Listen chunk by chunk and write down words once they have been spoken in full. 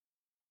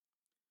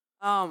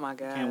Oh my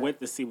god! Can't wait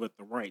to see what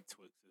the right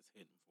Twix is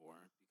hitting for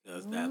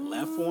because that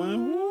left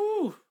one,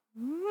 woo.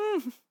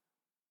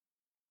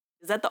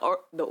 Is that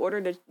the order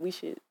that we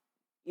should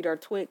eat our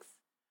Twix?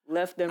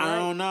 Left and right? I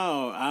don't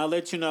know. I'll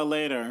let you know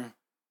later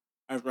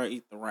after I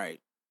eat the right.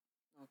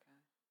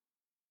 Okay.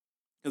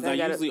 Because I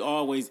usually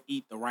always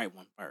eat the right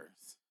one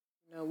first.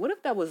 No, what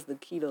if that was the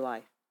key to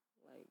life?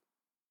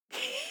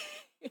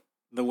 Like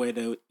the way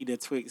to eat a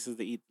Twix is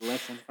to eat the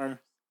left one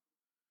first.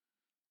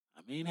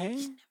 I mean,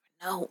 hey.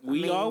 No,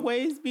 we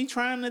always be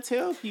trying to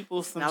tell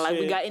people some shit. Not like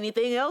we got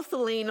anything else to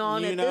lean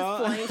on at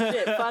this point.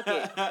 Shit, fuck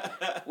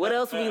it. What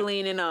else we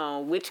leaning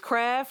on?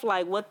 Witchcraft?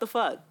 Like, what the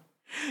fuck?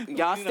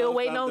 Y'all still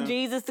waiting on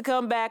Jesus to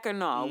come back or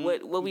no?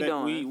 What we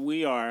doing?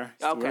 We are.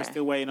 Okay. We're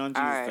still waiting on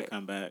Jesus to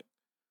come back.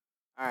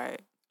 All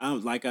right.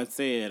 Like I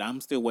said,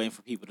 I'm still waiting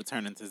for people to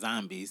turn into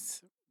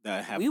zombies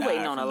that have. We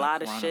waiting on a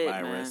lot of shit,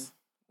 man.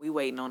 We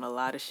waiting on a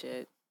lot of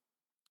shit.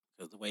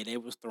 Because the way they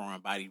was throwing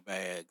body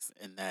bags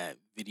in that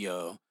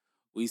video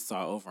we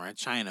saw over in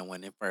China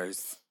when it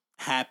first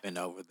happened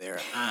over there.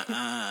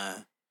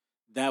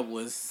 That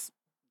was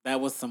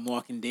some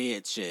Walking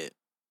Dead shit.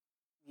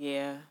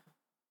 Yeah.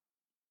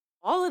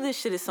 All of this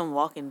shit is some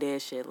Walking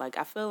Dead shit. Like,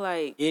 I feel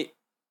like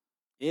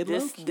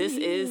this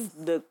is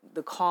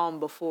the calm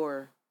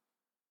before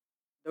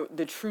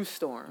the true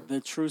storm. The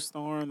true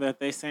storm that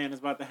they saying is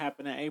about to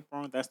happen in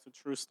April. That's the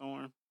true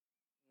storm.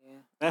 Yeah.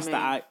 That's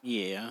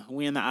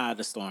we in the eye of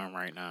the storm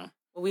right now.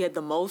 Well, we had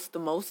the most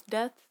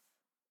deaths.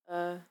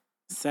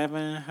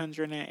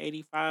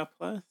 785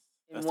 plus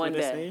in one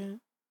day.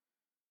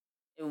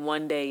 In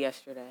one day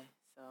yesterday.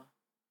 So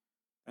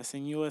that's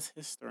in U.S.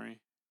 history.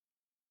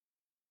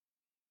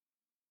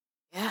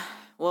 Yeah.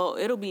 Well,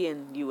 it'll be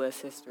in U.S.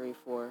 history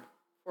for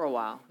a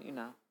while, you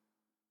know.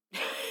 I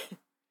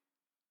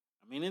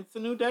mean, it's a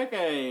new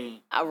decade.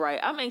 All right.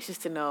 I'm anxious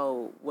to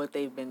know what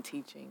they've been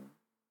teaching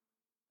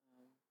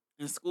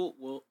in school.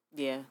 Well,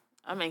 yeah,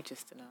 I'm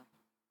anxious to know.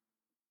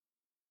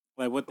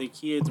 Like what the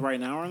kids right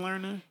now are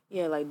learning?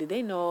 Yeah, like did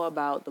they know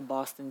about the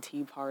Boston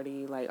Tea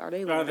Party? Like are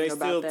they learning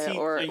about that?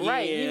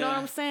 Right, you know what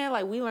I'm saying?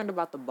 Like we learned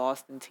about the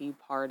Boston Tea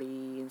Party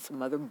and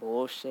some other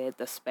bullshit,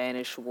 the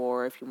Spanish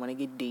War if you want to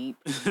get deep.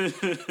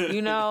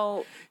 You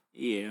know?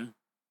 Yeah.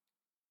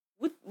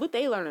 What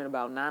they learning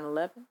about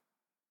 9/11?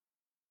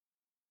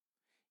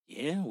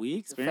 Yeah, we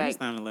experienced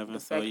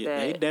 9/11, so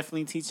they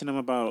definitely teaching them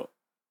about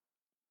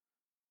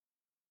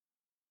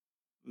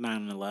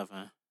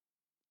 9/11.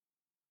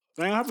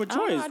 They don't have a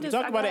choice. We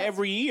talk about it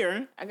every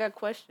year. I got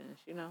questions,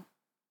 you know.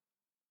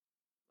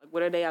 Like,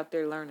 what are they out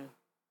there learning?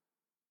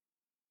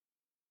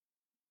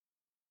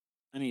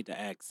 I need to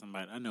ask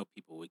somebody. I know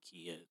people with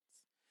kids.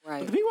 Right.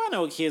 But the people I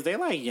know with kids, they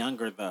like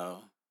younger,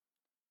 though.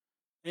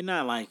 They're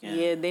not like...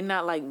 Yeah, they're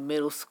not like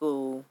middle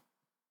school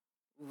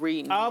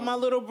reading. All my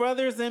little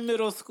brother's in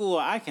middle school.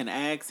 I can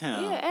ask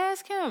him. Yeah,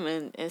 ask him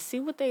and see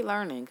what they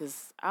learning,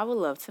 because I would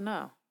love to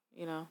know,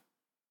 you know.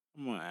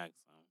 I'm going to ask him.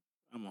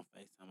 I'm going to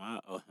FaceTime. I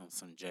owe him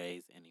some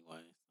J's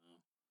anyway.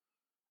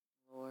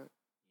 So. Lord.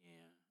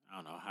 Yeah. I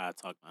don't know how I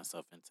talked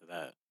myself into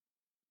that.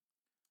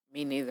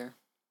 Me neither.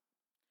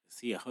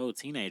 He a whole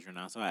teenager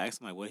now. So I asked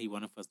him like what he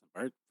wanted for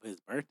his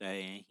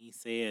birthday. And he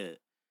said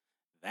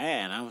that.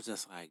 And I was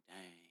just like,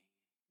 dang.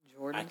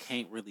 Jordan. I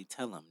can't really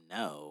tell him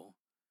no.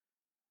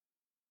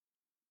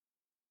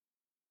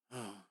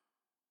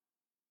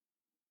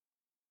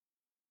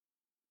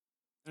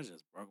 That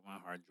just broke my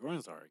heart.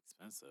 Jordans are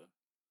expensive.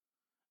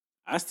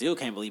 I still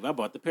can't believe I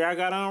bought the pair I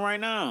got on right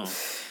now.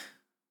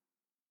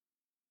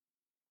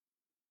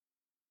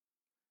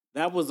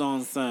 That was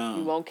on some...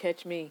 You won't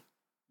catch me.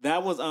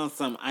 That was on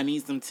some, I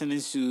need some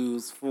tennis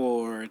shoes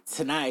for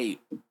tonight.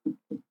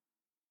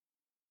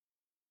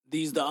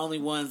 These the only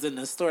ones in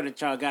the store that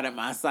y'all got at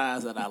my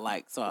size that I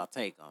like, so I'll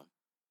take them.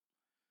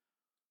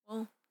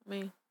 Well, I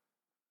mean...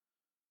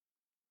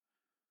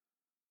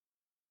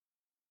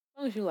 as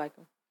long as you like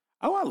them.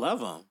 Oh, I love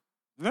them.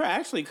 They're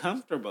actually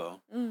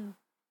comfortable. Mm.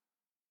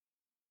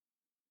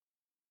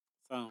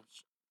 So,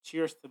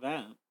 cheers to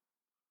that.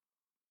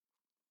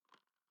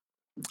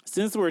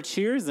 Since we're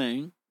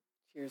cheersing.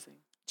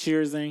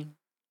 Cheers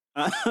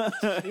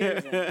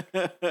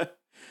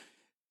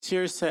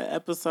to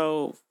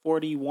episode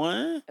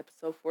 41.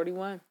 Episode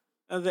 41.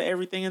 Of the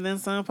Everything and Then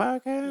Some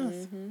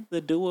podcast. Mm-hmm. The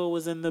duo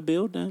was in the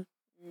building.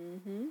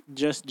 Mm-hmm.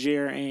 Just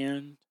Jer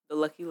and... The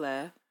Lucky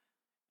Laugh.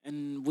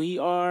 And we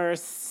are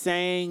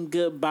saying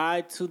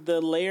goodbye to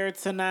the lair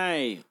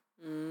tonight.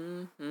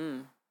 Mm-hmm.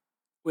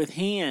 With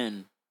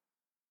Hen.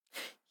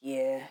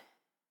 Yeah.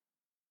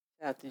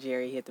 Shout out to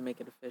Jerry. He had to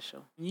make it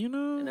official. You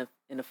know?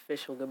 An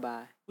official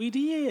goodbye. We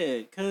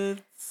did, because...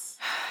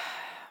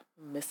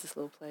 miss this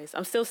little place.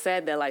 I'm still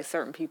sad that, like,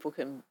 certain people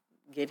couldn't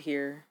get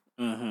here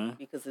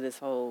because of this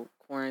whole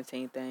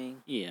quarantine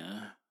thing.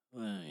 Yeah.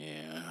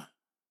 Yeah.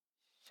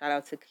 Shout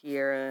out to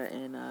Kiera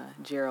and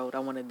Gerald. I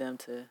wanted them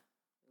to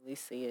at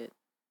least see it.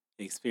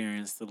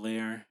 Experience the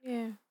lair.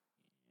 Yeah.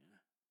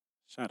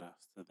 Shout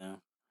outs to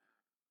them.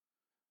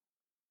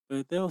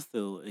 But they'll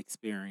still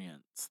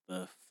experience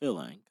the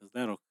feeling,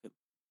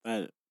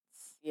 because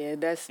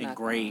that's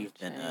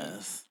engraved in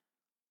us.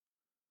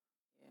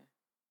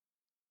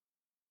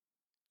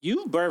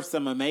 You birthed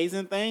some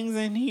amazing things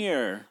in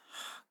here.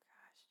 Oh,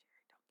 gosh,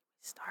 Jerry, don't get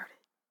me started.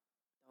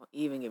 Don't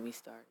even get me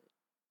started.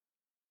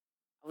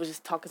 I was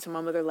just talking to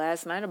my mother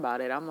last night about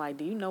it. I'm like,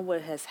 do you know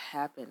what has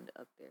happened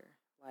up there?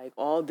 Like,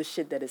 all the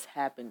shit that has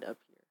happened up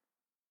here.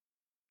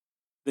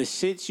 The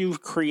shit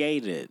you've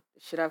created.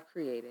 The shit I've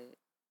created.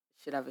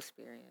 The shit I've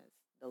experienced.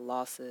 The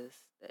losses,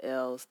 the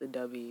L's, the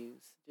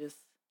W's. Just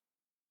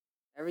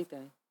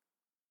everything.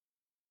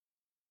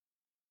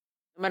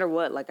 No matter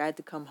what, like, I had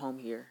to come home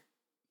here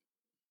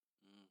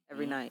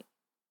every night.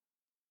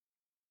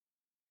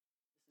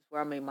 This is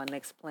where I made my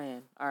next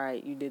plan. All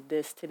right, you did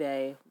this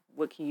today.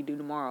 What can you do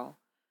tomorrow?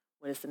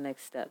 What is the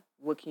next step?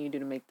 What can you do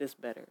to make this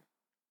better?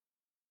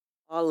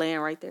 All laying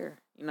right there,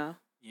 you know?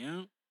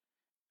 Yeah.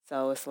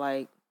 So it's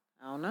like,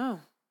 I don't know.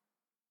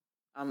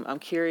 I'm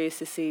curious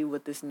to see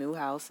what this new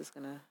house is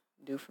going to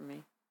do for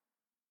me.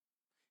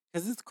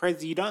 Because it's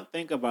crazy. You don't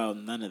think about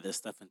none of this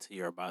stuff until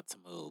you're about to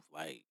move.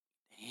 Like,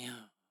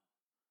 damn.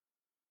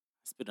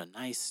 It's been a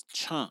nice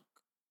chunk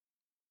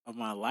of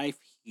my life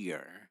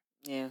here.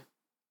 Yeah.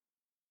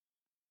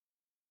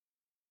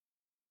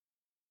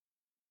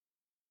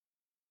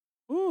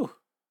 Ooh.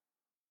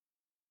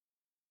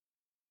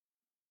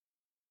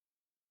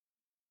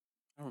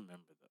 I remember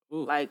that.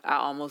 Ooh. Like, I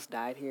almost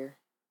died here.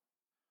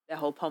 That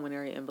whole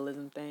pulmonary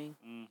embolism thing.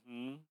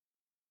 Mm-hmm.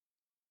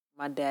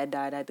 My dad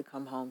died. I had to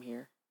come home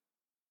here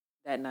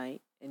that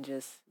night and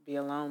just be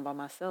alone by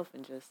myself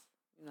and just,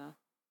 you know.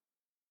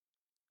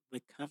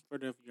 The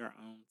comfort of your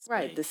own space.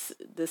 Right.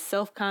 The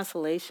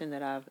self-consolation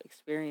that I've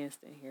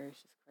experienced in here is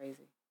just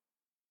crazy.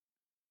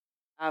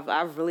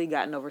 I've really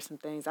gotten over some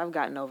things. I've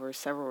gotten over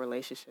several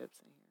relationships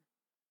in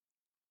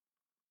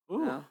here. Ooh.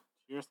 You know?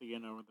 Seriously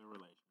getting over the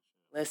relationship.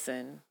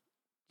 Listen,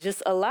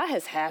 just a lot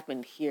has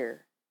happened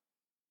here.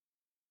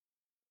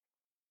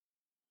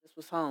 This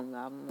was home.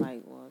 I'm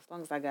like, well, as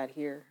long as I got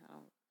here, I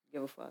don't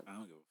give a fuck. I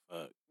don't give a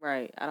fuck.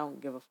 Right. I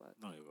don't give a fuck.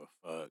 I don't give a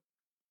fuck.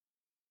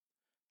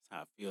 That's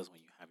how it feels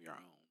when you have your own.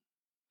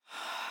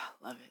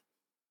 Love it.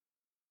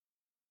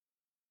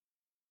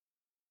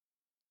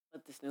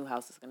 But this new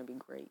house is going to be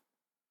great.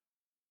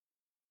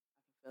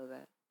 I can feel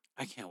that.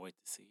 I can't wait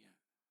to see you.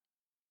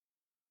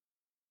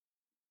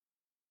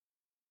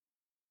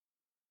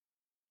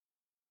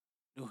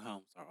 New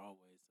homes are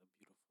always a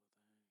beautiful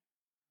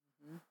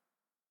thing. Mm-hmm.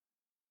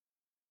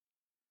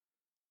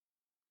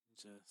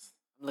 Just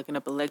I'm looking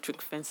up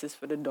electric fences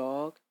for the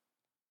dog.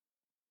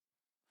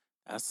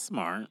 That's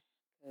smart.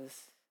 Because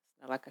it's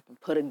not like I can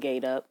put a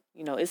gate up.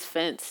 You know, it's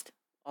fenced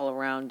all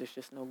around. There's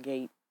just no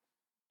gate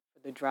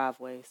for the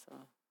driveway. So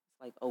it's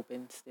like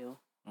open still.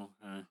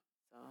 Okay.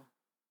 So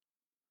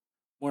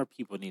more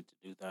people need to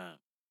do that.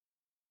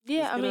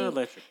 Yeah, I mean,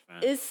 electric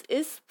fence.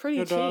 It's pretty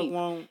Your cheap. dog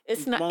won't.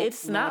 It's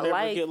not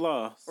like get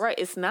lost. Right.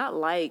 It's not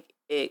like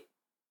it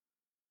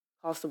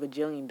costs a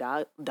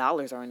bajillion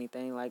dollars or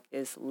anything. Like,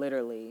 it's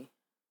literally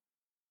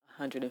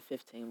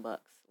 $115.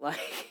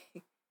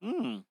 Like,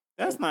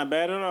 that's not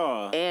bad at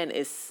all. And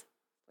it's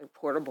like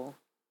portable.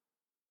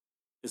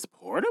 It's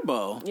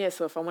portable. Yeah.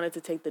 So if I wanted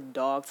to take the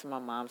dog to my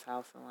mom's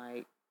house and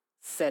like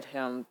set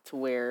him to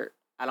where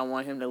I don't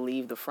want him to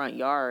leave the front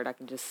yard, I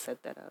can just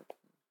set that up.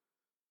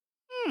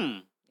 Yeah.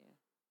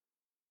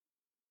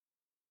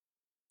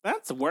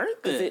 That's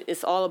worth it.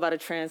 It's all about a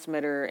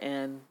transmitter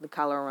and the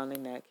collar around the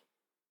neck.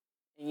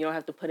 And you don't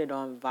have to put it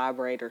on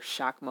vibrate or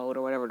shock mode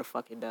or whatever the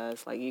fuck it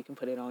does. Like, you can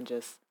put it on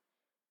just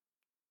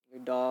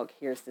your dog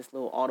hears this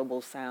little audible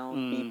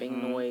sound,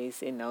 beeping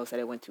noise. It knows that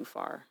it went too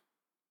far.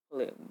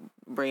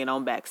 Bring it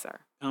on back, sir.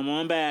 Come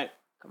on back.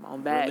 Come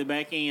on back. Roll it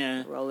back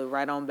in. Roll it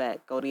right on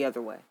back. Go the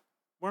other way.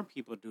 More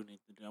people do need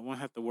to do that. I won't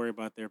have to worry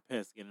about their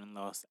pets getting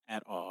lost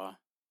at all.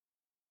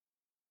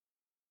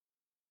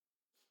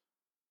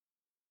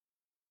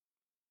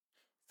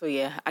 So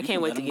yeah, I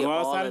can't wait to get all of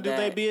that. Go outside and do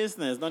their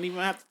business. Don't even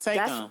have to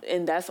take them.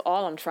 And that's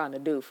all I'm trying to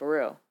do, for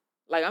real.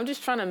 Like, I'm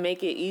just trying to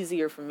make it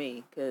easier for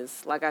me,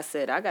 because, like I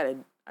said, I gotta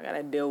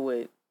deal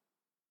with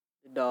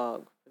the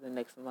dog for the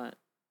next month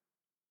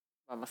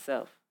by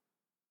myself.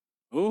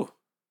 Ooh.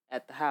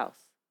 At the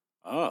house.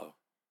 Oh.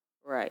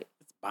 Right.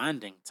 It's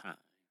bonding time.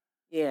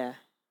 Yeah.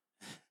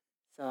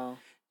 So.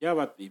 Y'all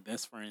about to be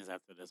best friends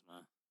after this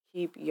month.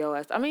 Keep your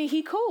ass. I mean,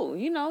 he cool.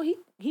 You know, he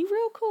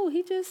real cool.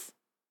 He just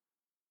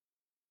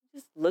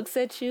looks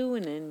at you,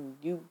 and then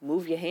you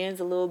move your hands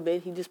a little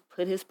bit. He just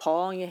put his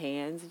paw on your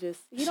hands.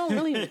 He don't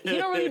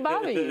really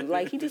bother you.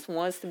 Like, he just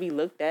wants to be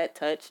looked at,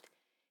 touched.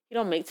 He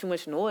don't make too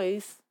much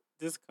noise.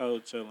 Just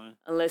cold chilling.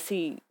 Unless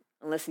he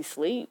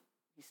sleep,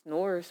 he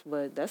snores,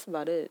 but that's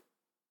about it.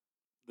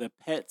 The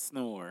pet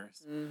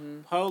snores.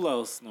 Mm-hmm.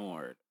 Polo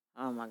snored.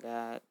 Oh my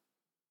God.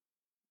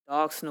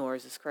 Dog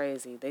snores is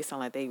crazy. They sound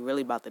like they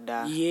really about to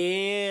die.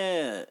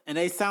 Yeah, and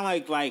they sound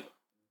like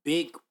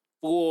big,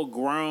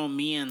 full-grown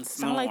men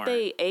snore. Sound like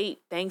they ate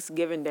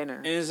Thanksgiving dinner.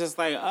 And it's just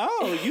like,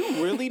 oh,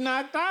 you really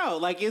knocked out.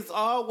 Like, it's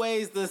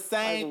always the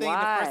same thing.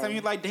 Why? The first time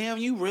you're like, damn,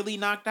 you really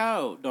knocked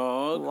out,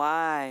 dog.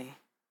 Why?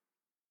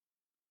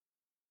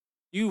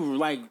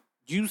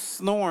 You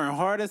snoring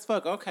hard as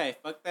fuck. Okay,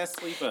 fuck that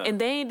sleep up.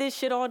 And they ain't did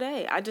shit all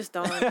day. I just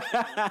don't.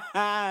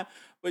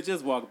 But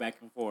just walk back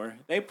and forth.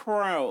 They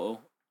pro.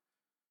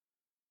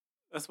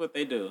 That's what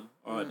they do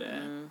all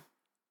day.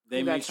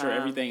 They make sure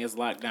everything is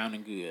locked down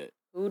and good.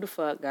 Who the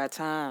fuck got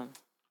time?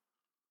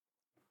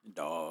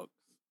 Dogs.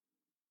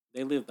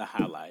 They live the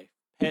high life.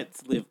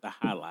 Pets live the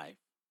high life.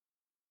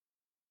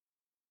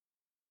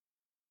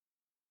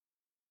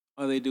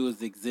 All they do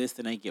is exist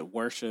and they get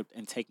worshipped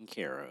and taken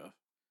care of.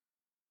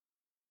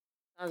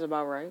 Sounds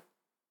about right.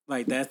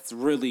 Like, that's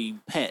really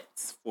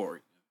pets for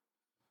you.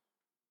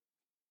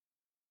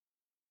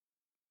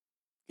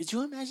 Could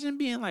you imagine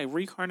being, like,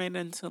 reincarnated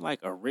into, like,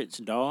 a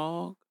rich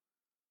dog?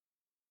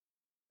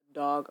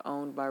 Dog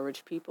owned by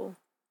rich people?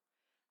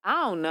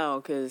 I don't know,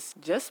 because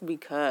just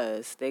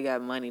because they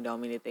got money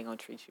don't mean that they gonna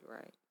treat you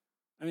right.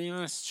 I mean,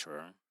 that's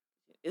true.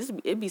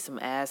 It'd be some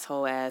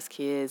asshole-ass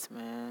kids,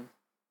 man,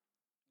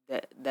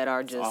 that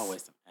are just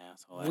always some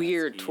asshole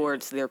weird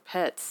towards their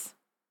pets.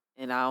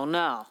 And I don't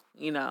know,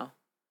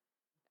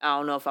 I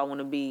don't know if I want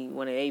to be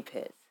one of their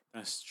pets.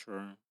 That's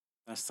true.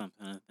 That's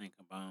something to think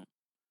about.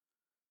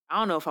 I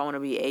don't know if I want to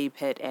be a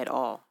pet at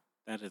all.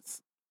 That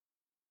is.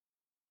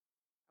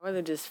 I'd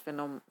rather just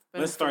fend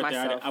Let's start for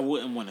myself. there. I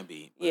wouldn't want to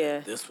be. Yeah.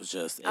 This was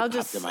just.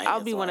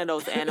 I'll be one of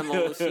those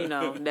animals,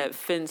 that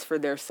fends for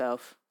their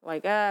self.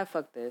 Like,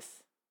 fuck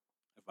this.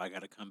 If I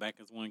got to come back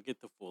as one,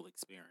 get the full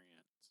experience.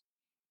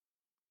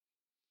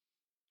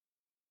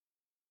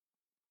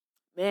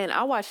 Man,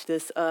 I watched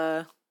this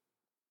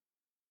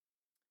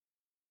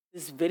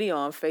video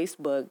on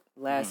Facebook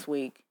last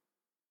week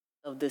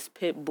of this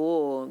pit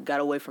bull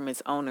got away from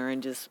its owner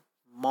and just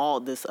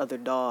mauled this other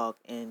dog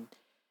and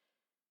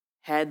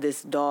had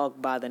this dog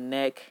by the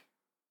neck,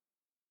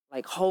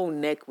 like whole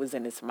neck was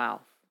in its mouth,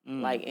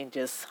 like, and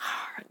just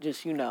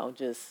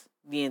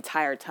the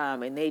entire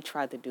time. And they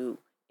tried to do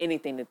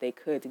anything that they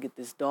could to get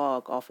this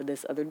dog off of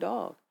this other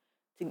dog,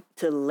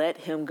 to let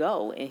him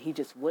go, and he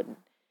just wouldn't.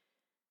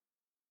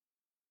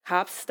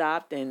 Cops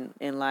stopped and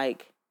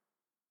like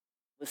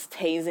was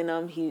tasing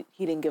him. He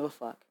didn't give a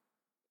fuck.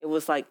 It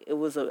was I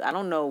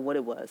don't know what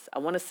it was. I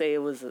want to say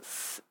it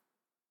was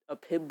a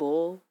pit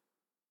bull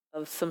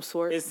of some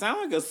sort. It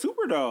sounded like a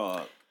super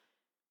dog.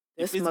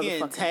 This if it's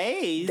getting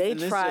tased,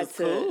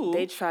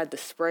 they tried to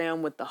spray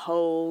him with the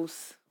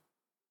hose.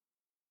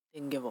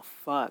 Didn't give a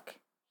fuck.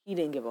 He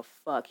didn't give a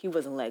fuck. He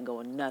wasn't let go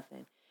of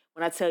nothing.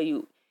 When I tell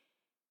you,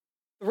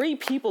 3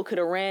 people could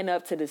have ran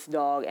up to this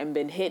dog and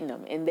been hitting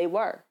him, and they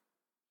were.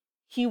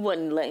 He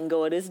wasn't letting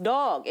go of this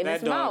dog in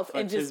his mouth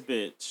and just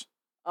his bitch.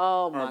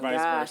 Oh my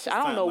gosh!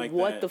 I don't know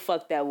what the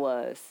fuck that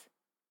was.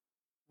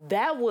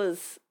 That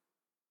was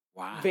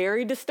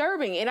very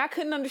disturbing, and I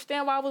couldn't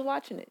understand why I was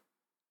watching it.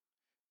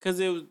 Because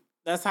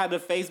that's how the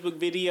Facebook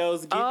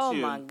videos get you. Oh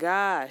my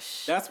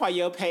gosh! That's why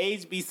your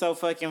page be so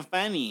fucking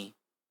funny.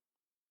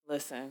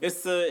 Listen,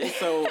 it's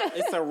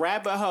a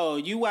rabbit hole.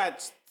 You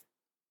watch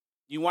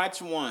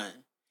one,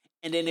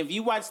 and then if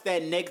you watch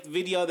that next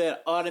video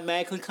that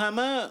automatically come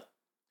up,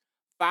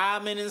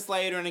 5 minutes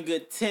later and a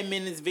good 10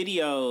 minutes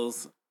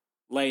videos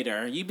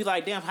later, you'd be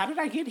like, damn, how did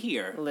I get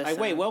here? Listen, like,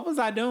 wait, what was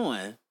I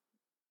doing?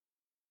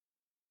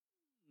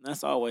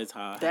 That's always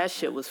how that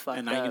shit was fucked up.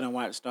 And now you're gonna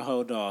watch the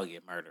whole dog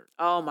get murdered.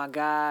 Oh my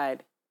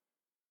God.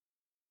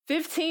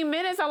 15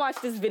 minutes I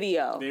watched this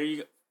video. There you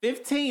go.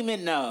 15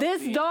 minutes, no.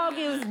 This dog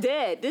is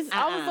dead.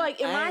 I was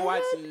like, in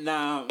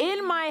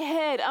my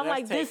head, I'm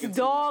like, this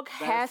dog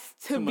has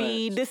to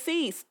be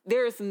deceased.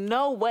 There's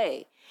no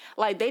way.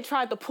 Like, they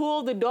tried to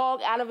pull the dog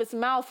out of its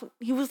mouth.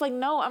 He was like,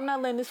 no, I'm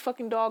not letting this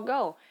fucking dog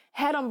go.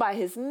 Had him by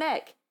his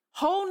neck.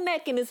 Whole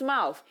neck in his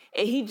mouth.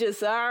 And he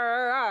just,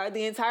 the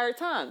entire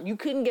time. You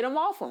couldn't get him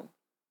off him.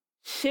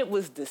 Shit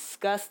was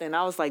disgusting.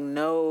 I was like,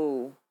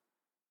 no.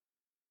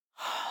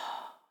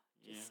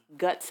 Just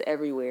guts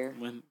everywhere.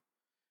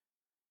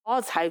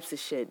 All types of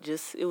shit.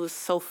 Just, it was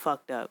so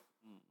fucked up.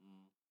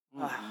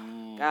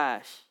 Oh,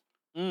 gosh.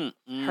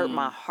 Hurt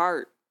my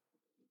heart.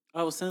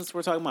 Oh, since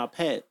we're talking about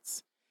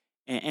pets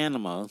and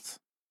animals,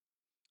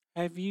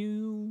 did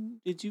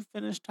you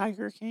finish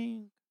Tiger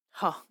King?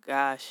 Oh,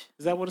 gosh.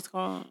 Is that what it's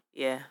called?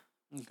 Yeah.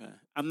 Okay.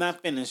 I'm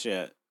not finished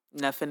yet.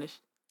 Not finished?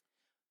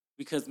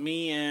 Because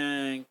me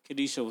and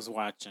Kadisha was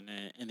watching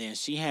it, and then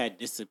she had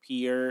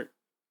disappeared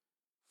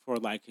for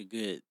like a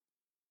good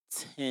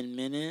 10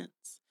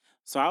 minutes.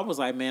 So I was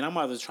like, man, I'm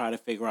about to try to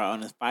figure out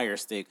on a Fire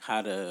Stick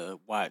how to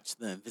watch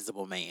The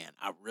Invisible Man.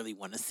 I really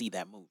want to see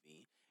that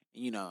movie.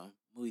 And,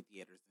 movie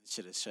theaters and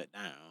shit is shut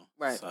down.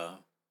 Right. So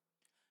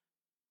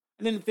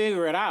I didn't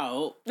figure it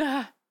out.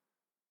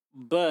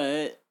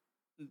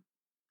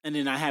 And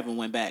then I haven't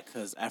went back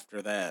because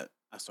after that,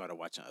 I started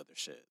watching other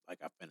shit. Like,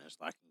 I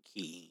finished Lock and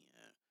Key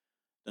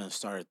and then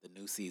started the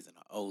new season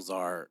of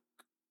Ozark.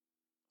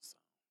 So,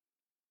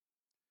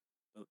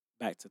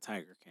 back to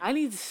Tiger King. I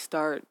need to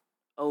start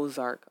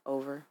Ozark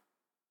over.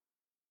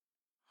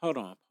 Hold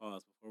on,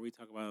 pause before we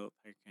talk about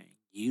Tiger King.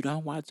 You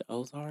don't watch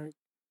Ozark?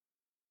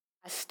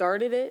 I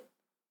started it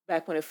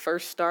back when it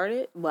first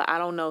started, but I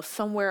don't know,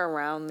 somewhere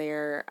around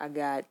there I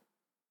got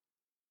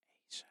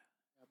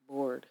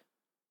bored.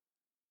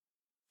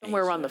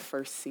 Somewhere around the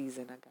first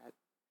season I got.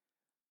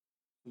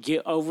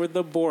 Get over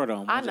the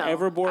boredom. I know.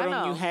 Whatever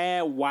boredom you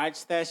had,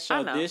 watch that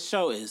show. This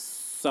show is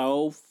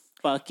so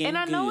fucking good. And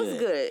I know it's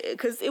good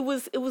because it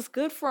was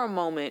good for a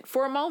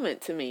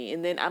moment to me.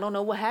 And then I don't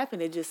know what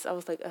happened. I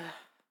was like, ugh.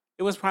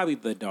 It was probably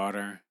the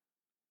daughter.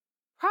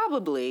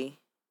 Probably.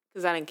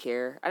 Because I didn't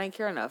care. I didn't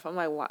care enough. I'm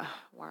like, why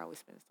are we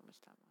spending so much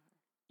time on her?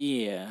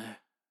 Yeah.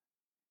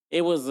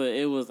 It was,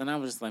 and I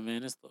was just like,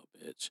 man, this little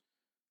bitch.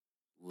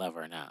 Love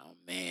her now.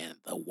 Man,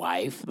 the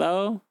wife,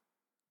 though.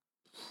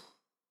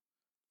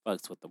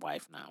 Fucks with the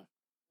wife now.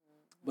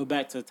 But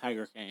back to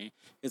Tiger King.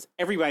 Because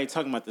everybody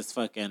talking about this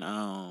fucking,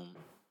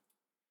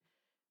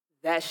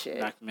 that shit.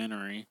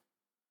 Documentary.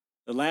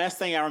 The last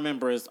thing I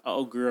remember is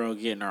old girl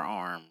getting her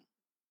arm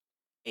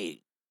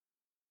ate.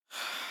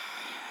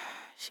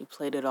 She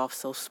played it off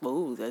so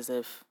smooth, as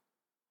if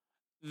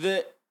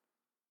the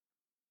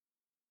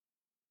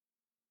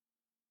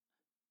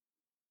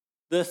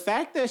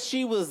fact that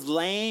she was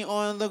laying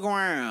on the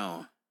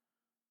ground,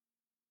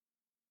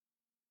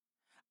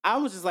 I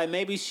was just like,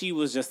 maybe she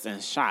was just in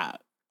shock.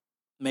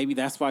 Maybe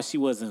that's why she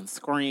wasn't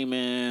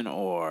screaming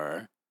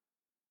or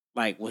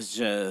like was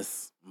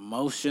just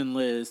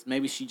motionless.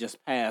 Maybe she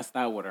just passed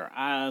out with her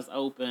eyes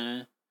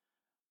open.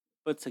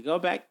 But to go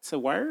back to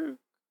work,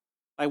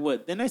 like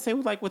what? Didn't they say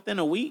like within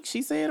a week,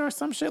 she said, or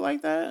some shit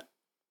like that?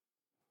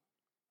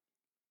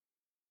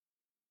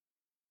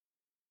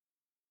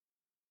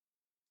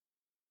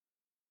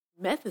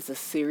 Meth is a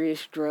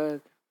serious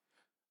drug.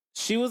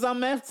 She was on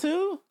meth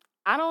too?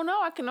 I don't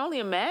know. I can only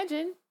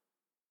imagine.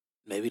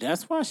 Maybe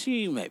that's why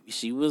she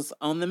was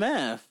on the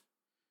meth.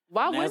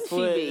 Why wouldn't she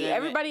be?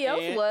 Everybody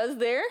else was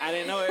there. I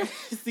didn't know it.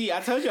 See,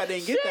 I told you I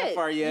didn't get that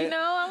far yet. You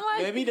know, I'm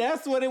like... Maybe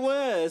that's what it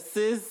was.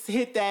 Sis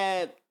hit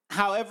that,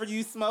 however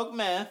you smoke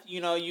meth,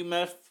 you know, you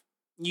meth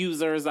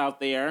users out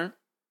there.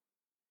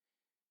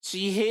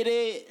 She hit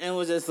it and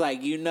was just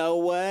like, you know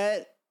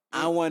what?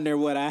 I wonder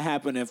what would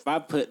happen if I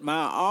put my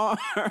arm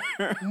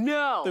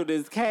through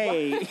this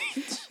cage.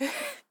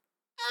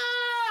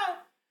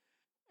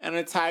 And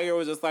the tiger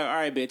was just like, all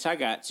right, bitch, I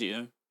got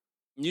you.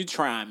 You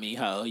try me,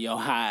 ho, yo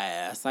high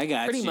ass. I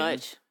got Pretty you. Pretty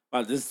much.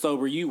 About to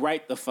sober you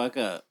right the fuck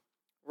up.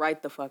 Right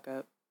the fuck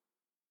up.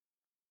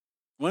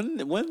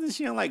 Wasn't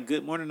she on like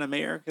Good Morning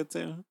America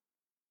too?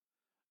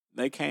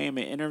 They came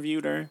and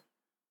interviewed her.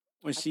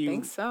 I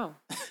think so.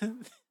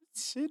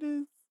 Shit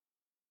is.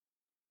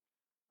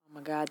 Oh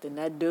my God, then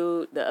that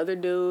dude, the other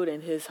dude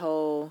and his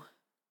whole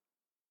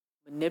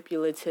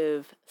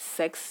manipulative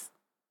sex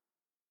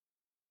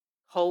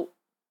cult.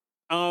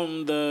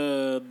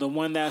 The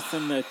one that's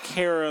in the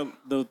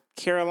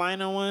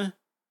Carolina one?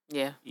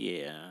 Yeah.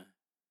 Yeah.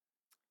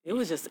 It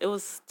was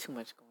too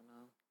much going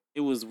on. It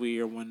was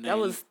weird one day.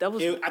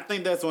 I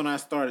think that's when I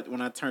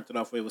turned it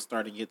off, it was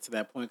starting to get to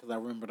that point, because I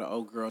remember the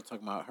old girl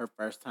talking about her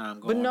first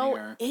time going there. But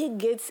no, it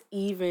gets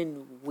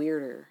even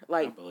weirder.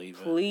 Like,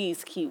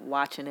 please keep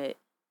watching it.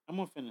 I'm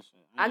going to finish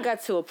it. I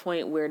got to a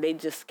point where they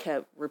just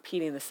kept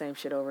repeating the same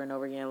shit over and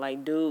over again.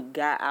 Like, dude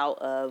got out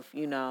of,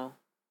 you know,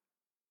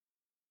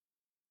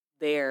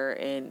 there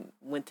and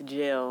went to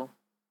jail,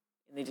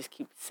 and they just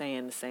keep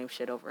saying the same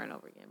shit over and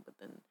over again. But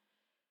then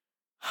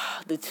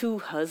the two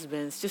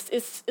husbands, just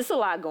it's a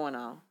lot going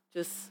on.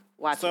 Just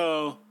watch it.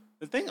 So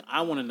the thing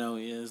I want to know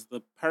is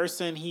the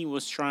person he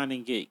was trying to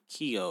get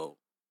killed,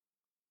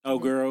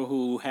 girl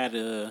who had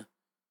a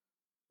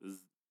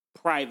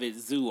private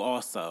zoo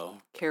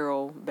also.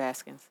 Carol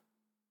Baskins.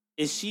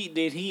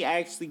 Did he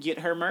actually get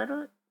her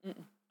murdered? Mm-mm.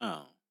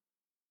 Oh.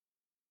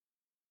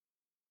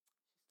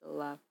 Still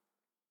alive.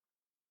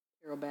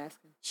 Carol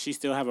Baskin. She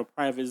still have a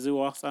private zoo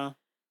also?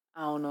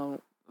 I don't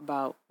know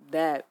about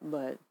that,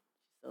 but she's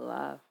still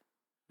alive.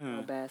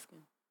 Carol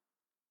Baskin.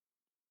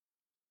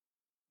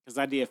 Because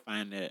I did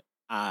find it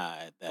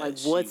odd that like,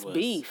 what's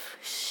beef?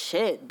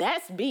 Shit,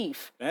 that's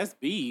beef. That's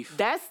beef.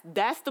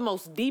 That's the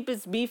most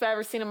deepest beef I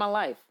ever seen in my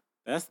life.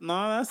 That's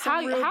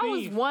how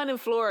is one in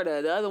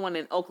Florida, the other one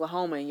in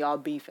Oklahoma, and y'all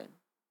beefing?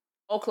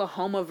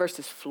 Oklahoma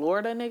versus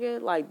Florida, nigga?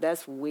 Like,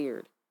 that's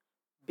weird.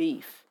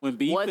 Beef. When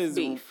beef What's is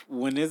beef?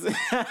 When it's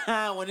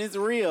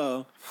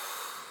real.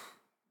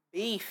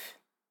 Beef.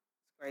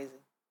 It's crazy.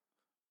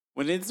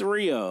 When it's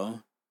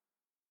real.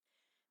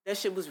 That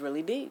shit was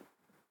really deep.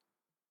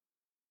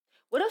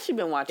 What else you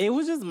been watching? It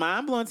was just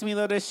mind blowing to me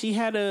though that she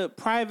had a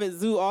private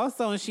zoo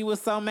also, and she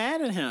was so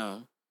mad at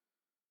him.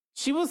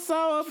 She was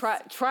so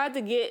tried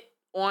to get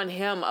on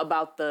him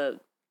about the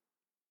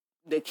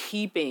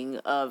keeping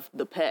of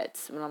the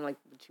pets. And I'm like,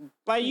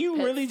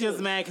 you really just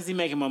mad because he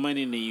making more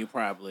money than you,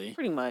 probably.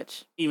 Pretty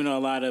much. Even though a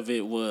lot of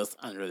it was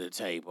under the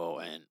table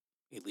and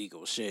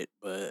illegal shit,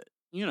 but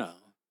you know,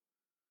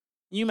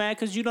 you mad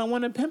because you don't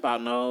want to pimp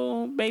out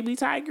no baby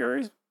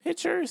tigers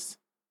pictures.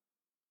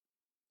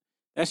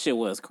 That shit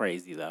was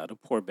crazy though. The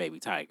poor baby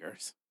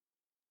tigers.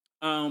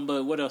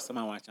 But what else am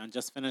I watching? I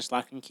just finished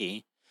Lock and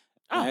Key.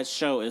 Oh. That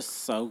show is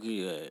so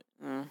good.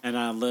 And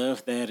I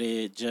love that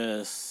it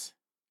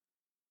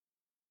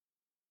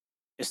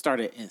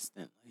started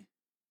instantly.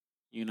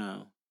 You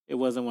know, It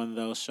wasn't one of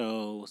those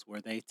shows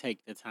where they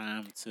take the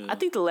time to... I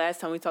think the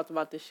last time we talked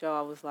about this show,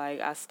 I was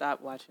like, I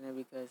stopped watching it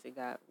because it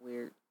got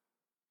weird.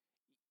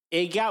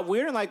 It got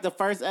weird in like the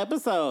first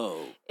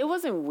episode. It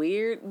wasn't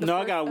weird. No,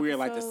 it got weird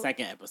like the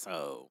second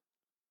episode.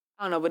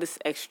 I don't know, but it's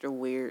extra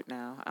weird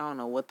now. I don't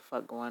know what the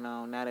fuck going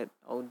on now that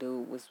old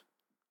dude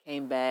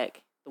came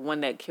back. The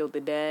one that killed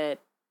the dad.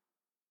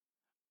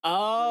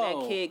 Oh. When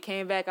that kid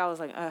came back, I was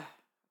like, I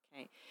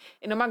can't.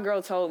 And then my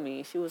girl told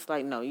me, she was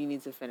like, no, you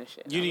need to finish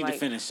it. You need to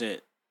finish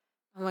it.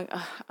 I'm like,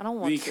 I don't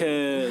want to.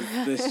 Because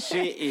the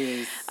shit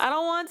is... I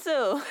don't want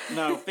to.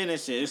 No,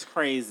 finish it. It's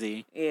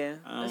crazy. Yeah,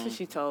 that's what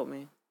she told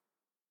me.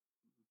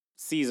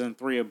 Season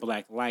 3 of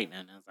Black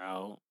Lightning is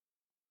out.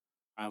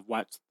 I've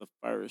watched the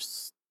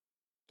first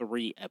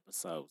 3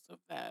 episodes of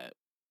that.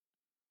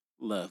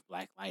 Love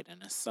Black Lightning.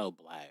 It's so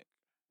black.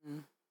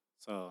 Mm.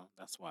 So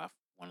that's why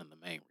one of the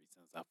main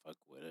reasons I fuck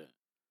with it.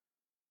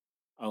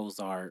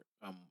 Ozark,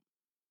 I'm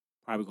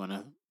probably going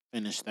to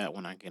finish that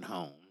when I get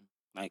home.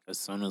 Like, as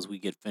soon as we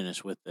get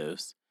finished with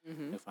this,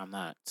 if I'm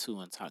not too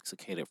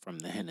intoxicated from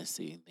the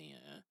Hennessy,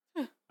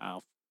 then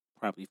I'll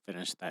probably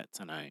finish that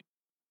tonight.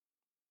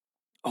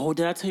 Oh,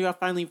 did I tell you I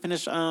finally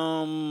finished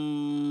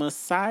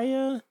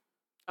Messiah?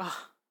 Oh,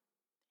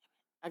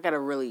 I gotta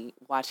really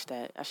watch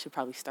that. I should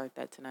probably start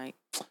that tonight.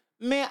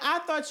 Man, I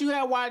thought you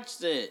had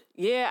watched it.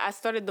 Yeah, I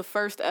started the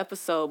first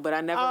episode, but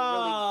I never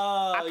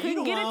I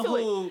couldn't get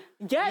into it.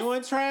 Yes. You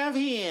and Trav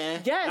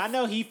here. Yes. I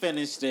know he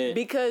finished it.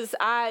 Because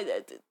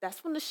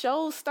that's when the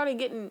shows started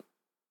getting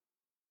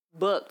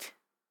booked.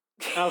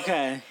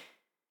 Okay.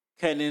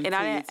 Cutting into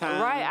your time.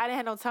 Right, I didn't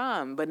have no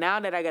time. But now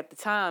that I got the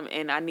time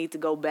and I need to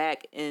go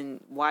back and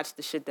watch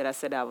the shit that I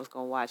said I was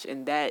going to watch,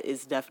 and that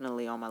is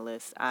definitely on my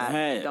list.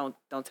 Don't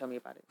tell me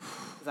about it.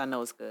 Because I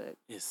know it's good.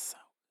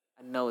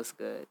 I know it's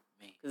good.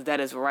 Because that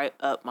is right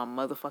up my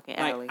motherfucking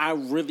alley. Like, I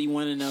really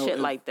want to know. Shit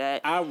like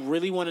that. I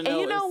really want to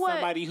know if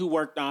somebody who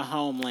worked on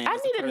Homeland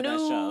is a part of that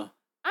show.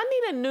 I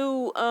need a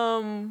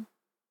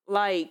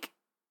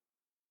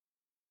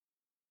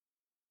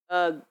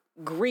new,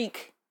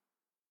 Greek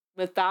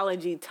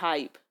mythology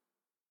type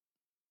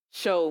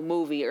show,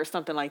 movie, or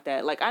something like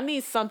that. Like, I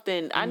need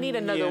something. I need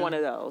another one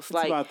of those. It's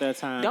like, about that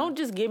time. Don't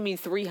just give me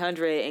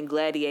 300 and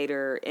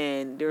Gladiator,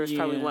 and there's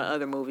probably one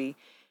other movie,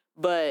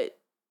 but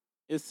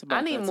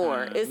I need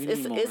more.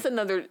 It's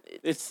another.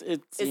 It's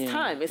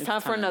time. It's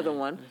time for another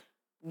one.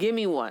 Give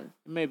me one.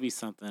 Maybe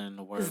something in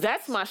the works. 'Cause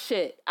that's my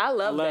shit. I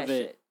love that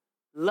shit.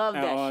 Love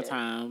that shit. At all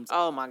times.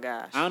 Oh my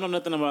gosh. I don't know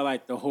nothing about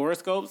like the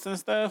horoscopes and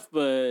stuff,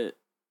 but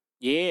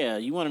yeah,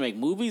 you want to make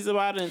movies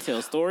about it and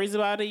tell stories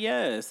about it?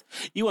 Yes.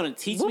 You want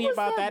to teach me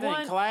about that in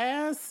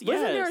class? Yes.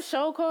 Wasn't there a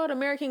show called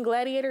American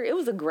Gladiator? It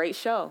was a great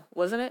show,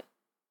 wasn't it?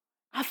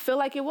 I feel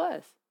like it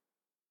was.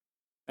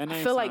 That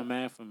name sounds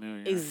mad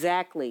familiar.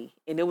 Exactly.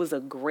 And it was a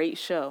great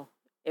show.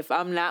 If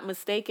I'm not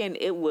mistaken,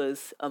 it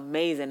was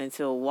amazing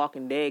until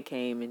Walking Dead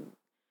came and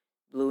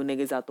blew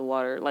niggas out the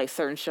water. Like,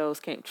 certain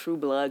shows came, True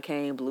Blood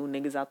came, blew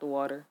niggas out the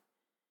water.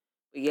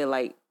 But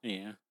yeah,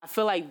 I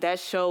feel like that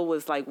show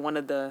was like one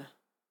of the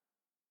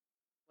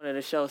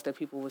shows that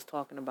people was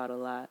talking about a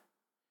lot.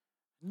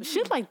 But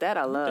shit like that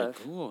I love.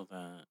 Cool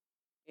that.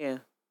 Yeah. I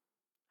feel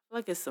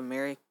like it's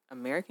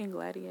American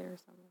Gladiator or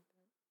something.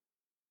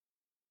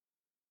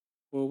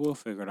 Well, we'll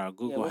figure it out.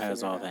 Google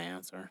has all the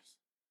answers.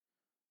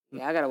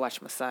 Yeah, I gotta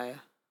watch Messiah.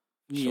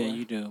 Yeah,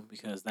 you do,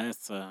 because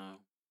that's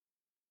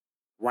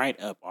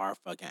right up our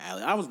fucking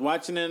alley. I was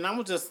watching it and I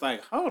was just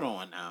like, hold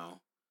on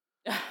now.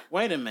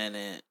 Wait a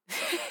minute.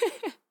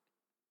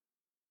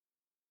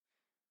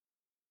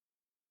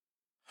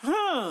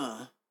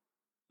 Huh.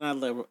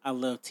 I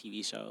love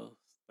TV shows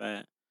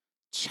that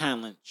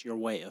challenge your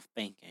way of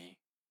thinking.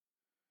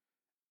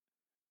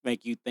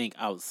 Make you think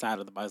outside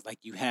of the box, like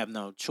you have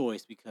no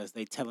choice because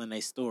they telling their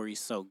story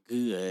so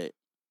good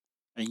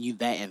and you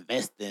that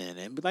invested in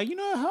it. But like, you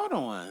know what, hold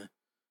on.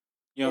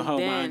 Your whole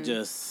mind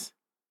just...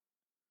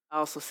 I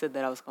also said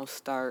that I was going to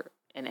start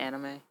an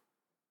anime,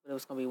 but it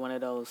was going to be one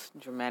of those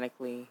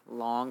dramatically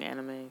long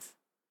animes.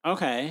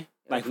 Okay.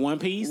 Like One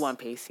Piece? One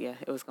Piece, yeah.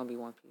 It was going to be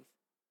One Piece.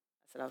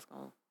 I said I was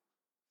going to...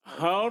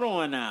 Hold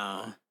on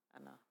now. I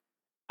know.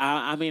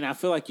 I mean, I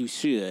feel like you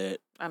should.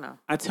 I know.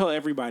 I tell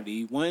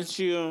everybody, once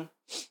you...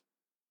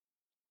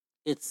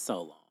 It's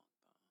so long.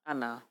 I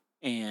know.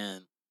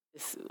 And...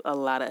 It's a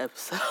lot of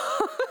episodes.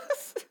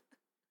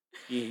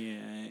 Yeah.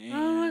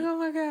 Oh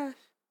my gosh.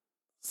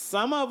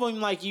 Some of them,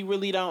 like, you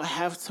really don't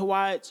have to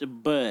watch,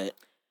 but...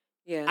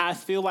 Yeah. I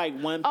feel like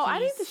One Piece... Oh, I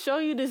need to show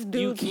you this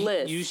dude's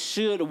list. You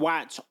should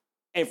watch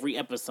every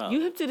episode.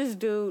 You hip to this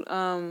dude,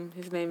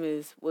 his name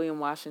is William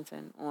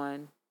Washington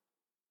on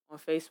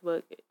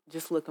Facebook.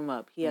 Just look him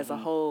up. He has a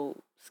whole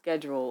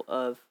schedule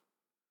of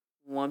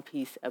One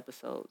Piece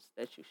episodes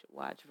that you should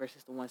watch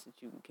versus the ones that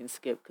you can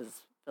skip because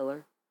it's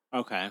filler.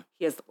 Okay.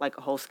 He has like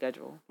a whole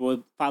schedule.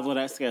 Well, follow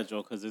that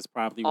schedule because it's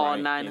probably all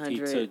right 900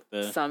 if he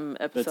took some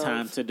episodes. the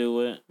time to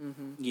do it.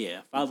 Mm-hmm.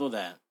 Yeah, follow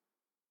that.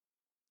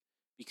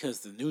 Because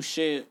the new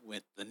shit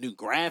with the new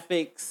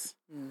graphics,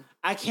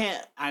 I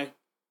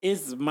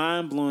It's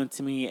mind-blowing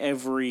to me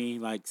every,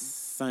 like,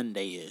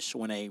 Sunday-ish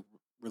when they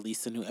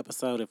release a new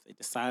episode, if they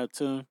decide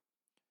to,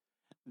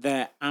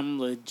 that I'm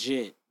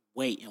legit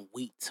waiting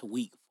week to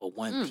week for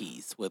One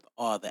Piece with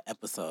all the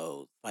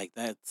episodes. Like,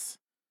 that's...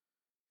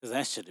 Because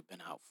that should have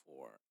been out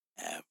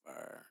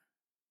forever.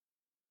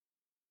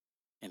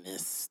 And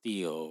it's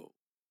still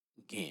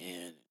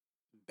getting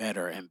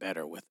better and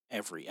better with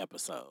every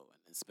episode.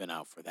 And it's been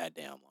out for that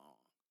damn long.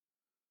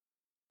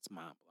 It's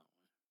mind-blowing.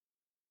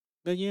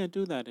 But yeah,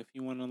 do that if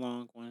you want a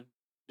long one.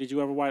 Did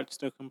you ever watch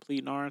the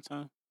complete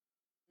Naruto?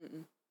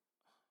 Mm-mm.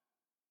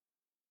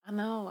 I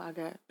know, I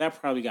got... That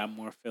probably got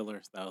more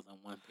fillers, though, than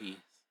One Piece.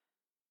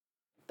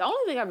 The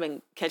only thing I've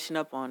been catching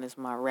up on is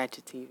my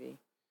Ratchet TV.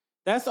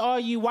 That's all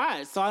you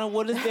watch. So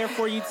what is there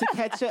for you to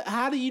catch up?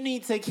 How do you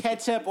need to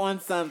catch up on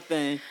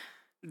something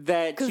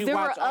that you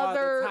watch all the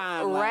time? Because there were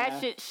other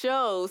Ratchet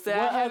shows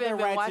that I haven't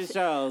been watching. What other Ratchet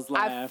shows?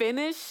 I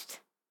finished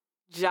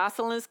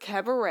Jocelyn's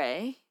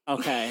Cabaret.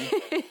 Okay.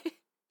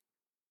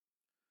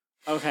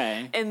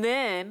 Okay. And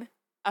then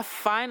I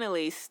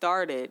finally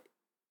started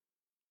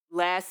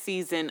last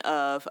season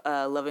of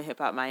Love and Hip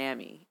Hop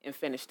Miami and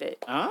finished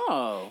it.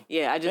 Oh.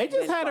 Yeah, they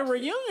just had a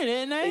reunion,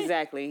 didn't they?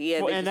 Exactly.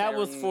 Yeah. And that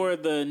was for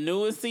the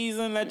newest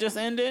season that just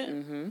ended?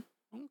 Mm-hmm.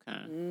 Okay.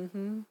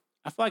 Mm-hmm.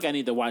 I feel like I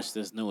need to watch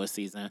this newest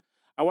season.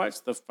 I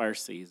watched the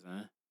first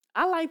season.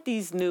 I like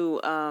these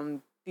new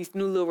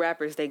little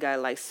rappers they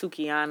got, like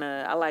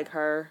Sukiana. I like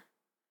her.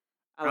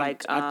 I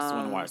just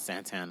want to watch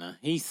Santana.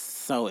 He's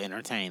so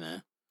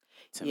entertaining.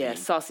 Yeah,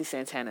 Saucy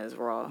Santana is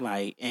raw.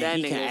 Like, and that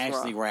he can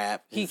actually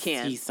rap. He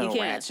can. He's so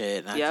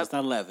ratchet. And I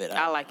love it.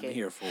 I like it. I'm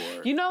here for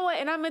it. You know what?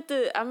 And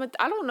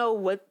I don't know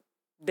what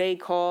they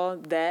call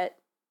that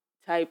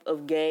type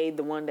of gay.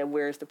 The one that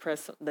wears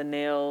the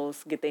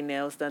nails, get their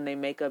nails done, their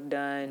makeup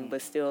done,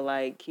 but still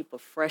like keep a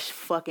fresh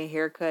fucking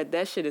haircut.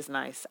 That shit is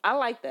nice. I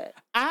like that.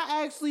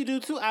 I actually do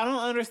too. I don't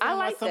understand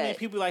why so many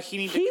people like he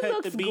needs to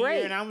cut the beard.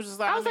 Great. And I was just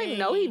like,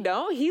 no, he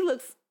don't.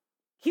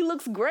 He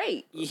looks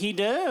great. He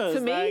does. To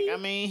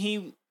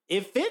me,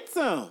 it fits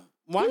him.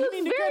 Why do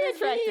you need to cut his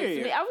beard?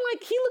 To me. I'm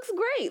like, he looks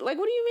great. Like,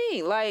 what do you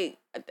mean? Like,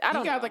 I don't know.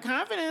 He got the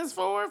confidence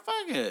for it.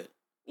 Fuck it.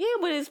 Yeah,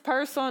 but his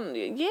person,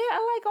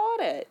 I like all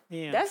that.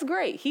 Yeah. That's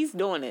great. He's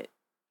doing it.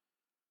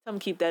 Tell him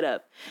keep that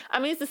up. I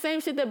mean, it's the same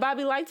shit that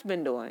Bobby Light's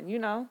been doing, you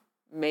know?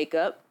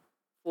 Makeup,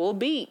 full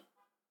beat,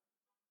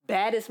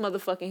 baddest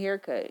motherfucking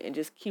haircut, and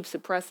just keep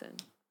suppressing.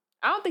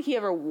 I don't think he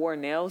ever wore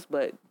nails,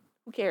 but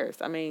who cares?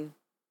 I mean,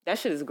 that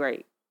shit is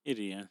great. It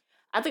is.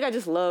 I think I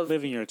just love...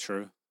 living your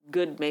truth.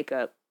 Good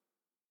makeup.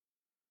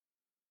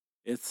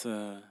 It's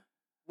when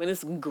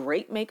it's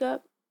great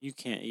makeup, you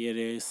can't. Yeah,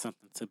 there is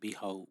something to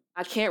behold.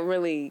 I can't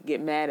really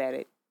get mad at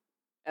it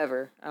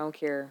ever. I don't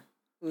care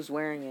who's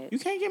wearing it. You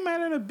can't get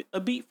mad at a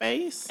beat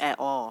face at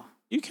all.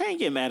 You can't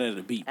get mad at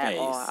a beat face at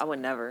all. I would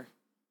never.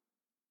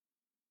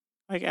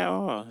 Like at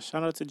all.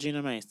 Shout out to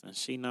Gina Mason.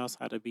 She knows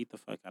how to beat the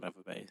fuck out of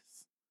a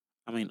face.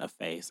 I mean a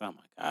face. Oh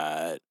my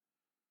God.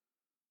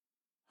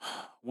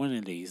 One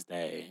of these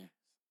days,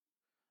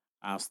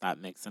 I'll stop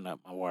mixing up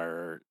my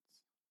words.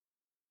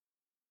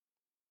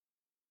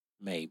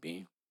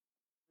 Maybe.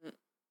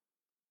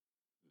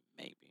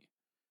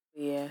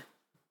 Yeah.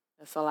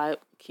 That's all I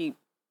keep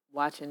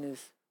watching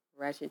is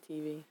Ratchet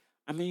TV.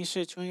 I mean,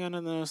 shit, you ain't got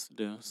nothing else to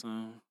do. So,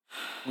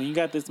 when you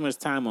got this much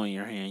time on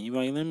your hand, you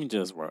like, let me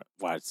just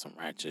watch some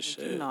Ratchet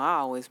shit. You know, I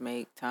always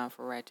make time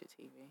for Ratchet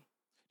TV.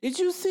 Did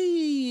you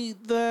see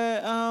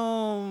the,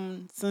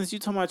 since you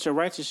talking about your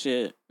Ratchet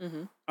shit,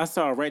 I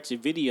saw a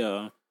Ratchet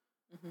video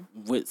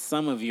with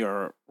some of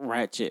your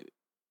Ratchet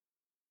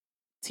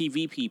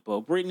TV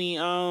people. Brittany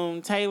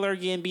Taylor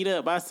getting beat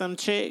up by some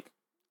chick.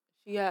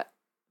 She got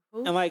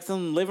who? In like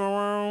some living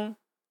room.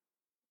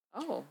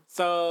 Oh.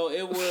 So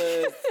it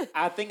was,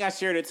 I think I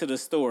shared it to the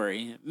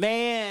story.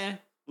 Man,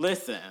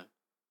 listen.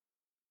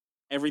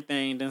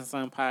 Everything Done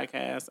Some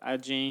podcast,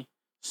 IG,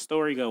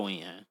 story go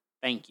in.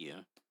 Thank you.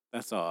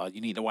 That's all.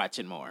 You need to watch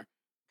it more.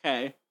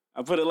 Okay.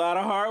 I put a lot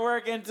of hard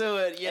work into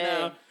it, you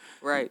know.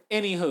 Right.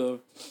 Anywho.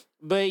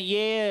 But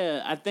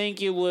yeah, I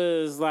think it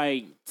was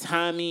like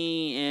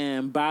Tommy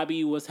and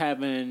Bobby was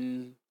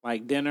having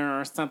like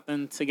dinner or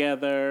something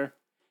together.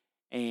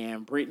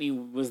 And Brittany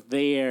was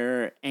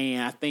there.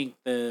 And I think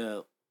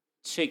the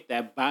chick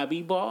that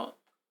Bobby bought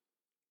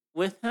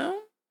with him.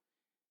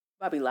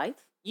 Bobby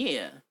Lights?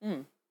 Yeah.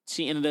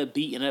 She ended up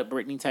beating up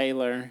Brittany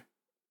Taylor.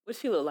 What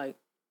she look like?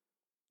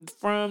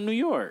 From New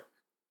York.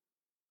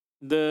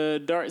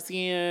 The dark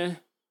skin,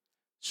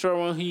 short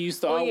one who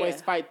used to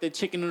always fight the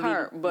chicken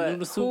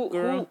noodle soup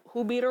girl.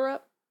 Who beat her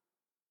up?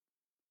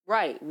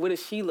 Right. What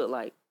does she look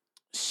like?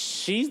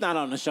 She's not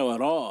on the show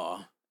at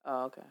all.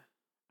 Oh, okay.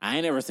 I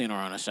ain't never seen her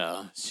on a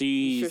show.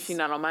 You sure she's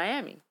not on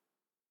Miami?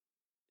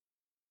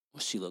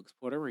 Well, she looks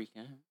Puerto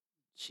Rican.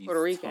 She's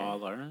Puerto Rican.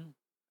 Taller.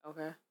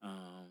 Okay.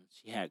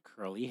 She had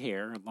curly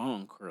hair,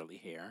 long curly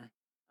hair.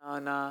 Oh,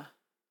 nah.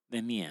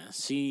 Then yeah,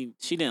 she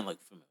didn't look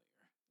familiar.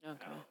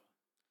 Okay.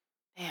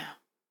 Damn.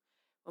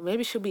 Well,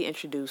 maybe she'll be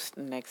introduced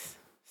next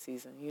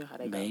season. You know how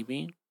they go.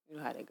 Maybe. You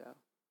know how they go.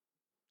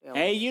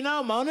 Hey, you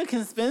know, Mona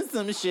can spin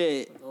some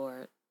shit.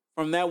 Lord.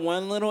 From that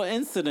one little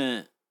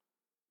incident.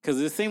 Because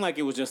it seemed like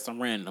it was just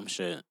some random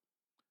shit.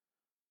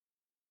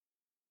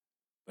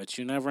 But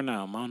you never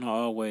know. Mona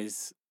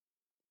always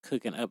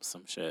cooking up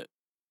some shit.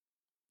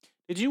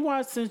 Did you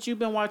watch, since you've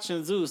been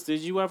watching Zeus,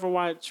 did you ever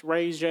watch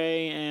Ray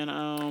J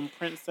and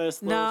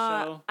Princess little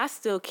show? I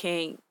still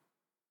can't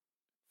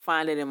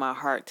find it in my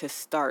heart to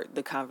start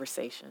the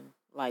conversation.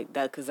 Like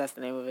that, because that's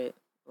the name of it.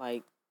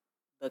 Like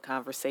the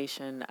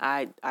conversation.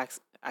 I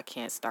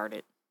can't start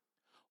it.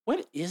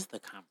 What is the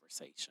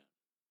conversation?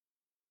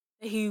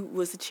 He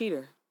was a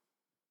cheater.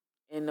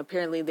 And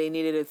apparently they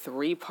needed a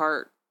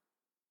 3-part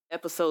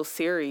episode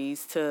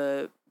series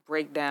to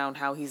break down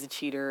how he's a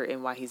cheater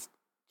and why he's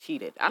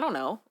cheated. I don't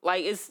know.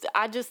 Like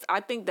I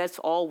think that's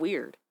all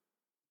weird.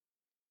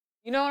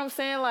 You know what I'm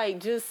saying? Like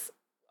just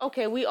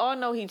okay, we all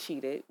know he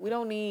cheated. We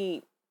don't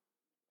need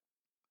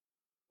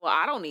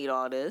I don't need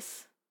all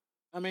this.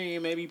 I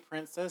mean, maybe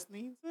Princess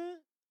needs it.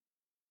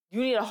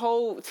 You need a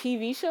whole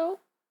TV show?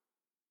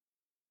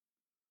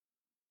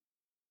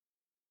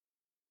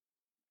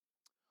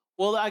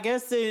 Well, I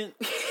guess I'm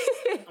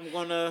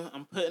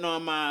putting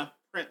on my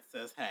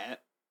princess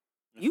hat.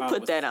 You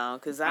put that on,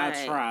 because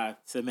I try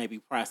to maybe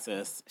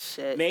process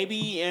shit.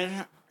 Maybe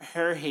in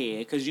her head,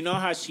 because you know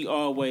how she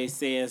always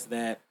says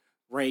that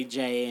Ray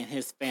J and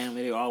his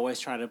family, they always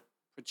try to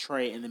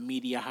portray in the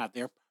media how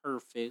they're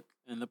perfect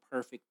and the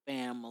perfect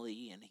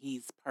family and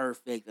he's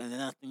perfect and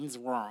nothing's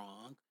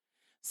wrong.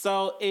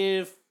 So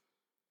if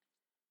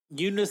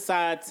you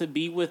decide to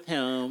be with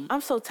him...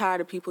 I'm so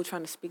tired of people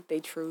trying to speak their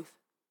truth.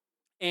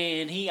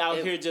 And he out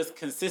here just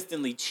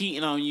consistently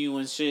cheating on you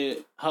and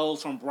shit,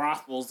 hoes from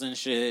brothels and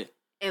shit.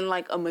 And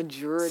like a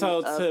majority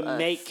of us. So to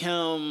make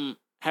him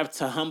have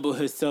to humble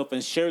himself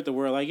and share with the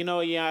world, like, you know,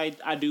 yeah,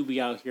 I do be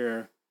out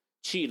here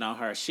cheating on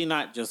her. She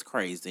not just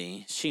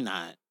crazy. She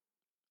not.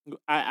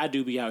 I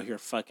do be out here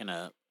fucking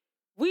up.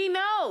 We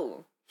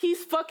know.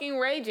 He's fucking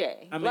Ray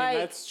J. I mean,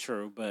 that's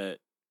true, but...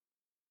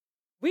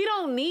 We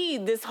don't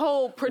need this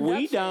whole production.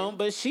 We don't,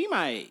 but she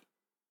might.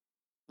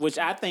 Which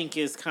I think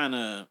is kind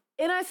of...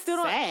 And I still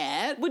don't.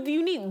 Sad. What do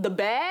you need? The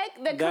bag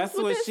that comes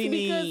with this? That's what she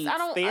needs. I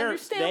don't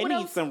understand. They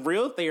need some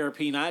real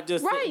therapy, not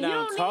just sitting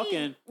down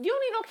talking. You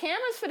don't need no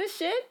cameras for this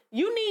shit.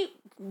 You need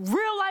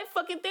real life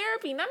fucking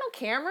therapy, not no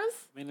cameras.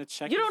 I mean,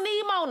 you don't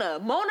need Mona.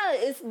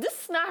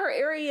 This is not her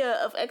area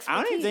of expertise.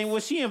 I don't even think,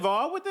 was she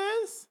involved with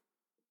this?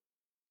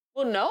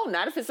 Well, no,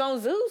 not if it's on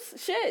Zeus.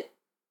 Shit.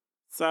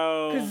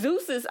 So. Because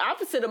Zeus is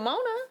opposite of Mona.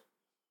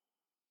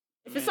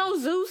 If it's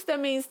on Zeus, that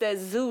means that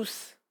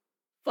Zeus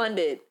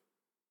funded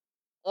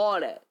all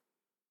that.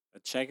 A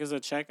check is a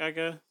check, I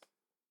guess.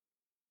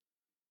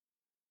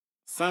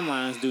 Some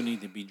lines do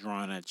need to be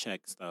drawn at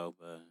checks, though,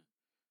 but...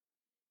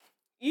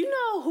 You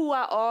know who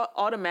I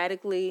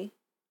automatically,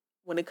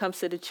 when it comes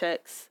to the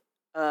checks,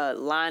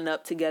 line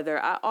up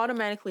together? I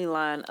automatically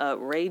line up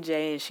Ray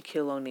J and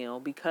Shaquille O'Neal,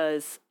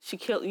 because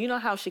you know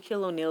how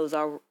Shaquille O'Neal is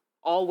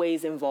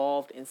always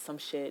involved in some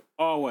shit?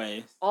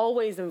 Always.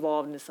 Always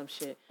involved in some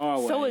shit.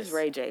 Always. So is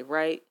Ray J,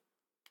 right?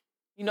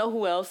 You know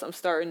who else I'm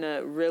starting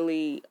to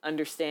really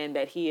understand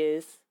that he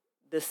is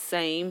the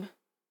same?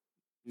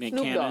 Nick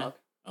Snoop Cannon. Dogg.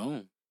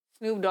 Oh.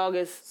 Snoop Dogg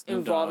is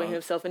involving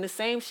himself in the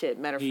same shit.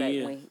 Matter of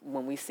fact,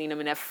 when we seen him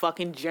in that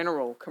fucking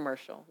General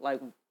commercial.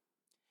 Like,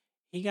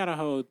 he got a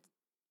whole...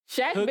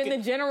 Shaq been the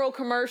General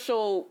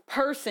commercial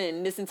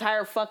person this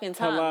entire fucking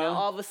time. Hello? Now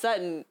all of a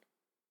sudden,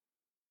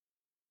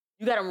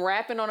 you got him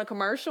rapping on a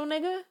commercial,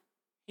 nigga?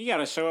 He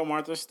got a show at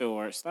Martha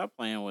Stewart. Stop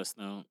playing with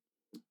Snoop.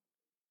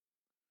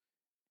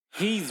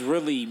 He's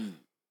really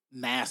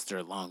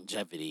mastered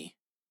longevity.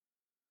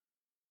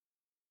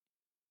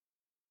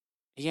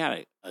 He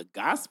had a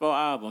gospel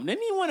album.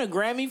 Didn't he win a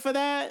Grammy for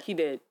that? He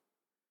did.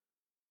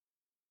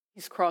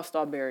 He's crossed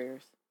all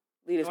barriers.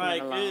 Leave this man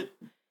alone.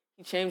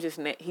 He changed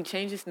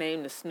his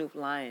name to Snoop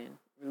Lion.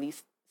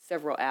 Released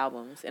several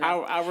albums. And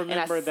I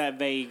remember that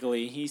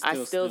vaguely.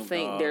 I still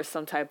think there's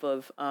some type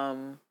of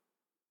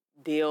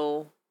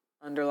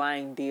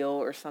underlying deal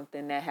or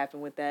something that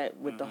happened with that,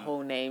 with the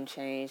whole name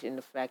change and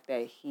the fact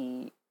that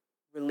he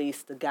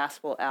released the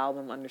gospel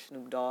album under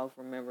Snoop Dogg.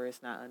 Remember,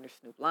 it's not under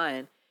Snoop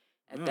Lion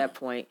at that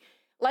point.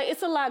 Like,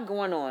 it's a lot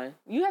going on.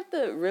 You have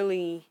to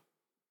really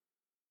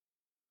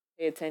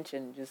pay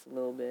attention just a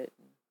little bit.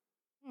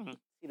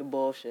 See the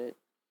bullshit.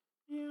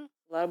 Yeah.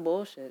 A lot of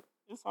bullshit.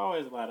 It's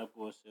always a lot of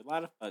bullshit. A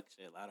lot of fuck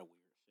shit. A lot of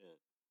weird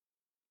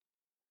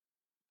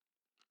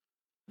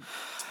shit.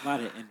 A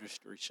lot of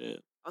industry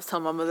shit. I was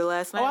telling my mother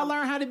last night. Oh, I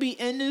learned how to be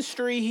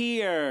industry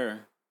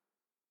here.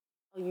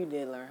 Oh, you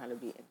did learn how to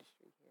be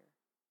industry here.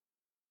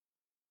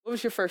 What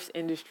was your first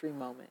industry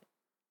moment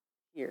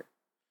here?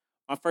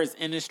 My first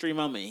industry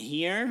moment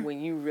here?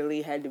 When you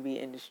really had to be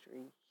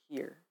industry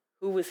here.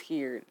 Who was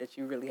here that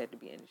you really had to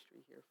be industry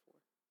here for?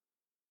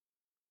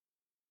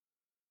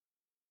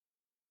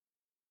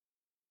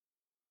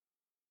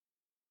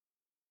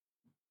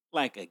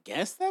 Like a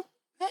guest that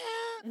had?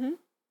 Mm-hmm.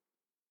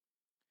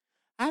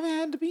 I haven't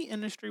had to be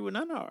industry with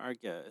none of our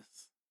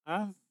guests.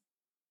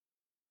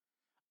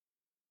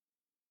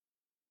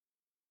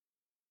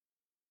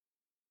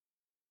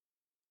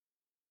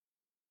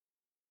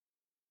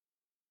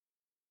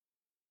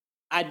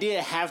 I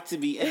did have to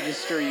be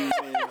industry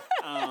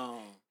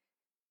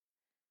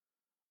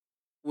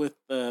with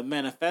the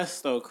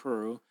Manifesto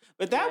crew.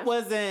 But that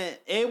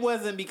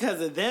wasn't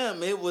because of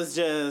them. It was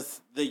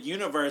just the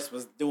universe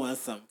was doing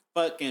some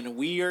fucking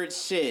weird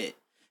shit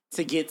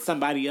to get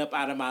somebody up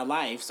out of my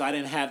life. So I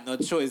didn't have no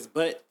choice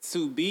but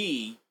to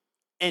be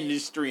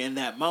industry in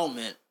that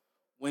moment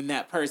when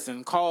that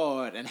person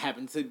called and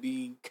happened to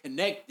be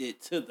connected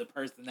to the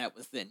person that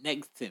was sitting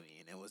next to me.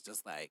 And it was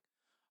just like,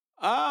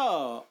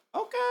 oh,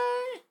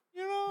 okay,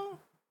 you know.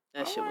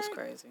 That shit was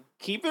crazy.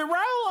 Keep it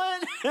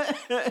rolling.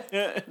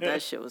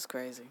 That shit was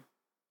crazy.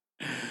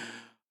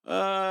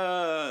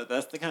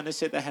 That's the kind of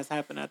shit that has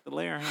happened at the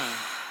lair,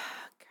 huh?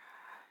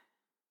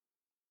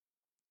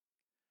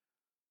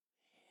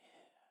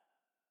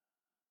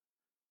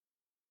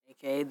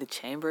 AKA the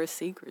Chamber of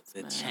Secrets.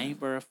 The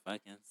Chamber of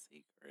fucking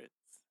Secrets.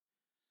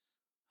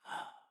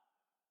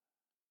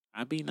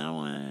 I be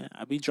knowing.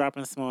 I be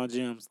dropping small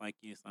gems like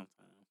you sometimes.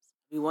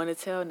 We want to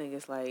tell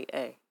niggas like,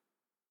 hey,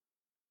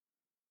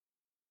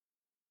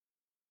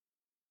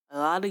 a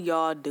lot of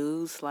y'all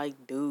dudes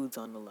like dudes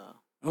on the low.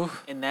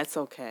 Oof. And that's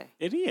okay.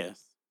 It is.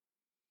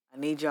 I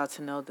need y'all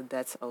to know that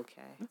that's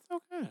okay. It's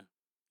okay.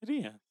 It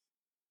is.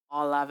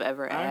 All I've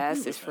ever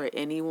asked is for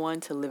anyone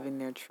to live in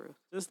their truth.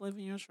 Just live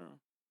in your truth.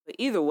 But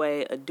either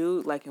way, a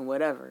dude liking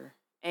whatever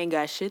ain't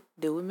got shit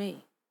to do with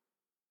me.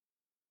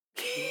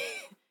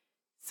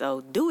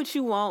 So do what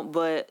you want,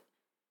 but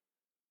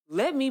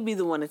let me be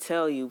the one to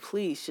tell you,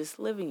 please, just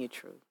live in your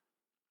truth.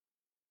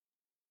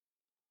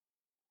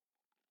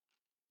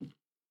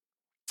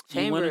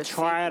 You want to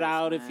try it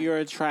out, man. If you're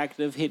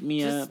attractive, hit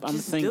me up. I'm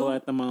single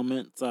at the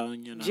moment, so,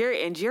 you know.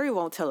 Jerry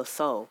won't tell a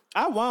soul.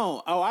 I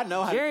won't. Oh, I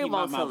know how Jerry to keep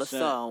my mouth shut. Jerry won't tell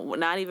a soul.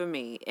 Not even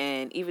me.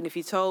 And even if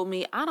he told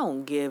me, I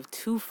don't give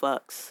 2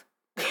 fucks.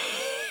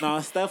 No,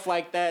 stuff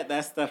like that,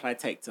 that's stuff I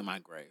take to my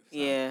grave. So.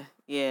 Yeah.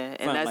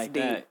 And that's like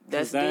deep.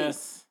 That's deep.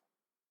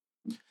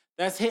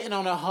 That's hitting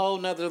on a whole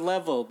nother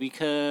level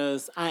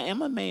because I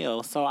am a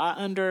male. So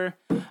I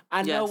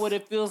know what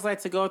it feels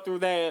like to go through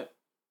that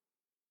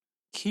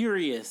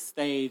curious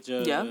stage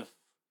of,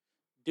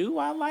 do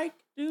I like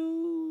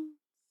dudes?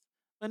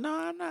 But no,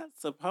 I'm not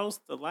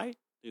supposed to like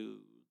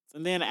dudes.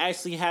 And then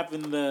actually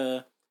having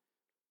the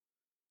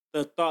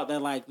thought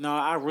that, like, no,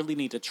 I really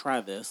need to try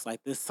this.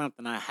 Like, this is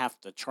something I have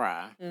to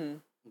try.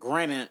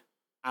 Granted,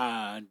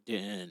 I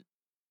didn't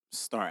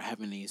start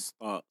having these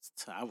thoughts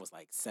till I was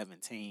like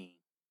 17,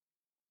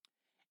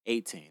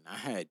 18.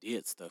 I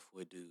did stuff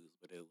with dudes,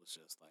 but it was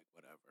just like,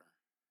 whatever.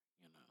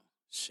 You know,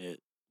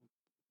 shit.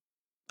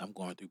 I'm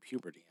going through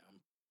puberty.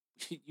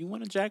 You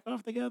want to jack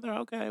off together?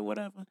 Okay,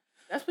 whatever.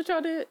 That's what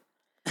y'all did?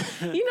 I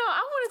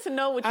wanted to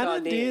know what y'all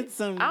did.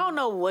 I don't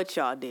know what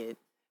y'all did.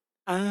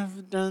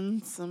 I've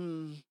done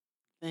some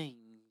things,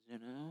 you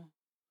know.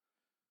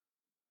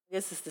 I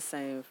guess it's the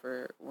same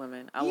for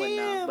women. I wouldn't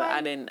know, but like,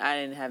 I didn't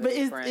have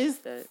any friends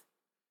that.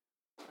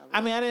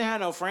 I didn't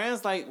have no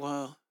friends. Like,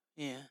 well,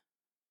 yeah,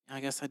 I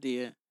guess I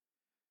did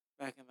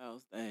back in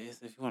those days.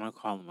 If you want to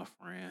call them a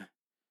friend.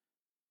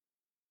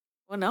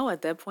 Well, no,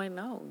 at that point,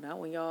 no, not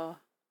when y'all.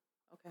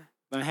 Okay.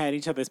 They had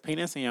each other's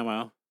penis in your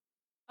mouth.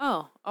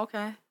 Oh,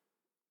 okay.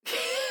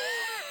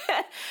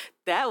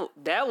 That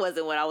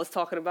wasn't what I was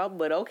talking about,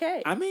 but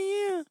okay.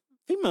 Yeah.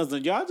 Females,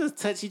 y'all just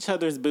touch each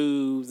other's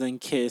boobs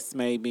and kiss,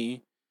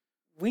 maybe.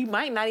 We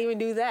might not even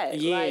do that.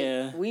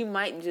 Yeah. Like, we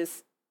might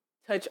just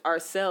touch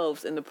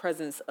ourselves in the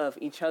presence of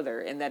each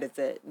other, and that is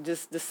it.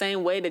 Just the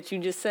same way that you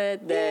just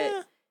said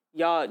that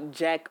y'all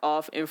jack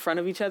off in front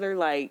of each other.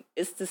 Like,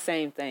 it's the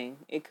same thing.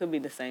 It could be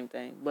the same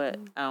thing, but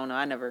I don't know.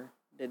 I never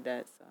did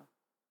that, so.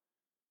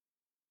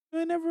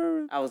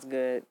 I was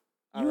good.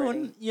 You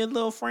and your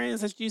little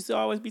friends that you used to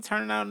always be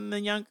turning out in the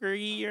younger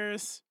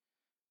years.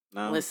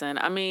 No. Listen,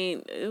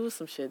 it was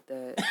some shit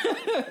that.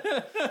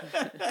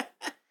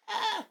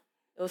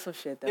 It was some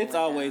shit that. It's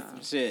always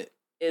some shit.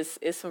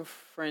 It's some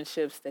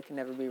friendships that can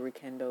never be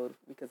rekindled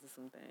because of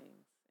some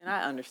things, and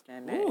I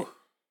understand that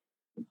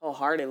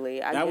wholeheartedly.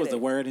 That was the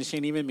word, and she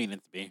didn't even mean it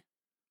to be.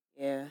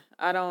 Yeah,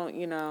 I don't.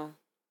 It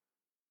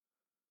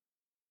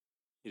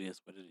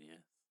is what it is.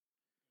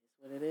 It's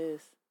what it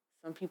is.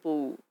 Some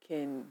people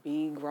can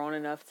be grown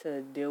enough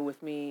to deal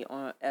with me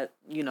on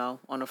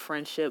a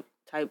friendship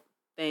type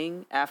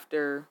thing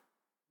after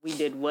we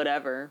did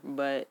whatever,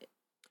 but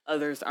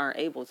others aren't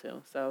able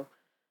to. So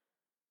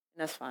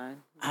that's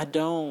fine. I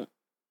don't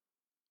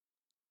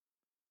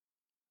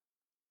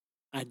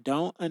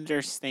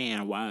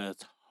understand why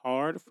it's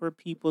hard for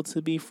people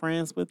to be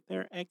friends with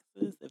their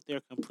exes if they're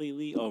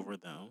completely over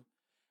them.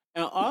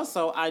 And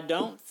also, I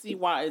don't see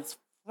why it's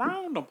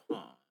frowned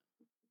upon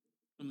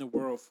in the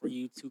world for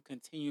you to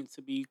continue to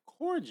be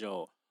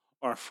cordial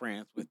or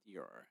friends with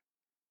your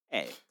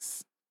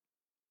ex.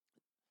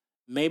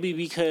 Maybe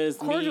because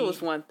cordial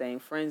is one thing,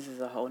 friends is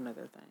a whole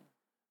nother thing.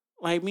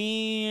 Like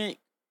me,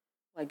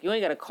 like you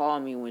ain't gotta call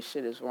me when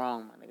shit is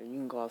wrong, my nigga. You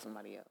can call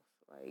somebody else.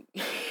 Like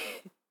you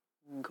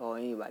can call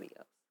anybody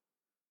else.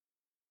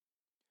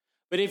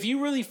 But if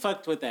you really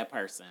fucked with that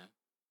person,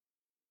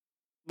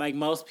 like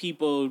most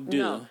people do.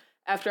 No.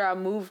 After I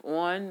move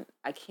on,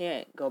 I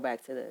can't go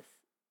back to this.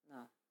 No,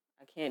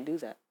 I can't do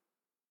that.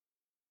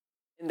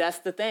 And that's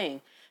the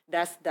thing.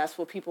 That's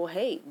what people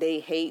hate. They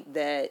hate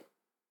that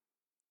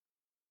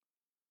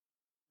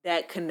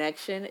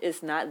connection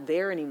is not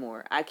there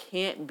anymore. I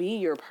can't be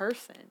your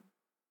person.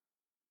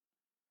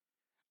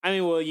 I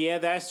mean, well, yeah,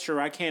 that's true.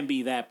 I can't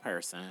be that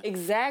person.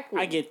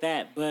 Exactly. I get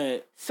that,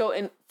 but... So,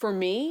 and for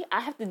me, I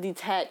have to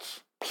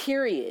detach,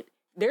 period.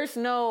 There's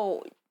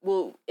no,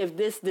 well, if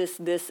this,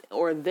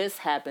 or this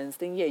happens,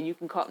 then yeah, you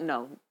can call...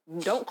 No,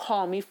 don't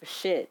call me for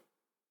shit.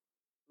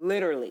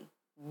 Literally.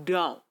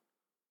 Don't.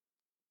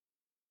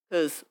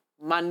 Because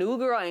my new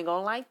girl ain't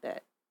gonna like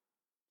that.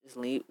 Just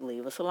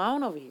leave us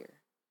alone over here.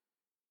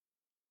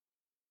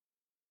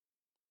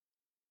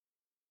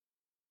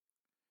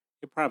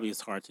 It probably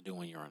is hard to do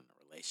when you're in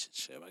a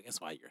relationship. I guess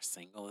why you're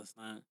single is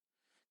not.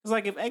 It's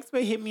like if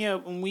X-Bay hit me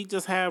up and we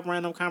just have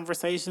random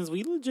conversations,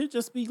 we legit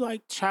just be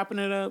like chopping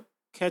it up,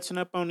 catching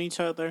up on each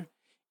other.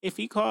 If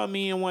he called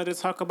me and wanted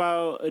to talk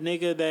about a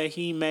nigga that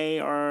he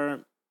may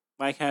or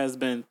like has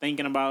been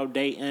thinking about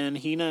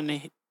dating,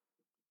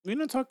 we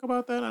didn't talk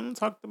about that. I done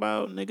talked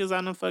about niggas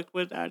I done fucked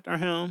with after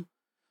him,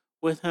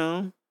 with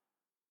him.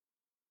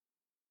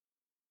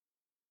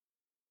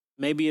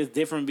 Maybe it's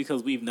different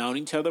because we've known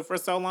each other for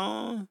so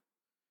long.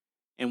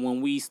 And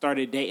when we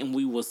started dating,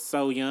 we was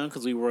so young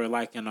because we were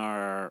like in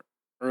our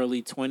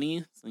early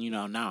 20s. And, you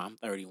know, now I'm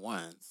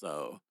 31,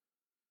 so.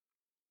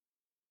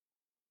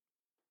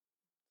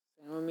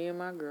 Same with me and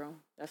my girl.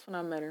 That's when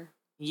I met her.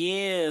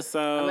 Yeah,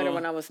 so. I met her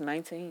when I was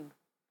 19.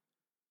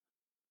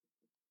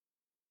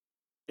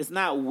 It's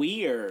not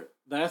weird.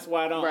 That's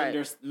why I don't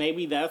understand.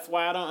 Maybe that's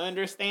why I don't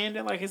understand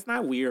it. Like, it's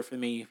not weird for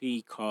me if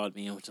he called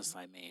me and was just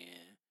like, man,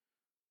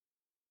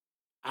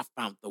 I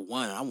found the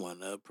one I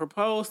want to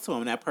propose to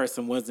him. That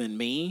person wasn't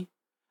me.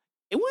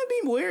 It wouldn't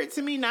be weird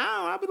to me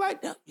now. I'd be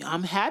like,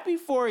 I'm happy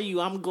for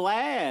you. I'm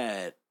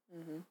glad.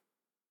 Mm-hmm.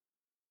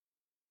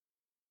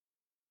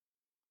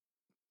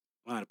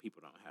 A lot of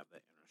people don't have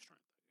that inner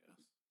strength, I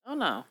guess. Oh,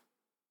 no.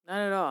 Not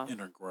at all.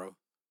 Inner growth.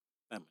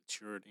 That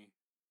maturity.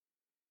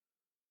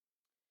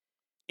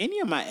 Any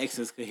of my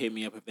exes could hit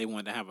me up if they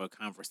wanted to have a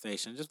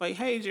conversation. Just like,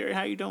 hey, Jerry,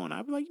 how you doing?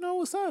 I'd be like,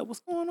 what's up? What's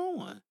going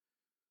on?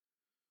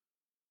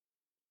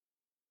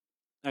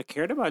 I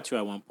cared about you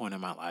at one point in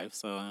my life,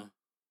 so I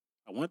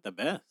want the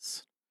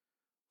best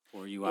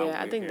for you.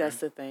 Yeah, I think that's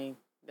the thing.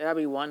 That I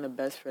be wanting the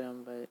best for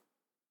them, but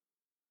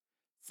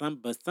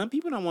some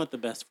people don't want the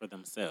best for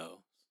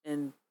themselves,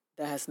 and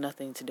that has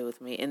nothing to do with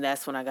me. And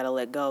that's when I gotta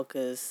let go.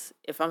 Because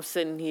if I'm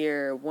sitting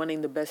here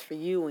wanting the best for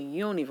you and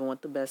you don't even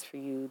want the best for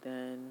you,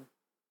 then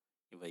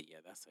but yeah,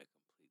 that's a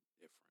completely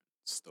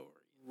different story.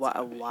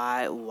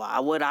 Why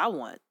would I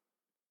want?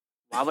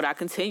 Why would I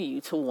continue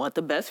to want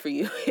the best for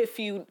you if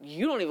you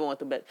don't even want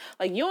the best?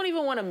 Like, you don't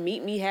even want to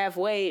meet me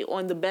halfway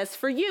on the best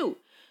for you.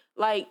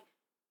 Like,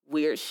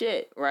 weird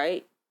shit,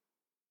 right?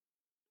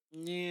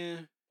 Yeah.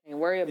 Ain't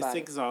worry about it.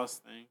 It's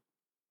exhausting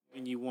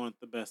when you want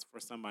the best for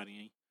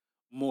somebody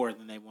more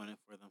than they want it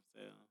for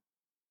themselves.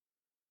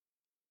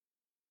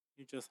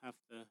 You just have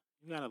to,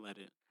 you gotta let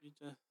it. You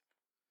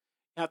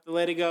have to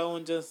let it go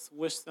and just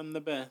wish them the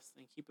best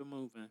and keep it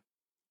moving.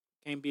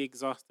 Can't be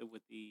exhausted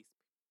with these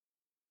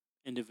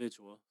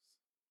individuals.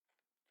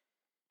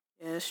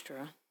 Yeah, that's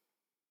true.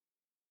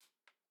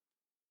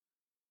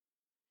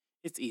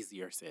 It's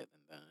easier said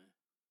than done.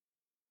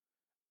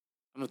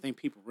 I don't think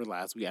people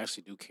realize we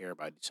actually do care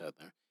about each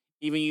other.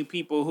 Even you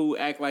people who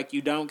act like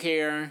you don't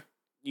care,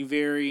 you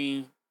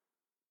very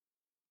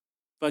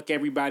fuck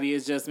everybody,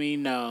 it's just me.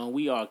 No,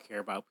 we all care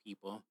about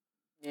people.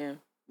 Yeah.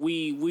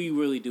 We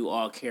really do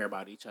all care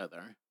about each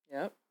other.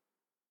 Yep.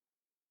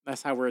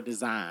 That's how we're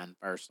designed,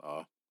 first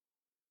off.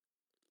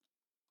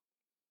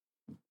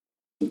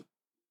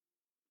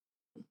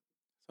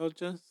 So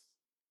just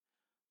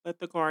let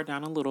the guard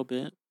down a little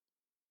bit.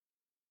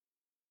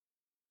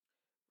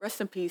 Rest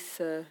in peace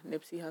to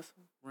Nipsey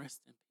Hussle. Rest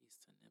in peace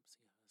to Nipsey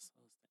Hussle. It's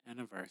the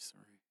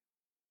anniversary.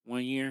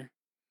 1 year.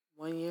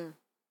 1 year.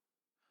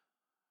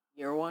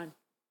 Year one.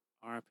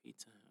 R.I.P.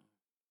 to him.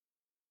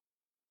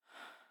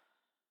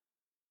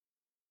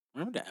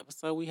 Remember the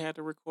episode we had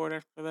to record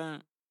after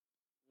that?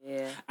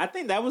 Yeah. I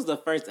think that was the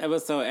first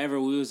episode ever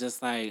we was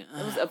just like...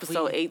 It was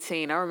episode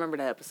 18. I remember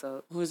that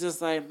episode. We was just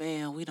like,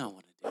 man, we don't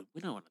want to talk about it.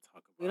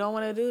 We don't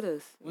want to do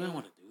this. We don't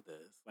want to do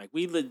this. Like,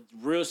 we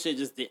real shit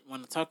just didn't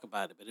want to talk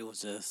about it, but it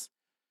was just...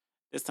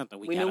 It's something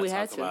we gotta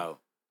talk about.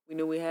 We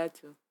knew we had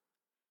to.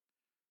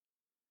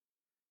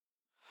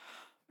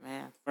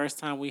 Man. First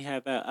time we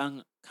had that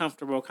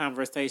uncomfortable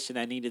conversation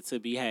that needed to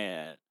be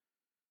had.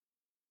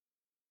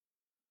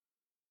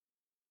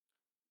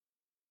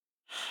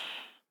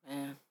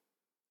 Man.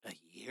 A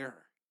year.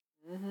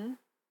 Mm-hmm.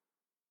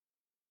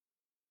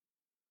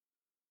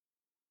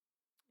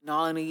 And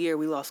all in a year,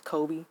 we lost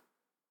Kobe.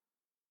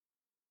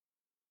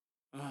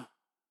 Kobe.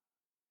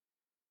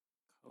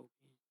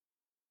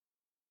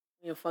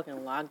 We in fucking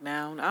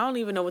lockdown. I don't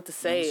even know what to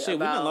say about... we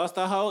done lost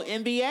the whole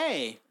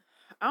NBA.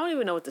 I don't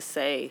even know what to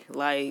say.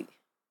 Like,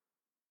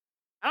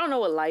 I don't know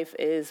what life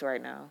is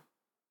right now.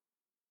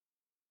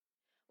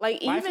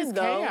 Like, life is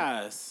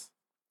chaos.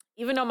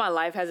 Even though my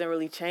life hasn't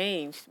really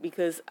changed,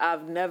 because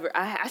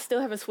I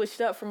still haven't switched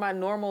up from my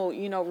normal,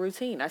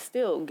 routine. I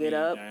still get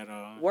up,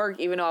 work,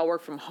 even though I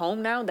work from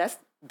home now. That's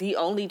the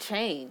only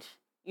change.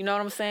 You know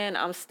what I'm saying?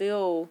 I'm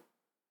still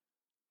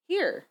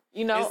here,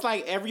 It's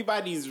like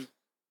everybody's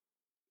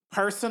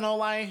personal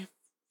life,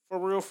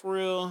 for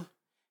real,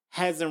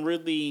 hasn't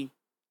really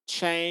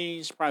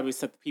changed. Probably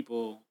except the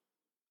people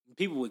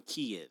with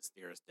kids,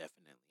 there's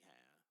definitely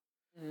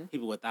have. Mm-hmm.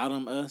 People without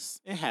them,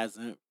 us, it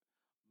hasn't.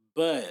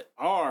 But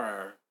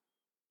our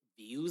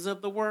views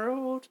of the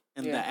world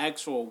and the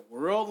actual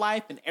world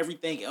life and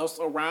everything else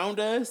around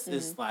us,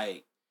 it's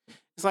like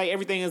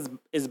everything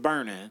is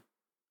burning.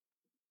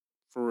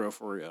 For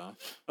real.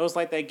 It was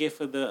like that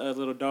gif of the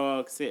little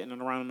dog sitting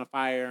around the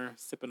fire,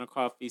 sipping a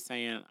coffee,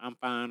 saying, "I'm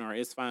fine" or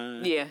 "It's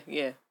fine."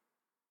 Yeah.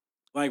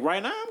 Like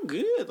right now, I'm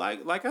good.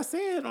 Like I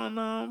said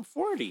on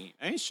 40,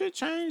 ain't shit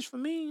changed for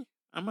me.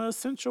 I'm an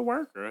essential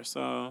worker,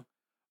 so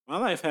my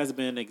life has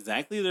been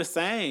exactly the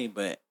same.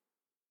 But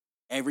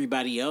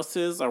everybody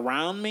else's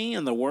around me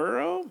in the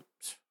world,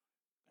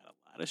 got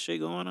a lot of shit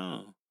going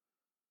on.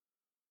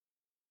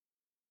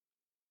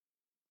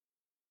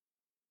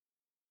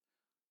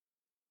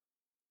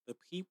 The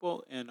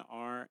people in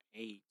our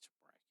age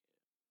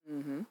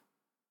bracket. Mm-hmm.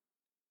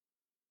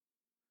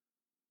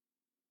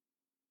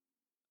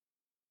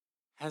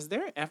 Has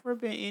there ever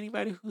been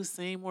anybody who's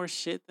seen more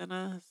shit than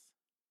us?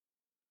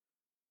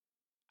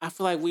 I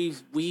feel like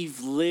we've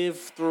lived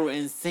through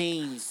and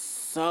seen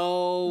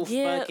so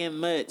fucking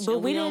much, but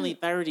we only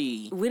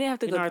 30. We didn't have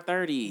to in our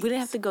 30s. We didn't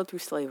have to go through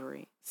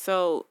slavery,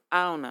 so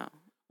I don't know.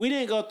 We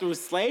didn't go through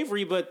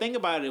slavery, but think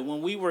about it.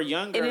 When we were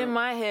younger, and in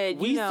my head,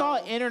 we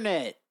saw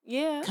internet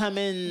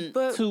coming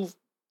to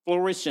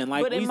fruition.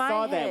 Like we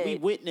saw that, we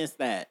witnessed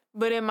that.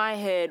 But in my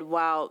head,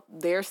 while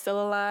they're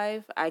still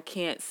alive, I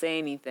can't say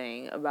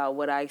anything about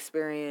what I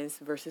experienced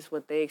versus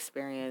what they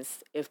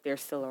experienced if they're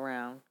still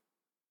around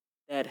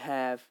that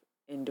have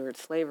endured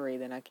slavery.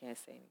 Then I can't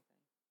say anything.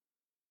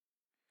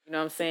 You know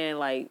what I'm saying?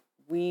 Like,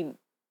 we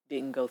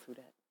didn't go through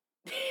that.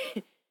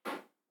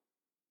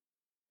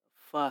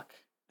 Fuck.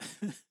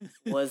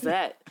 Was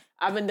that?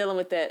 I've been dealing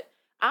with that.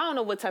 I don't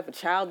know what type of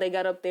child they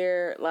got up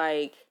there.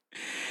 Like,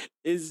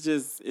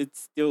 it's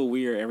still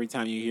weird every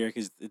time you hear it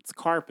because it's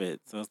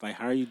carpet. So it's like,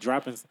 how are you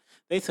dropping?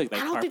 They took that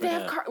carpet up. I don't think they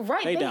have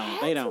right.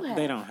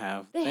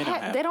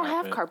 They don't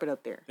have carpet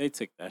up there. They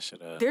took that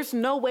shit up. There's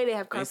no way they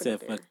have carpet up there.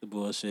 They said, fuck the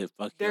bullshit.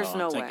 Fuck There's y'all.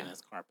 No I'm way. taking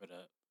this carpet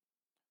up.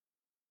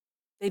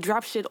 They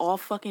drop shit all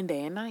fucking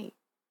day and night.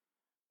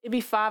 It'd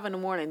be 5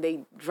 a.m.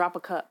 They drop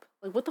a cup.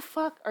 Like, what the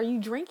fuck are you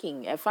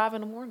drinking at 5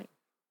 a.m?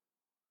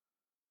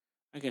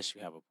 I guess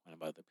you have a point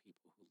about the people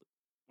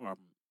who are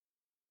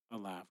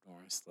alive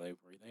during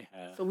slavery. They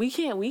have. So we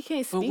can't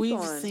speak but we've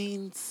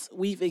experienced.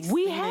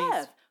 We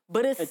have,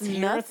 but it's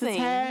nothing.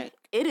 Attack.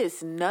 It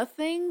is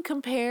nothing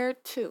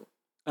compared to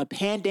a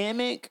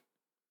pandemic.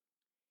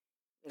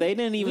 They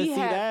didn't even see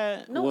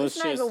that. No, it's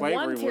not even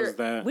one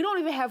terrorist. We don't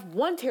even have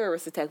one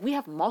terrorist attack. We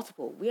have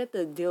multiple. We have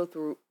to deal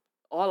through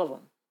all of them.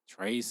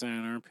 Trade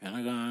Center,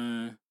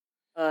 Pentagon.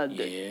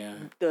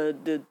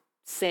 The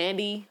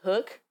Sandy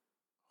Hook.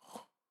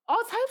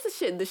 All types of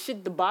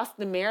shit. The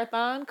Boston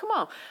Marathon. Come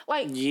on,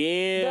 like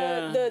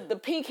the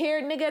pink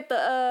haired nigga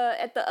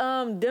at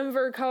the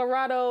Denver,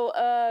 Colorado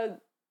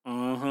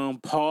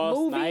Paul's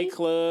movie,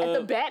 nightclub at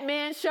the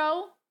Batman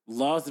show.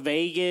 Las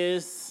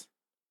Vegas.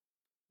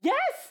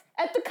 Yes,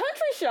 at the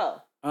country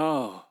show.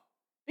 Oh,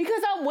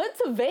 because I went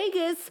to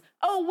Vegas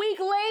a week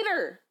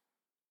later.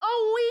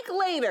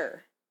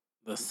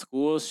 The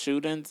school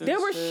shootings. They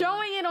were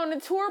showing it on the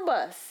tour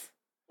bus.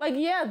 Like,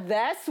 yeah,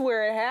 that's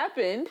where it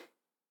happened.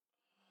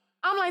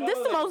 I'm like, this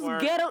is the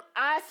most ghetto.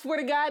 I swear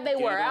to God, they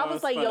were. I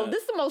was like, yo,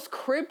 this is the most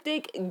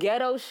cryptic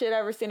ghetto shit I've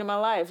ever seen in my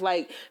life.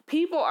 Like,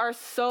 people are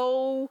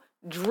so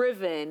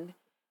driven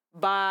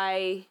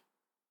by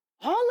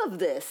all of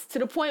this to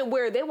the point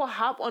where they will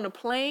hop on a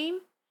plane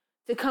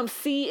to come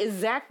see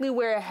exactly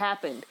where it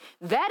happened.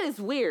 That is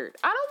weird.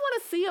 I don't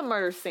want to see a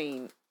murder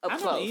scene up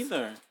close. I don't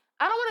either.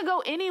 I don't want to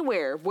go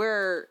anywhere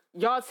where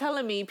y'all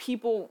telling me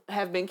people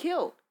have been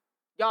killed.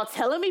 Y'all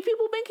telling me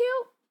people been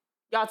killed?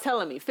 Y'all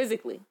telling me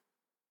physically.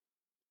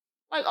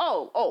 Like,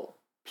 oh,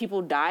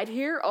 people died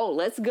here? Oh,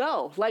 let's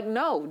go. Like,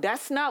 no,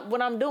 that's not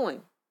what I'm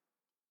doing.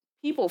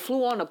 People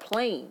flew on a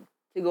plane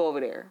to go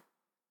over there.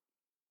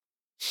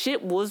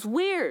 Shit was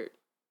weird.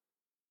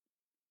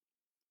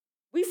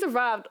 We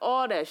survived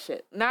all that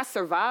shit. Not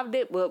survived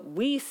it, but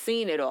we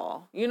seen it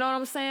all. You know what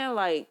I'm saying?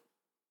 Like,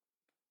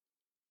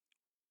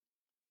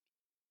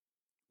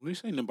 we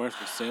seen the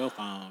birth of cell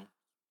phone.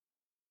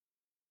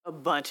 A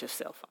bunch of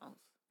cell phones.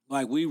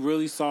 Like, we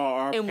really saw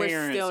our and parents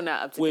we're still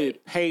not up to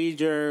with date.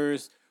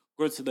 Pagers,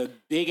 go to the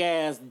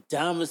big-ass,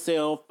 dumb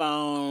cell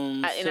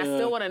phones. I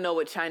still want to know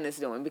what China's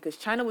doing, because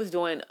China was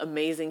doing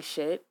amazing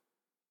shit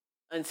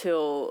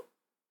until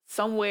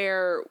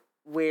somewhere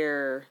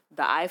where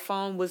the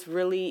iPhone was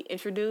really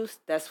introduced.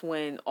 That's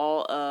when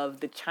all of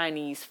the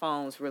Chinese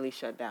phones really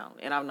shut down.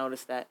 And I've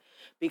noticed that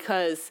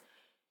because,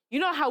 You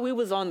know how we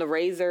was on the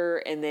Razor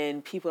and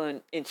then people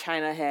in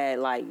China had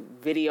like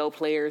video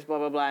players, blah,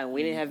 blah, blah, and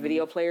we didn't have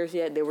video players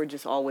yet? They were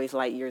just always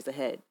light years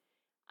ahead.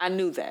 I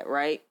knew that,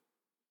 right?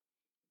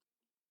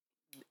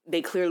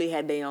 They clearly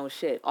had their own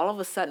shit. All of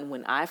a sudden,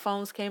 when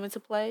iPhones came into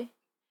play,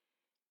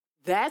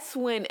 that's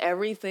when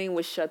everything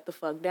was shut the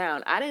fuck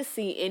down. I didn't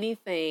see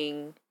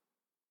anything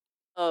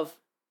of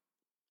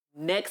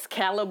next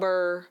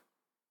caliber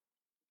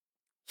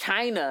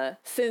China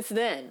since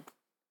then.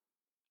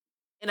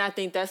 And I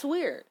think that's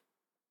weird.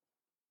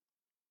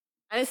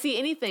 I didn't see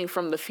anything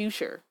from the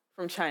future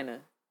from China.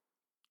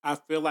 I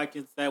feel like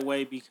it's that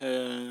way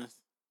because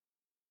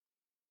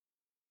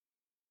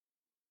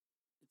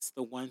it's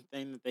the one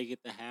thing that they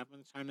get to have in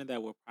China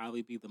that will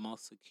probably be the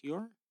most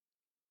secure.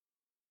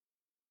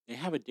 They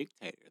have a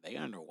dictator. They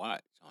under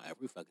watch on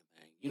every fucking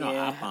thing. You know,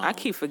 yeah, iPhone. I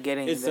keep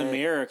forgetting it's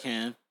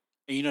American.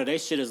 And you know,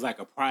 that shit is like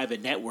a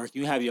private network.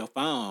 You have your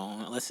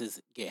phone, unless it's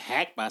get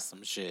hacked by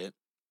some shit.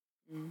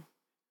 Mm.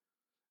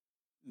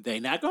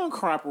 They not gonna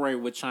cooperate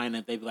with China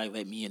if they be like,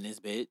 let me in this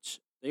bitch.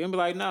 They're gonna be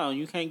like, no,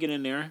 you can't get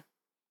in there.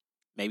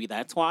 Maybe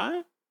that's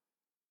why.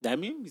 That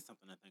may be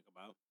something to think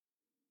about.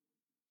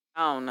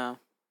 I don't know.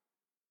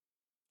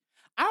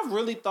 I've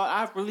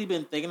really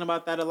been thinking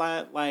about that a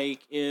lot. Like,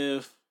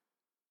 if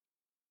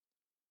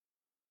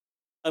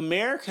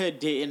America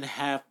didn't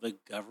have the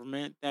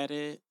government that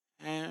it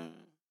had,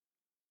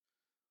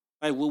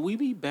 like, would we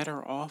be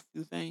better off,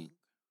 you think?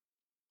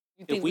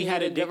 If we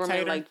had a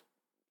dictator? Like,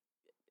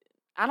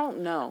 I don't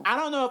know. I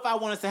don't know if I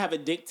want us to have a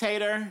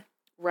dictator.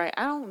 Right,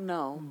 I don't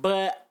know.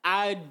 But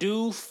I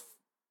do...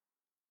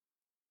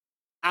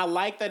 I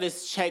like that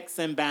it's checks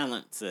and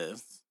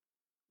balances.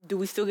 Do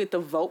we still get to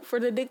vote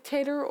for the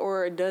dictator,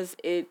 or does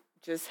it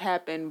just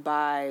happen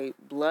by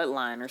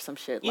bloodline or some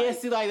shit? Yeah,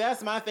 see, like,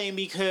 that's my thing,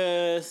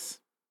 because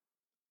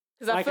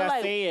I feel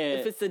like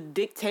if it's a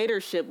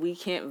dictatorship, we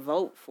can't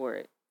vote for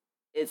it.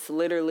 It's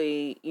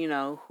literally, you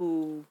know,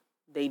 who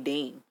they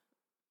deem.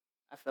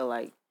 I feel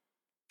like.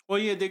 Well,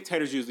 yeah,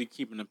 dictators usually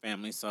keep in the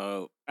family,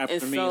 so after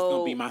me, it's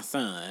going to be my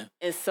son.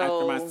 And so,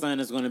 after my son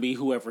is going to be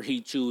whoever he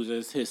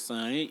chooses, his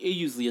son. It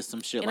usually is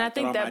some shit like that.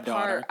 And I think that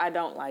part I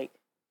don't like.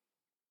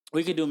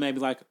 We could do maybe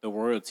like the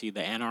royalty,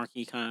 the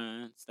anarchy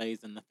kind,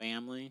 stays in the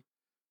family.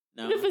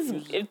 No,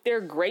 if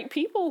they're great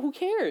people, who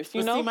cares?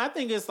 You know. See, my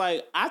thing is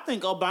like, I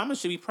think Obama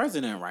should be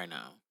president right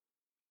now.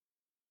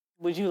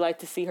 Would you like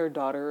to see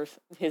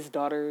his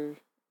daughter,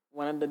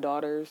 one of the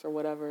daughters or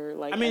whatever?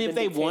 Like, I mean, if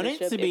they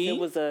wanted to be,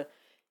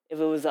 if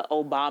it was an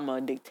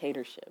Obama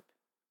dictatorship,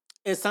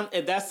 if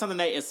that's something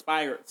they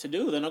aspired to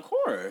do, then of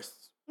course,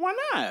 why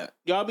not?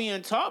 Y'all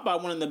being taught by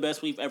one of the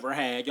best we've ever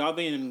had. Y'all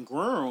being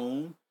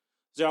groomed.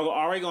 So y'all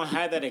already going to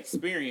have that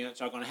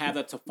experience. Y'all going to have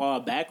that to fall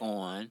back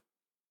on.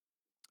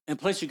 And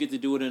plus you get to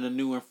do it in a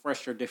new and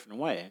fresher, different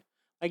way.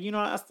 Like, you know,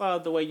 I saw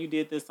the way you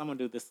did this. I'm going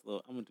to do this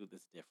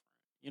different,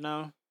 you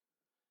know?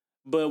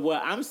 But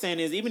what I'm saying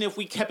is, even if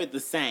we kept it the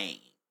same,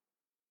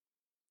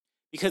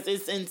 because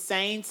it's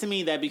insane to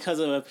me that because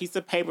of a piece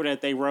of paper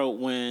that they wrote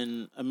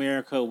when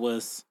America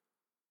was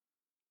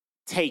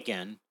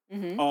taken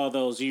all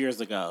those years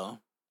ago,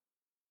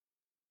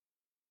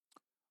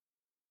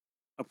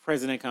 a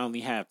president can only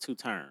have 2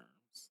 terms,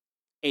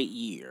 8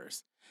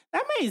 years.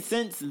 That made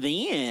sense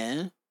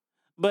then,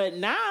 but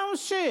now,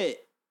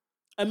 shit,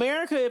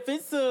 America, if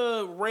it's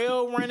a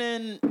rail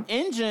running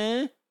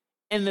engine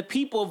and the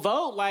people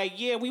vote like,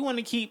 yeah, we want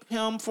to keep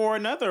him for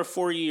another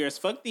 4 years.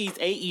 Fuck these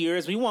 8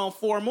 years. We want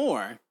 4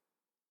 more.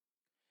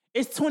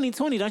 It's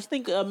 2020. Don't you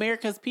think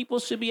America's people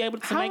should be able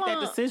to make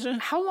that decision?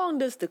 How long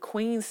does the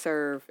Queen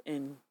serve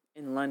in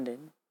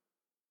London?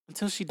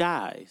 Until she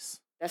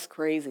dies. That's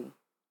crazy.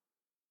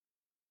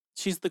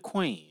 She's the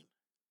queen.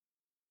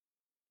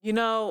 You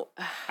know,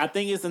 I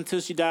think it's until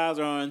she dies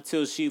or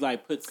until she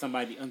puts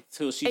somebody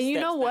until she. And you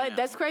know what? Down.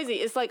 That's crazy.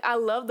 It's like, I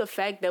love the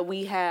fact that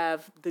we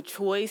have the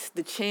choice,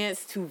 the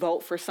chance to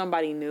vote for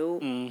somebody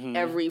new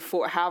every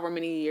however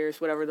many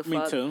years, whatever the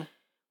fuck. Me too.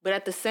 But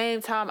at the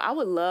same time, I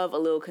would love a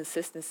little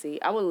consistency.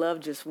 I would love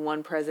just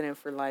one president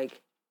for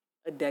like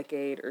a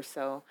decade or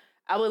so.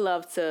 I would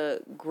love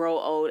to grow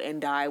old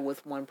and die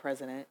with one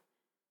president,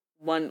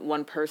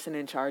 one person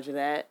in charge of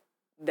that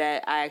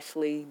I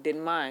actually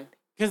didn't mind.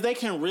 Because they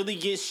can really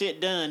get shit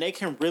done. They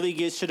can really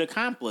get shit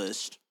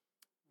accomplished.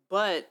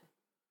 But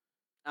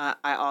I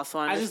also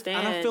understand.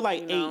 I don't feel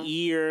like 8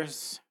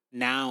 years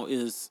now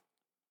is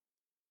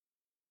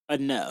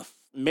enough.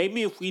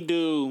 Maybe if we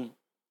do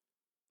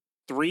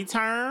 3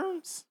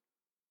 terms.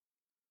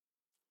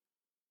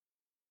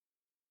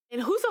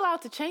 And who's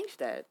allowed to change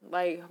that?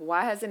 Like,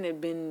 why hasn't it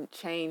been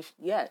changed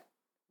yet?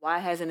 Why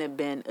hasn't it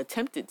been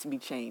attempted to be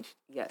changed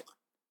yet?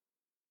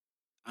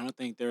 I don't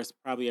think there's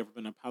probably ever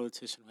been a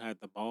politician who had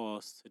the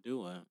balls to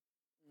do it.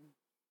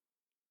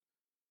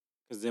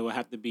 Because there would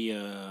have to be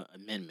a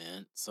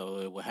amendment. So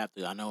it would have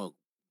to, I know,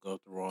 go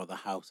through all the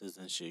houses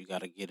and shit. You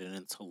got to get it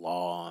into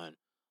law and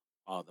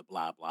all the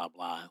blah, blah,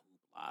 blah,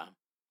 blah.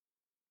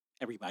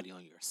 Everybody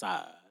on your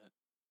side.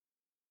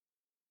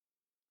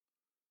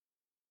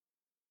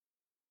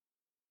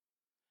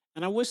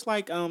 And I wish,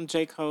 like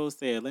J. Cole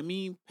said, let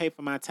me pay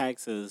for my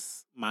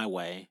taxes my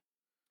way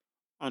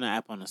on the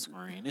app on the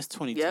screen. It's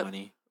 2020.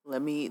 Yep.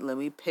 Let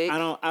me pick. I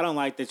don't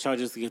like that y'all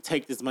just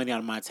take this money out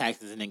of my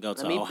taxes and then go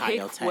to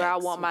Ohio tax. Where I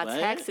want my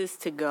taxes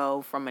to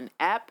go from an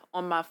app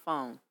on my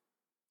phone.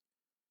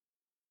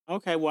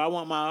 Okay, well, I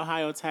want my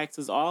Ohio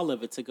taxes, all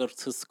of it, to go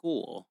to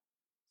school.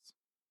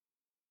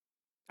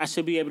 I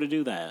should be able to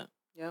do that.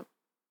 Yep.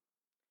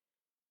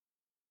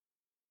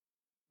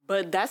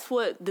 But that's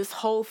what this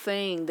whole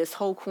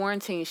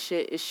quarantine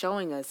shit is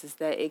showing us, is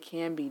that it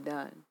can be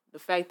done. The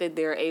fact that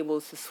they're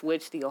able to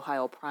switch the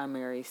Ohio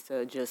primaries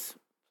to just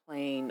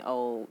plain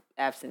old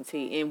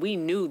absentee. And we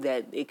knew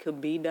that it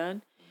could be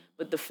done.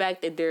 But the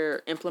fact that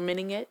they're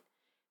implementing it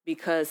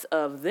because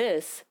of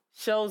this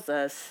shows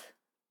us,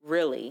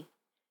 really,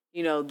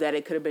 that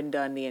it could have been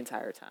done the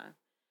entire time.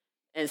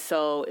 And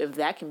so if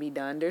that can be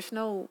done, there's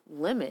no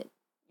limit,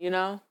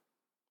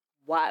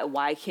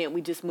 Why can't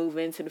we just move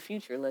into the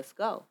future? Let's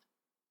go.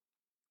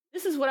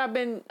 This is what I've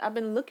been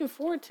looking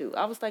forward to.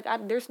 I was like,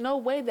 there's no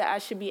way that I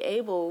should be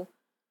able.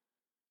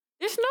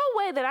 There's no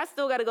way that I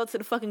still got to go to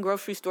the fucking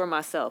grocery store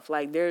myself.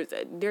 Like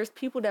there's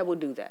people that will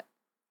do that.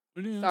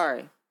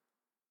 Sorry.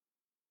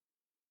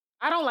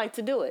 I don't like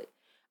to do it.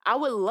 I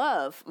would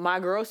love my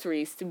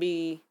groceries to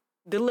be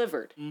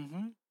delivered.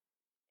 Mm-hmm.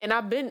 And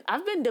I've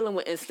been dealing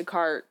with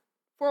Instacart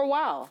for a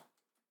while.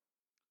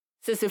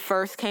 Since it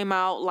first came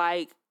out,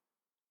 like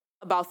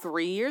about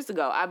 3 years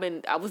ago.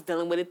 I was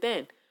dealing with it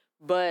then.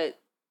 But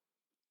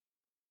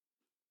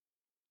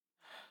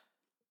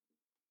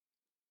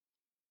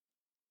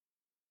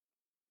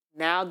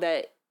now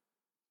that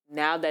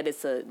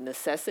it's a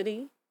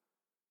necessity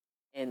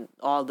and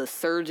all the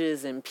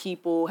surges and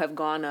people have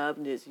gone up,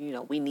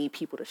 and we need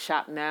people to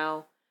shop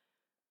now.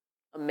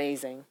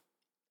 Amazing.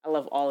 I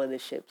love all of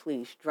this shit.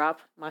 Please drop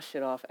my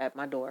shit off at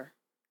my door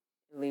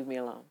and leave me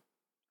alone.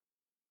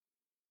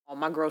 All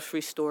my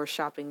grocery store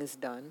shopping is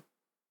done.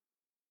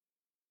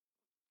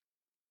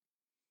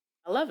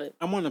 I love it.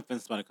 I'm on the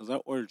fence about it because I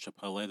ordered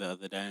Chipotle the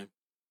other day.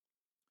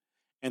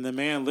 And the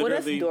man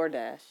literally... Well, that's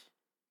DoorDash.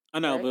 I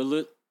know, right? But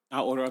look,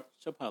 I ordered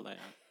Chipotle.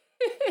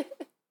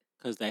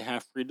 Because they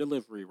have free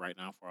delivery right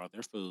now for all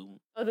their food.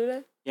 Oh, do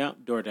they? Yeah,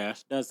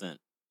 DoorDash doesn't.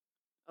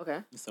 Okay.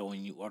 So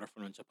when you order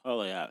from the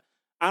Chipotle app,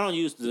 I don't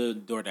use the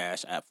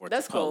DoorDash app for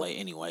Chipotle cool.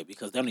 Anyway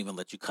because they don't even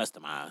let you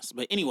customize.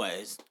 But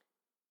anyways.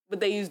 But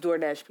they use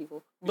DoorDash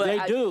people. But they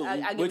do,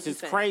 which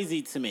is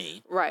crazy to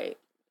me. Right.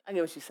 I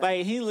get what you're saying.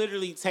 Like, he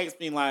literally texts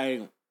me,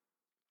 like,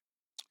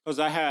 because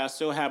I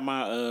still have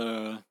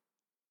my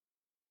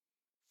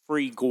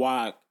free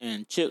guac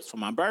and chips for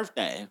my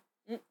birthday.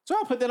 So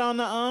I put that on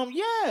the,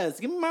 yes,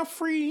 give me my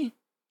free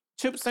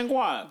chips and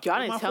guac. Y'all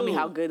didn't tell me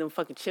how good them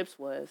fucking chips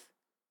was.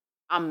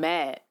 I'm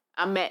mad.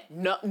 None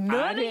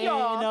of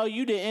y'all. No,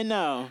 you didn't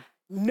know.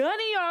 None of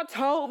y'all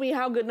told me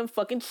how good them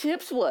fucking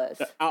chips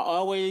was. I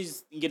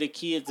always get a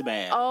kid's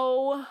bag.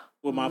 Oh,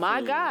 with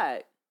my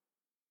God.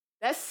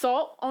 That's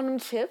salt on them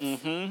chips?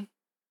 Mm-hmm.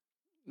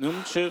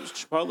 Them chips,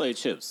 Chipotle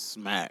chips,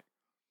 smack.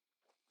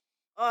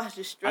 Oh, it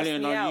just stressed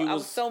me out. I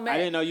was so mad. I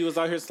didn't know you was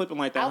out here slipping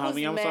like that,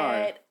 homie. I'm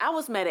sorry. I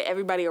was mad at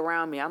everybody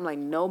around me. I'm like,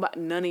 none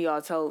of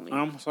y'all told me.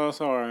 I'm so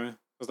sorry.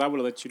 Because I would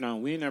have let you know.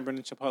 We ain't never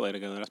been to Chipotle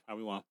together. That's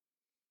probably why.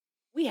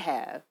 We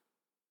have.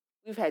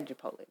 We've had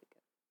Chipotle together.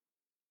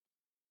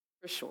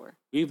 For sure.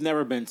 We've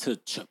never been to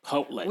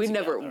Chipotle We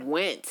never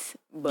went,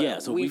 but yeah,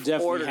 so we've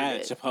definitely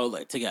had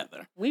Chipotle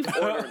together. We've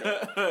ordered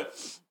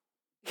it.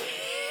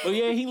 But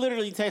yeah, he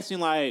literally texted me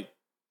like,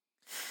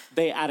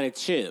 they out of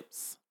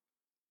chips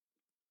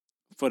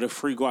for the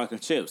free guac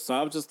and chips. So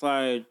I was just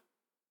like,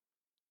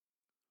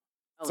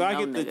 I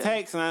get the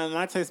text and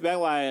I text back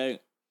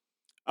like,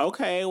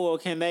 okay, well,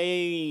 can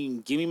they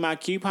give me my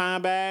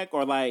coupon back?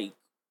 Or like,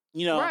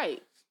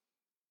 right.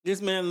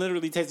 This man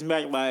literally texted me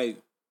back like,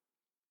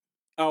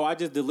 oh, I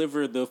just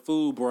delivered the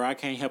food, bro. I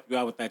can't help you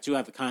out with that. You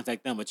have to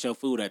contact them with your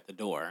food at the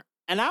door.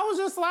 And I was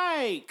just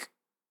like,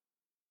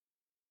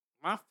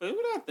 my food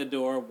at the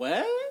door?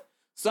 What?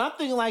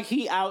 Something like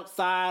he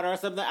outside or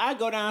something. I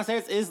go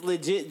downstairs, it's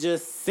legit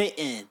just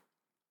sitting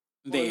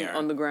there.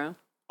 On the ground?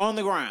 On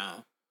the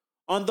ground.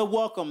 On the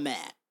welcome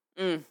mat.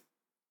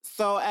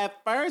 So at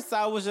first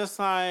I was just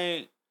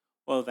like,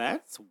 well,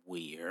 that's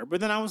weird. But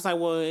then I was like,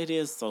 well, it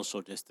is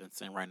social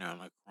distancing right now,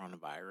 like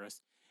coronavirus.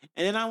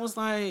 And then I was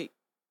like,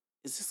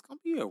 is this going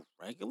to be a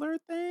regular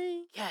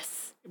thing?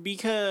 Yes.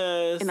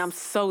 Because... And I'm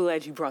so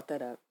glad you brought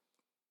that up.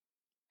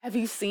 Have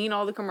you seen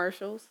all the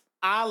commercials?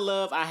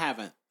 I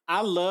haven't.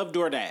 I love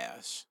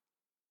DoorDash.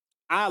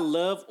 I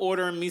love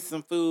ordering me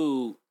some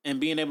food and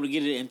being able to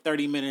get it in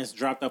 30 minutes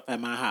dropped off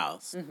at my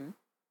house. Mm-hmm.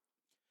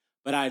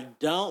 But I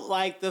don't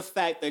like the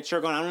fact that I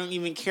don't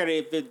even care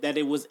that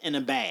it was in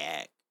a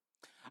bag.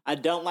 I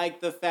don't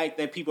like the fact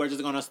that people are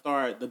just going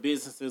to the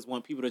businesses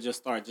want people to just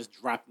start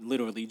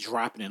literally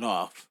dropping it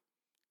off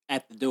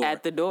at the door.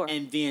 At the door.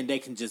 And then they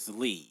can just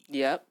leave.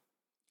 Yep.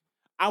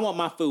 I want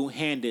my food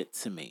handed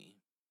to me.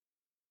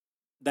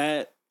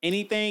 That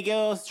anything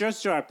else,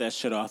 just drop that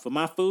shit off. But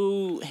my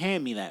food,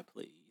 hand me that,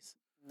 please.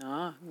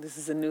 Nah, this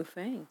is a new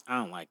thing. I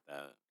don't like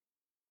that.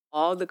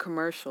 all the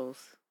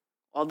commercials,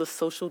 all the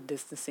social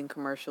distancing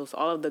commercials,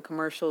 all of the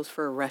commercials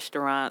for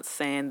restaurants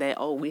saying that,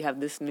 oh, we have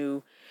this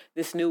new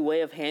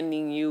way of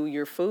handing you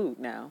your food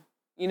now.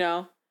 You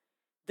know,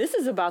 this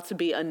is about to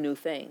be a new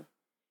thing.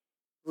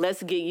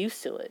 Let's get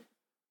used to it.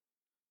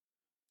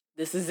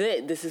 This is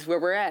it. This is where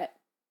we're at.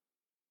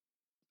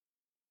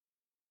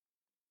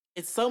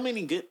 It's so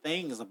many good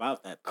things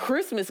about that.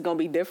 Christmas is going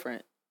to be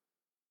different.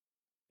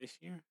 This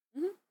year?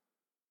 Mm-hmm.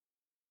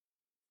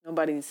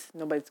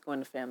 Nobody's going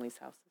to families'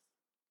 houses.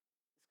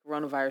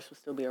 Coronavirus will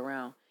still be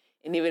around.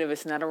 And even if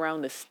it's not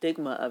around, the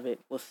stigma of it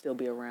will still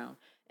be around.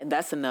 And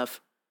that's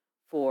enough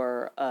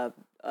for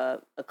a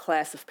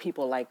class of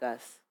people like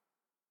us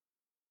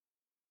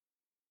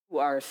who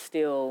are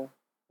still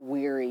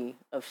weary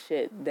of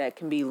shit that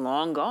can be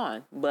long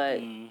gone. But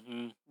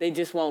they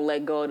just won't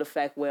let go of the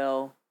fact,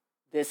 well,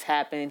 this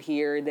happened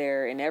here,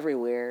 there, and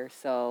everywhere.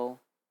 So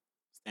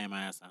stay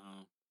my ass at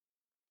home.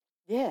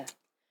 Yeah.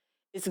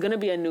 It's going to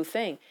be a new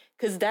thing.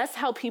 Because that's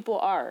how people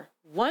are.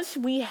 Once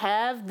we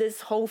have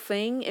this whole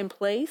thing in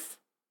place,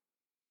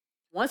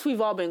 once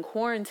we've all been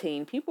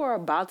quarantined, people are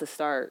about to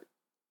start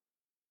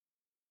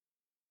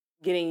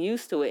getting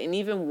used to it. And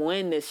even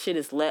when this shit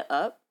is let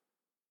up,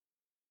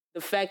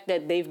 the fact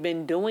that they've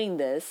been doing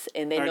this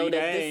and they know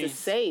that this is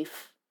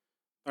safe.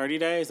 30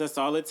 days. That's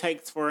all it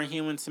takes for a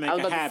human to make a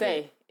habit. I was about to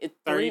say,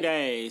 30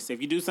 days.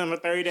 If you do something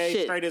for 30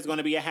 days straight, it's going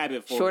to be a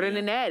habit for you. Shorter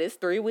than that. It's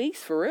 3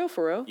 weeks. For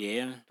real.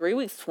 Yeah. 3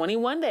 weeks,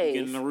 21 days.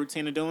 Get in the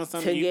routine of doing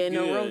something. To get in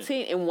a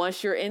routine. And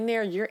once you're in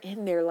there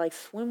like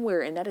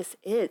swimwear, and that is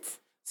it.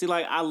 See,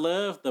 like, I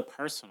love the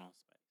personal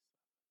space.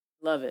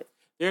 Love it.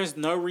 There's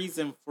no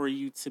reason for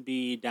you to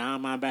be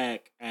down my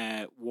back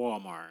at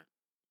Walmart.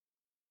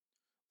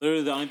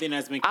 Literally, the only thing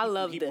that's been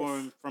keeping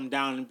people from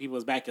down in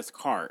people's back is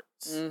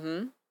carts.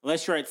 Mm-hmm.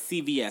 Unless you're at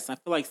CVS. I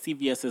feel like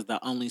CVS is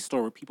the only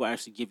store where people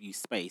actually give you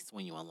space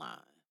when you're online.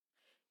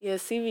 Yeah,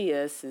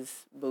 CVS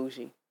is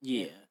bougie.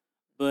 Yeah.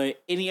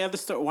 But any other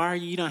store,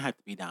 you don't have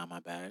to be down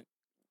my back.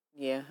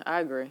 Yeah,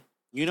 I agree.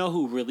 You know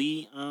who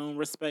really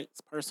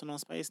respects personal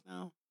space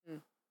now?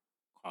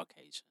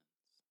 Caucasians.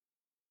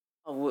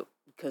 Oh,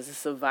 because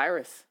it's a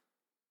virus.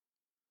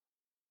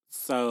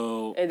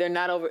 So and they're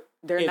not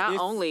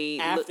only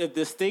if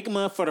the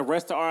stigma for the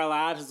rest of our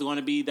lives is going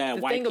to be that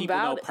white people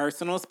know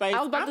personal space,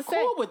 I'm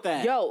cool with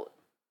that. Yo,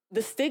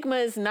 the stigma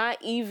is not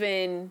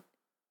even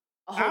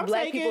a whole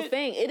black people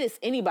thing. It is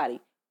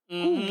anybody.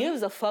 Who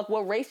gives a fuck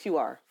what race you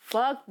are?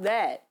 Fuck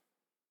that.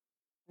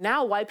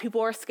 Now white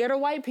people are scared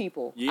of white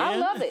people. Yeah. I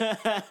love it.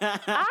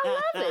 I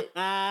love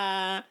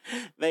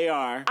it. They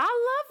are.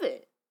 I love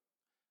it.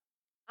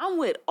 I'm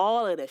with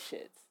all of the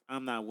shits.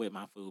 I'm not with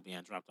my food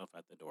being dropped off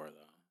at the door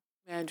though.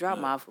 Man, drop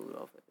my food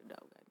off at the door,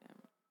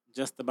 goddammit.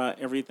 Just about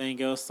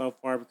everything else so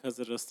far because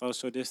of the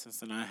social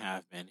distancing I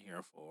have been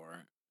here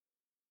for.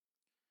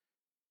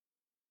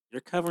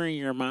 You're covering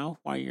your mouth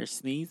while you're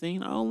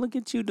sneezing? Oh, look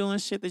at you doing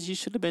shit that you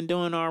should have been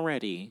doing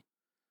already.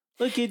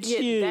 Look at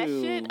you. That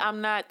shit, I'm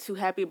not too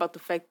happy about the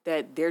fact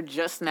that they're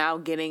just now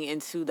getting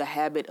into the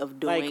habit of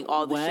doing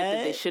all the shit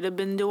that they should have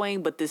been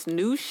doing. But this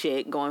new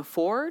shit going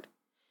forward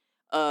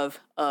of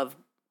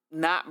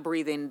not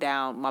breathing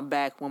down my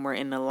back when we're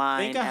in the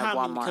line at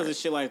Walmart. Because of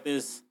shit like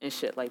this. And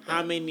shit like that.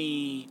 How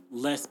many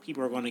less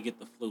people are going to get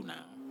the flu now?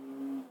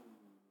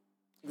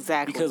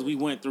 Exactly. Because we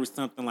went through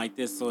something like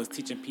this, so it's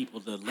teaching people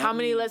to... How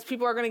many less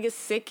people are going to get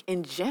sick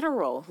in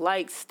general?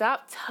 Like,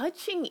 stop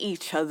touching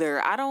each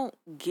other. I don't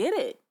get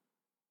it.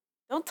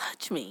 Don't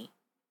touch me.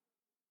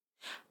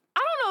 I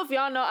don't know if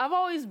y'all know, I've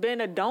always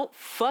been a don't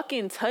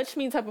fucking touch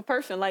me type of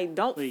person. Like,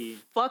 don't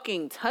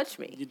fucking touch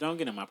me. You don't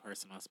get in my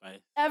personal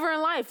space. Ever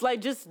in life. Like,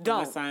 just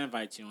don't. Unless I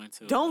invite you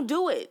into it. Don't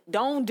do it.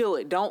 Don't do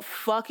it. Don't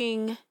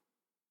fucking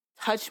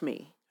touch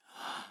me.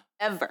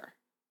 Ever.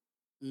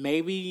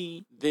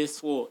 Maybe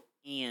this will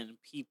end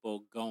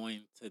people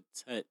going to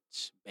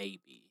touch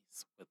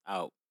babies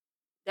without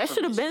That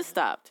should have been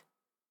stopped.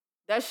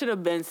 That should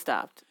have been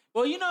stopped.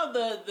 Well, you know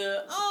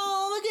the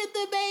oh, look at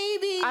the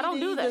baby. I don't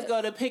do that. You just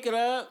go to pick it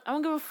up. I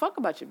don't give a fuck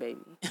about your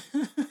baby.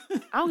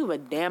 I don't give a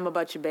damn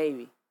about your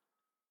baby.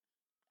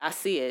 I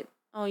see it.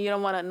 Oh, you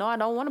don't want to? No, I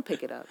don't want to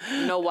pick it up.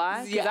 You know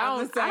why? Because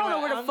I don't know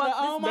where the fuck this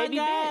baby been.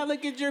 Oh my God,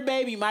 look at your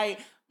baby.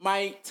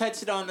 Might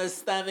touch it on the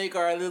stomach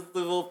or the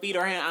little feet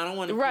or hand. I don't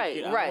want to pick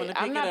it up. Right.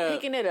 I'm not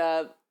picking it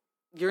up.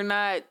 You're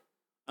not.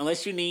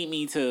 Unless you need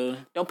me to.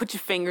 Don't put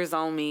your fingers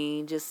on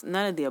me. Just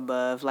none of the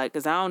above. Like,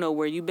 because I don't know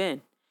where you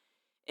been.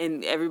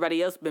 And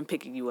everybody else been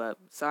picking you up.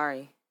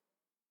 Sorry.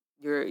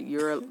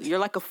 You're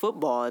like a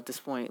football at this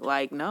point.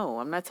 Like, no,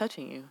 I'm not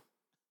touching you.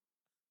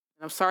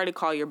 And I'm sorry to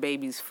call your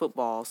babies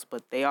footballs,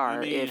 but they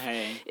are. I mean,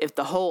 if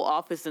the whole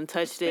office done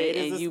touched it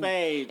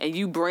and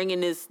you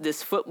bringing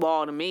this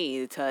football to me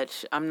to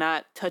touch, I'm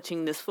not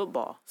touching this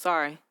football.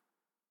 Sorry.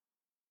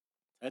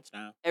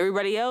 Touchdown.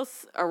 Everybody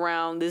else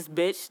around this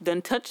bitch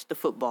done touched the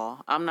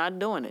football. I'm not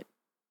doing it.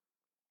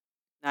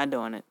 Not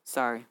doing it.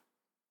 Sorry.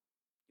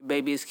 Your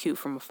baby is cute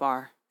from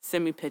afar.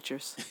 Send me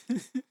pictures.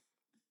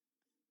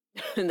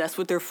 And that's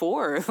what they're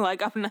for.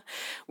 Like,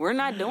 we're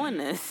not doing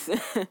this.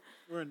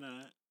 We're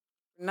not.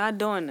 We're not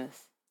doing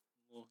this.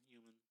 Little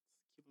humans,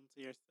 keep them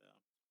to yourself.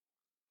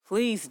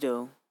 Please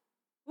do.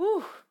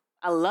 Woo,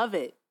 I love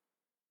it.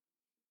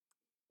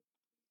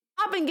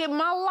 I've been getting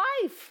my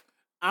life.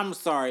 I'm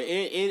sorry.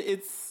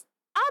 It's.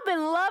 I've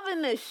been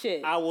loving this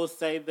shit. I will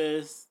say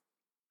this.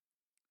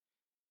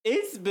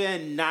 It's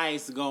been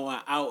nice going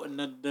out, and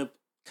the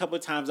couple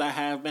of times I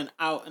have been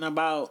out and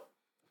about,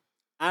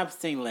 I've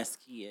seen less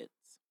kids.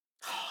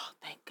 Oh,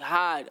 thank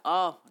God.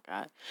 Oh, my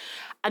God.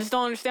 I just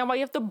don't understand why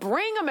you have to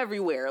bring them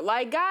everywhere.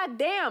 Like,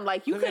 goddamn.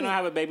 Like, you couldn't. They don't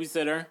have a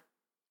babysitter.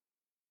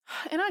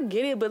 And I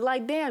get it, but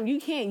like, damn, you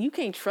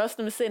can't trust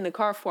them to sit in the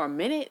car for a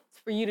minute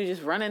for you to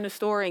just run in the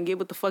store and get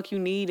what the fuck you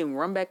need and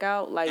run back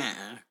out. Like,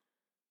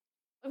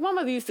 like my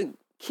mother used to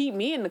keep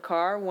me in the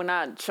car when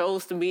I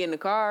chose to be in the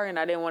car and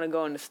I didn't want to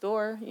go in the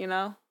store, you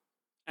know?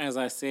 As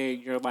I said,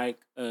 you're like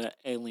an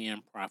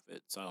alien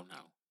prophet, so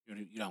no,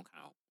 you don't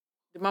count.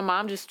 Did my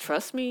mom just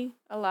trust me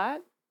a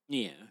lot?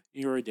 Yeah,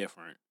 you're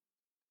different.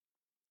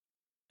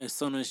 As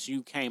soon as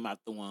you came out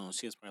the womb,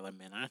 she was probably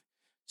like, man,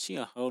 she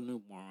a whole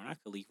newborn. I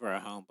could leave her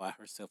at home by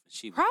herself and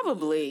she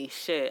probably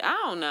shit. I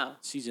don't know.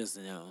 She just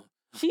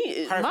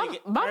my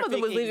mother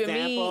was leaving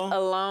me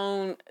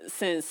alone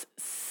since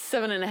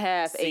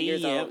 7.5, 8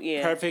 years old.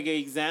 Yeah. Perfect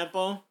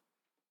example.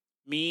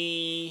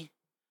 Me,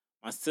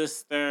 my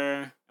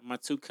sister, and my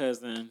 2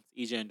 cousins,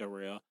 EJ and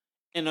Darrell,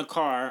 in the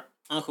car.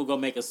 Uncle go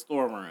make a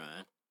store run.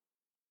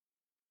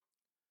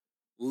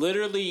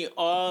 Literally,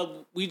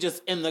 we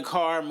just in the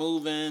car,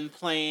 moving,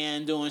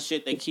 playing, doing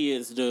shit that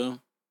kids do.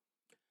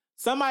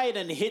 Somebody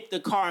done hit the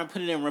car and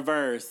put it in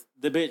reverse.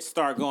 The bitch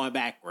start going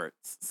backwards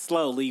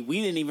slowly. We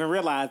didn't even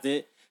realize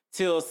it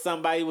till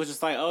somebody was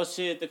just like, "Oh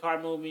shit, the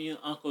car moved." And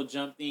Uncle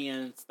jumped in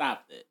and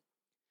stopped it.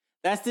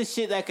 That's the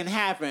shit that can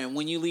happen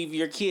when you leave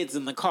your kids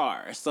in the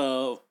car.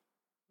 So,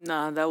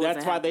 no,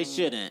 that's why they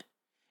shouldn't.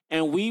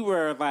 And we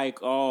were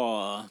like,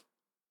 around.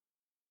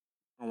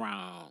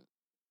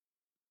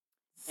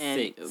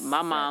 And 6,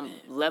 my mom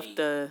 7, left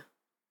 8.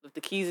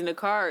 the keys in the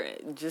car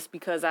just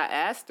because I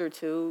asked her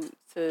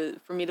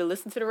for me to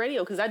listen to the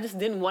radio because I just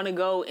didn't want to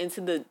go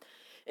into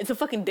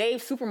fucking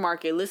Dave's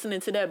supermarket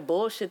listening to that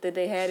bullshit that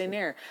they had in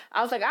there.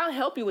 I was like, I'll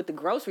help you with the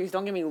groceries.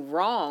 Don't get me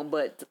wrong,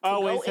 but to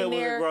always go help in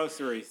there with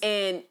the groceries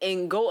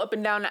and go up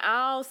and down the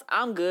aisles,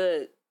 I'm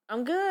good.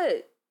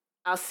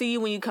 I'll see you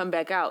when you come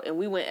back out. And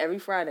we went every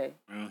Friday.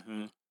 Mm-hmm.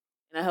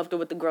 And I helped her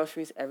with the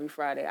groceries every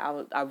Friday.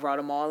 I brought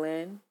them all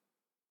in.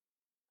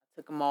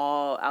 Took them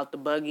all out the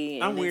buggy.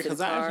 And I'm weird because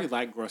I actually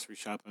like grocery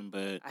shopping,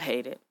 but I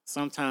hate it.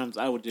 Sometimes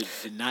I did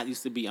not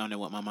used to be on there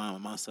with my mom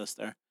and my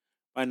sister.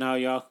 Right now,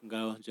 y'all can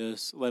go.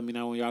 Just let me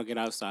know when y'all get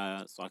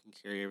outside so I can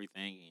carry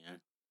everything in.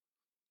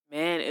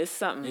 Man, it's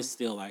something. It's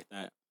still like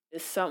that.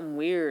 It's something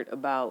weird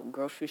about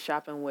grocery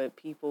shopping with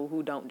people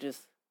who don't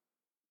just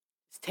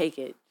take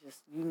it.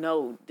 Just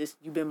this.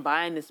 You've been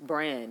buying this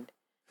brand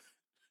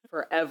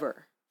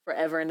forever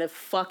in the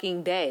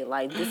fucking day.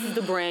 Like, this is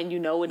the brand,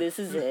 this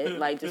is it.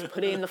 Like, just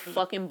put it in the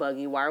fucking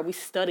buggy. Why are we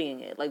studying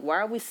it? Like, why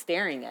are we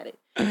staring at it?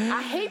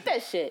 I hate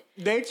that shit.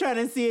 They trying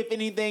to see if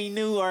anything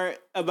new or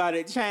about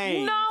it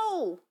changed.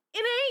 No,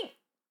 it ain't.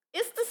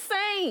 It's the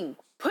same.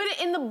 Put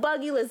it in the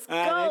buggy. Let's go.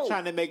 They're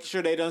trying to make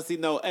sure they don't see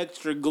no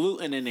extra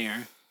gluten in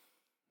there.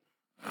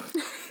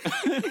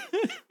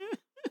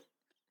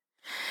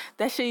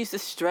 That shit used to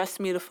stress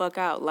me the fuck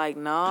out. Like,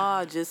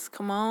 nah, just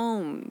come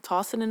on.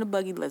 Toss it in the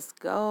buggy. Let's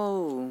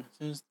go.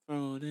 Just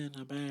throw it in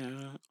a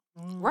bag.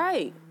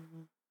 Right.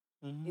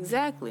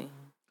 Exactly.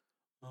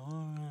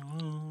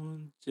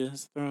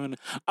 Just throwing it.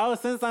 Oh,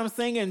 since I'm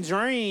singing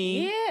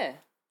Dream. Yeah.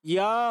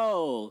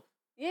 Yo.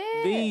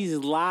 Yeah. These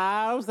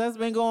lives that's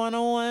been going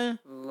on.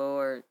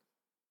 Lord.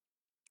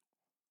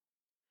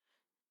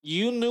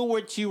 You knew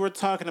what you were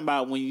talking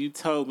about when you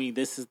told me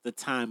this is the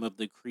time of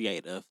the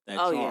creative that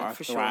y'all are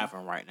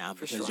thriving right now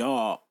because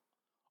y'all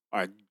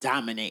are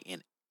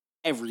dominating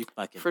every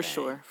fucking for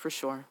thing. For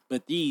sure.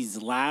 But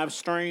these live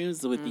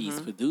streams with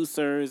these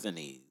producers and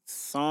these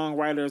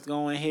songwriters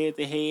going head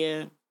to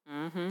head,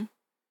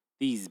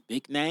 these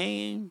big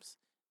names,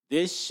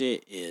 this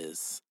shit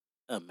is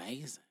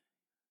amazing.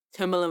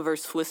 Timbaland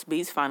vs. Swiss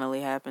Beats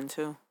finally happened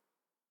too.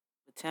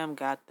 But Tim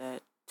got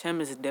that. Tim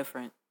is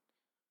different.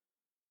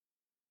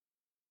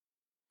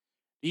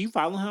 Do you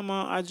follow him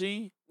on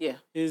IG? Yeah.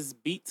 His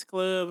Beats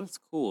Club, it's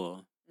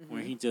cool.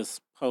 Where he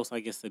just posts, I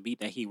guess, the beat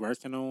that he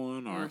working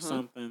on or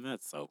something.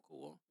 That's so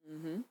cool.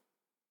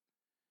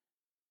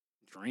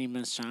 Dream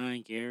and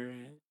Shine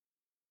Garrett.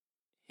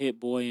 Hit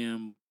Boy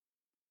and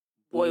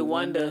Boy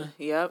Wonder.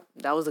 Yep,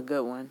 that was a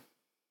good one.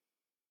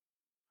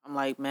 I'm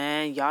like,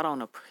 man, y'all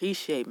don't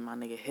appreciate my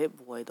nigga Hit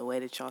Boy the way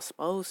that y'all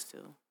supposed to.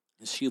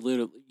 And she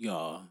literally,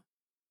 y'all.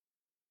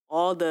 I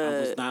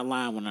was not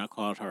lying when I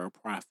called her a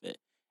prophet.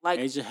 Like,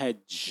 Asia had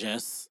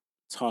just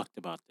talked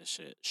about this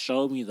shit.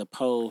 Showed me the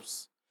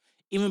post.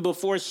 Even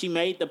before she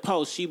made the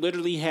post, she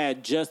literally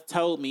had just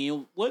told me,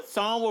 what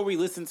song were we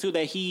listening to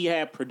that he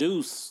had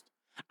produced?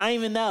 I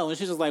didn't even know. And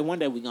she's just like, one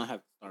day we're going to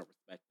have to start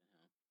respecting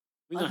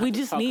him. We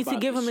just need to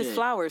give him his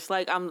flowers.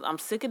 Like, I'm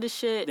sick of the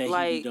shit that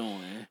like he be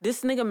doing.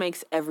 This nigga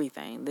makes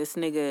everything. This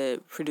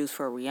nigga produced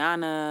for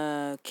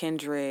Rihanna,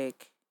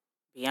 Kendrick,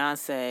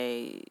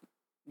 Beyonce,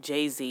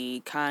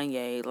 Jay-Z,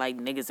 Kanye, like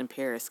niggas in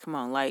Paris. Come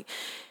on, like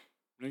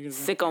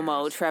Sicko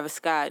Mode, Travis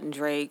Scott and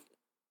Drake,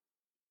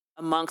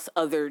 amongst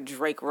other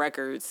Drake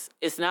records.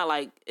 It's not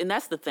like, and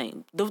that's the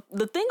thing.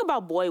 The thing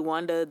about Boy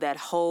Wonder, that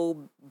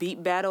whole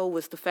beat battle,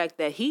 was the fact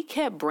that he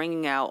kept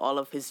bringing out all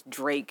of his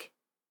Drake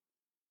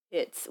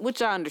hits,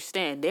 which I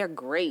understand. They're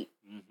great.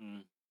 Mm-hmm.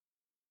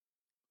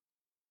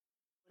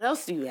 What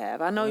else do you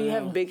have? I know you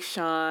have Big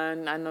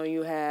Sean. I know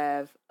you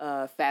have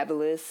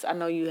Fabulous. I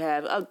know you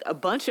have a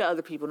bunch of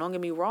other people. Don't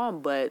get me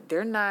wrong, but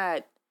they're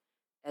not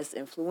as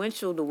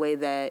influential the way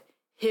that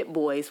Hit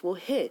Boys will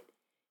hit.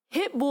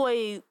 Hit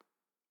Boy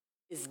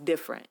is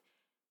different.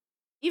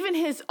 Even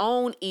his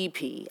own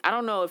EP, I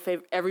don't know if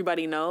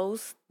everybody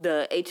knows,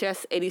 the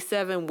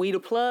HS87 We the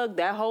Plug,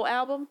 that whole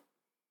album,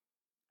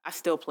 I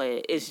still play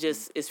it. It's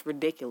just, it's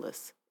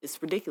ridiculous. It's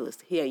ridiculous.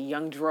 He had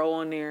Young Dro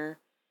on there.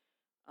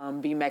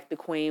 B Mac the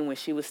Queen when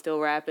she was still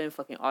rapping.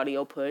 Fucking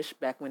Audio Push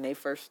back when they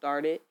first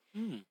started.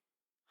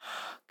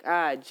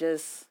 God,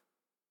 just...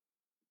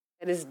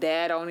 And his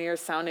dad on there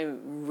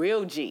sounding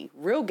real G,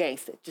 real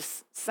gangster.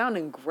 Just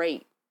sounding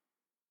great.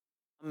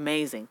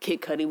 Amazing.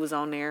 Kid Cudi was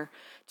on there.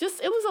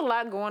 Just, it was a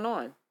lot going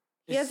on.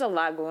 He has a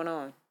lot going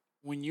on.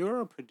 When you're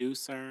a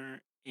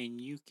producer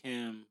and you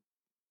can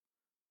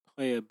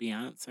play a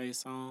Beyonce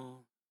song,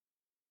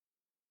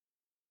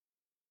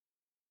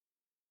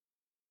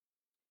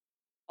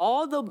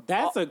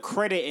 that's a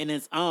credit in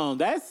its own.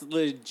 That's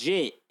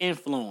legit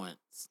influence.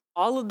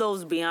 All of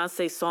those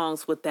Beyonce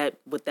songs with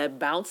that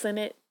bounce in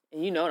it,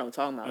 and you know what I'm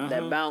talking about,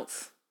 that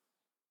bounce.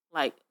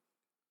 Like,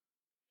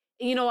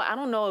 you know, I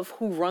don't know if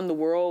Who Run the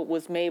World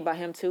was made by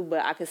him too,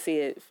 but I could see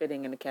it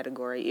fitting in the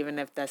category. Even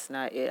if that's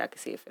not it, I could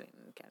see it fitting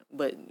in the category.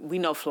 But we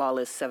know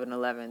Flawless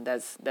 7-Eleven.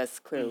 That's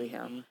clearly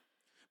him.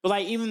 But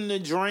like even The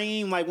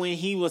Dream, like when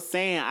he was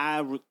saying,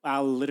 I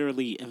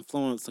literally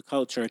influenced the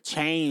culture,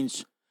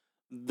 changed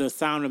the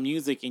sound of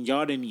music, and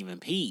y'all didn't even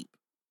peep.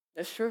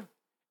 That's true.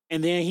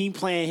 And then he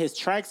playing his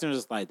tracks and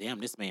was like, damn,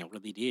 this man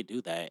really did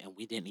do that, and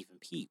we didn't even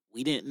peep.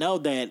 We didn't know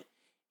that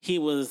he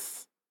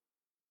was...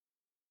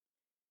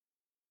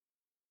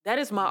 That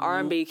is my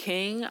R&B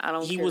king. I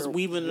don't care. He was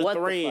weaving the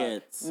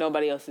threads.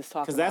 Nobody else is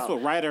talking about. Because that's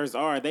what writers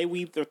are. They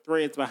weave their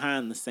threads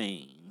behind the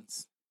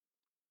scenes.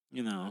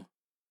 You know.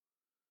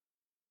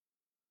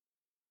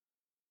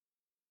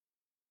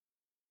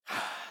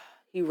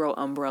 He wrote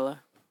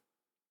Umbrella.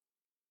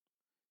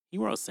 He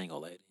wrote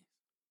Single Lady.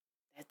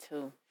 That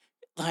too.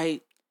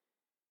 Like,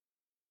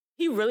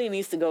 he really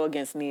needs to go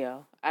against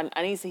Neo. I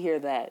need to hear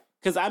that.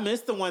 Because I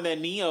missed the one that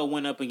Neo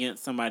went up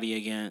against somebody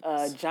against.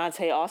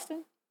 Jonte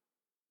Austin?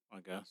 I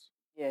guess.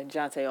 Yeah,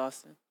 Jonte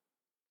Austin.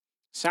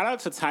 Shout out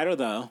to Tidal,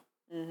 though.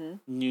 Mm-hmm.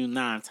 New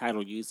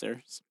non-Tidal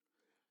users.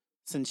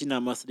 Since, you know,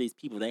 most of these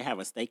people, they have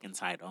a stake in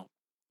Tidal.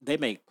 They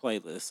make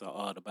playlists of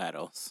all the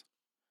battles.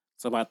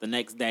 So about the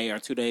next day or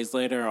 2 days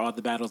later, all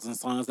the battles and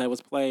songs that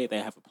was played, they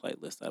have a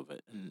playlist of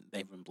it. And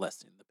they've been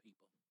blessing the people.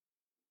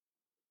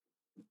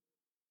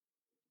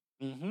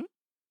 Mm-hmm.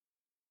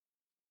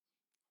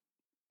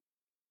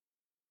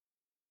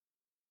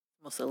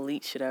 Most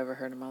elite shit I ever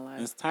heard in my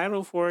life. It's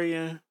Tidal for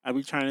you. I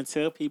be trying to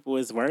tell people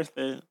it's worth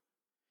it.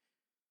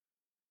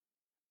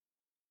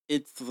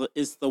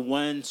 It's the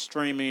one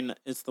streaming,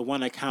 it's the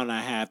one account I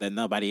have that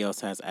nobody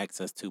else has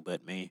access to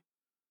but me.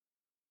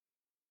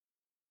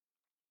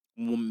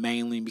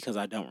 Mainly because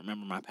I don't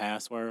remember my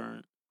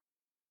password.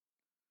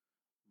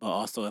 But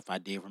also if I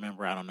did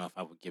remember, I don't know if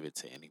I would give it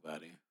to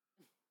anybody.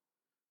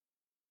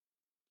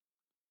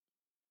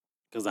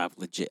 Because I've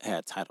legit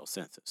had Tidal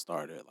since it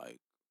started. Like,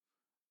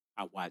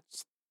 I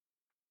watched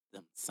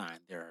them sign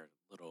their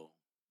little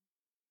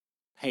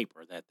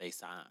paper that they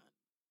signed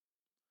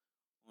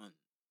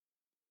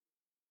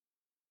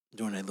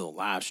during their little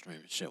live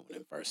stream shit when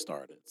it first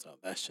started. So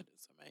that shit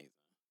is amazing.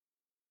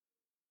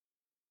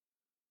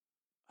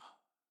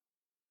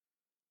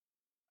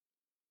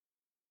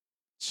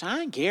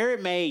 Sean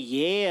Garrett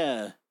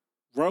made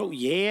wrote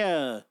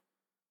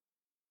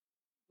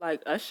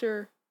like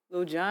Usher,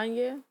 Lil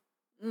Jon,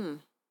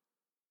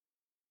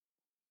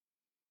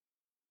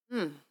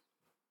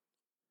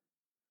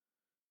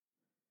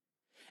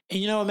 And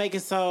you know what make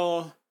it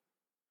so...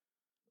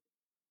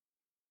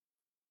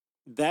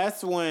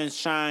 That's when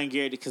Sean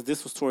Garrett, because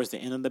this was towards the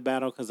end of the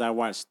battle, because I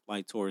watched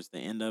like towards the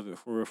end of it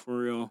for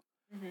real.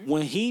 Mm-hmm.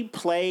 When he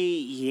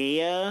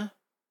played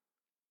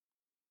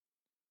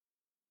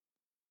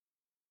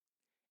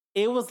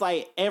it was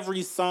like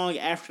every song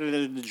after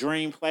the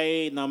Dream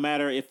played, no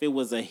matter if it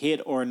was a hit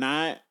or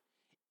not,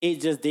 it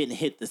just didn't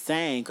hit the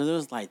same. Because it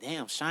was like,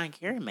 damn, Sean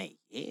Garrett made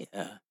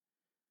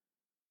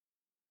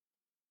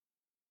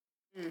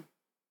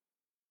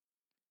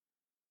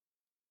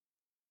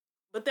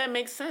But that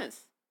makes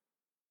sense.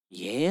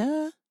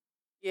 Yeah?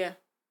 Yeah,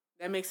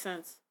 that makes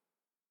sense.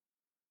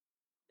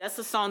 That's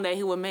the song that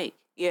he would make.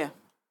 Yeah.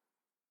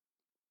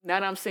 Now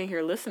that I'm sitting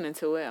here listening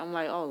to it, I'm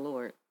like, oh,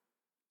 Lord.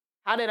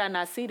 How did I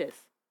not see this?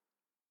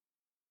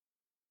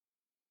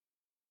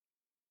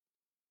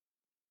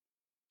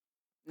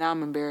 Now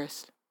I'm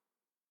embarrassed.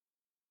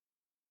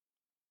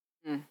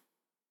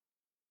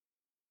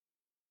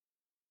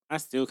 I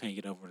still can't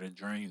get over the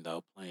dream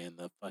though, playing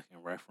the fucking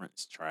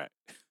reference track.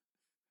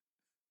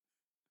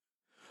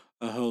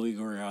 The Holy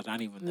Grail,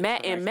 not even the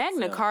track And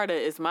Magna itself. Carta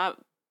is my...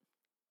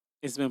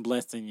 It's been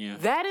blessing you.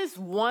 That is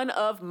one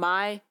of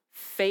my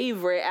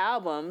favorite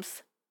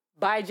albums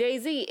by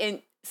Jay-Z.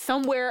 And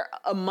somewhere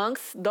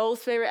amongst those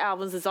favorite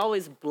albums is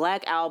always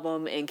Black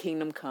Album and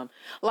Kingdom Come.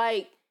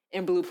 Like,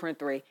 and Blueprint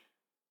 3.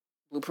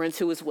 Blueprint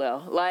 2 as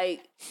well.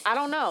 Like, I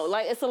don't know.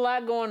 Like, it's a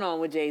lot going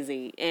on with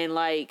Jay-Z. And,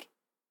 like,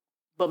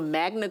 but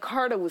Magna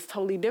Carta was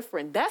totally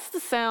different. That's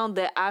the sound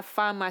that I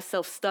find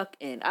myself stuck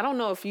in. I don't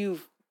know if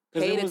you've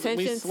paid attention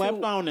to... We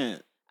slept on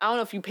it. I don't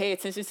know if you pay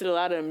attention to a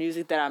lot of the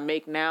music that I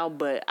make now,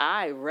 but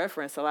I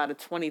reference a lot of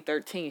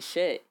 2013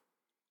 shit.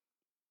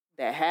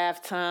 That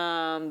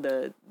halftime,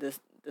 the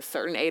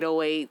certain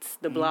 808s,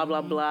 the blah,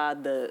 blah, blah,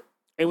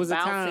 it was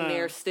bounce a time. In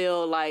there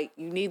still. Like,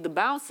 you need the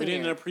bounce in there.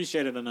 We didn't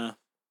appreciate it enough.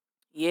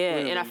 Yeah,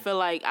 really. And I feel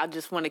like I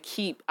just want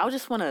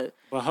to...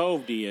 But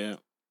Hov did.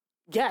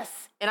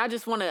 Yes, and I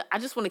just want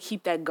to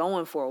keep that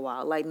going for a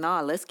while. Like,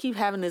 nah, let's keep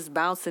having this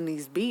bounce in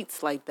these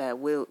beats like that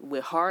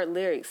with hard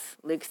lyrics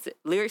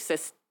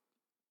that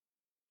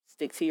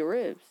stick to your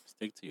ribs.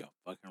 Stick to your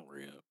fucking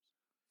ribs.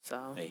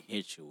 So they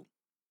hit you.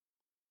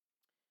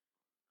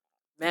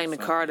 Magna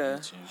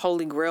Carta,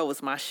 Holy Grail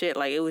was my shit.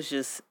 Like, it was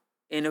just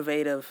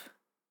innovative,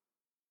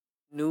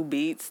 new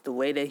beats. The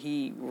way that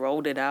he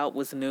rolled it out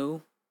was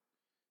new.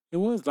 It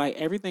was like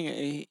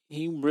everything.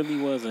 He really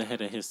was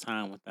ahead of his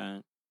time with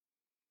that.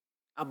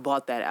 I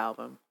bought that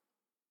album.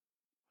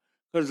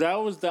 Because that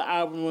was the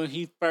album when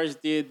he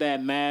first did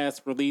that mass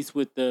release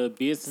with the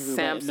business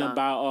Samsung.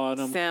 About all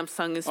them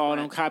Samsung is all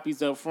them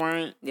copies up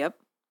front. Yep.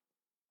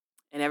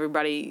 And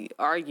everybody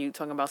argued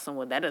talking about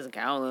someone that doesn't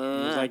count.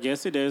 It was like,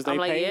 yes, it does. They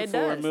paid for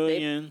 $1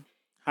 million.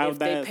 If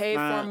they paid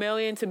for $1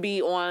 million to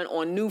be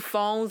on new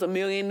phones, 1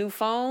 million new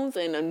phones,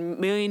 and 1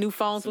 million new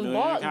phones was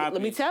bought. Copies.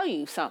 Let me tell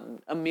you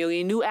something. 1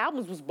 million new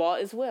albums was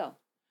bought as well.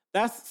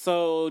 That's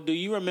so. Do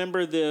you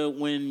remember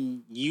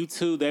when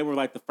U2 they were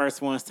like the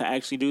first ones to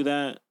actually do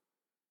that?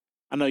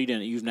 I know you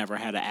didn't. You've never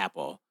had an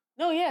Apple.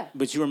 No, yeah.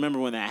 But you remember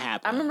when that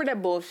happened? I remember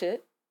that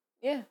bullshit.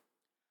 Yeah.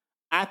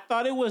 I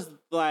thought it was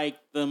like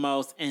the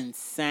most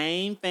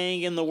insane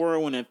thing in the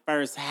world when it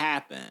first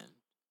happened.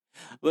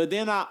 But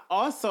then I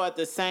also at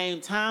the same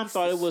time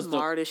thought it was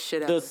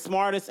the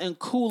smartest and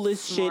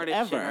coolest shit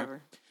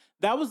ever.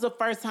 That was the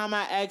first time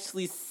I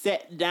actually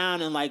sat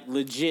down and like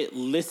legit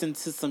listened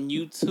to some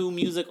U2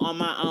 music on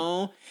my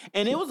own.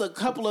 And it was a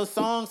couple of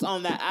songs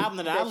on that album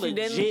that I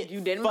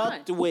legit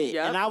fucked with.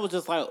 Yep. And I was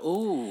just like,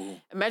 ooh.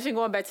 Imagine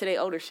going back to their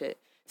older shit.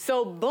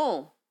 So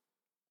boom.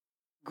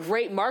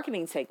 Great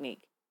marketing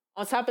technique.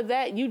 On top of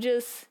that, oh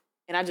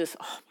my God.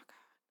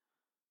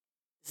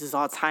 This is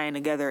all tying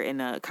together in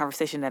a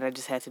conversation that I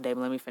just had today,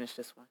 but let me finish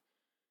this one.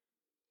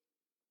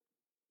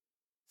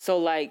 So,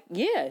 like,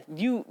 yeah,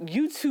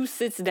 U2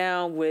 sits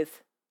down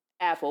with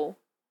Apple,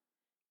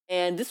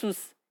 and this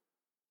was,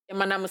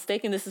 am I not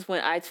mistaken, this is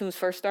when iTunes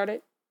first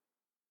started?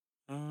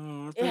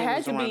 It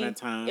had to be. That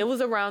time. It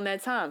was around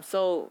that time.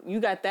 So, you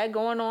got that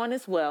going on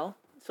as well.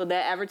 So,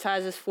 that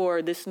advertises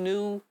for this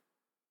new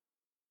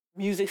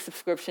music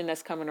subscription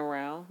that's coming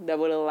around that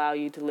would allow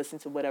you to listen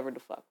to whatever the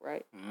fuck,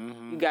 right?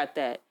 Mm-hmm. You got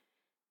that.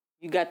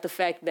 You got the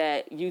fact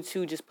that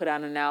U2 just put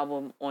out an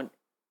album on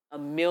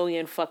 1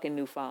 million fucking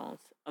new phones.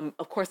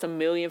 Of course, 1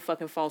 million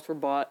fucking phones were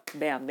bought.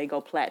 Bam, they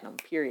go platinum,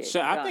 period.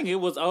 So I think it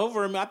was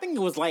over. I think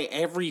it was like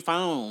every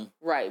phone.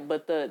 Right,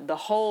 but the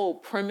whole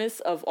premise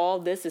of all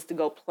this is to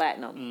go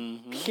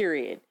platinum,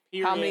 period.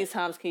 How many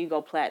times can you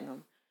go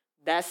platinum?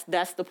 That's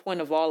the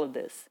point of all of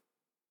this.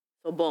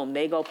 So boom,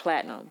 they go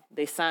platinum.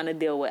 They sign a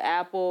deal with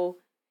Apple.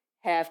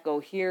 Half go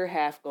here,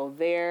 half go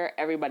there.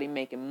 Everybody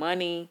making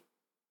money.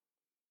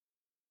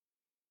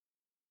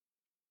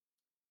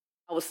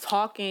 I was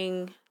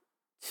talking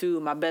to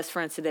my best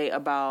friend today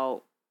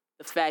about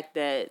the fact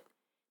that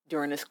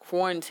during this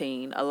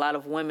quarantine, a lot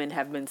of women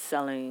have been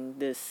selling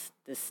this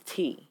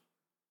tea.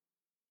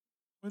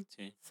 What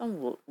tea?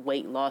 Some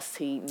weight loss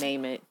tea,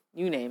 name it,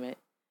 you name it.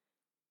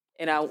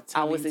 And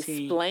I was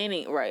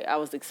explaining, right? I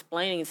was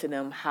explaining to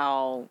them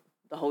how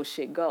the whole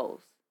shit goes.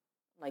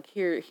 Like,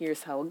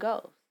 here's how it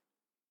goes.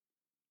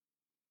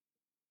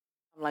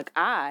 I'm like,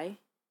 I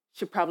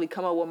should probably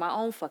come up with my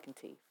own fucking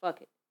tea.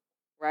 Fuck it,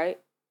 right?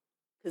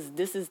 Because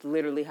this is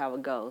literally how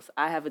it goes.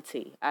 I have a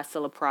tea. I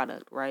sell a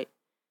product, right?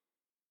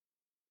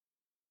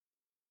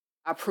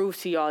 I prove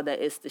to y'all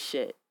that it's the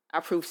shit.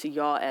 I prove to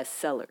y'all as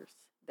sellers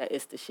that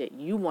it's the shit.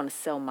 You want to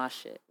sell my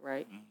shit,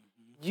 right?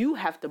 Mm-hmm. You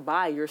have to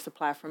buy your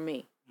supply from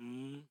me.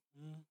 Mm-hmm.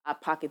 I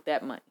pocket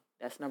that money.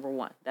 That's number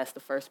one. That's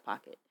the first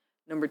pocket.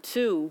 Number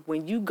two,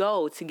 when you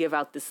go to give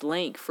out this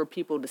link for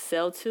people to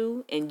sell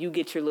to and you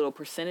get your little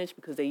percentage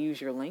because they use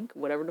your link,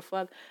 whatever the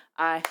fuck,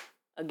 I,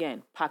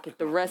 again, pocket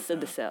the rest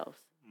of the sales.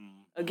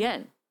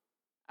 Again,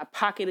 I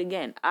pocket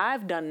again.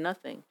 I've done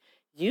nothing.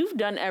 You've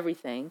done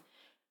everything.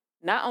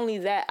 Not only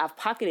that, I've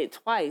pocketed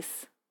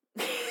twice.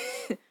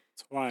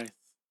 Twice.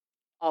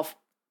 Off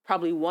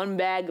probably one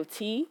bag of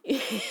tea.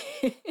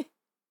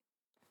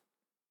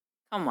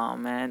 Come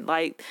on, man.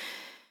 Like,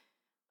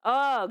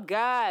 oh,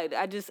 God.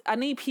 I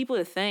need people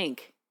to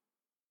think.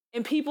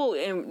 And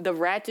the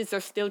ratchets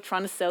are still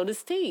trying to sell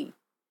this tea.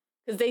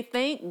 Because they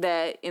think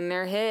that in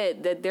their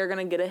head that they're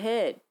going to get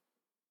ahead.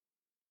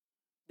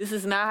 This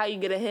is not how you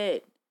get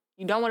ahead.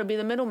 You don't want to be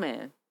the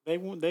middleman. They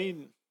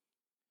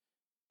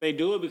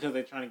do it because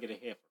they're trying to get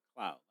ahead for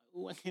clout.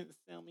 Ooh, I can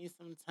sell me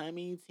some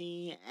tummy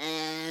tea.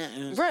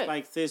 And right.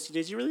 Like, sis,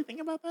 did you really think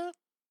about that?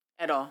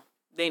 At all.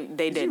 They didn't.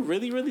 Did you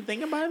really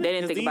think about it? They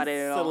didn't think about it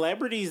at all.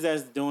 Celebrities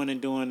that's doing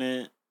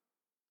it,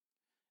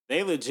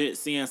 they legit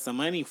seeing some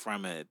money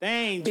from it. They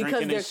ain't drinking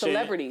because they're this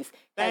celebrities. Shit.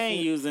 They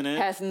ain't using it.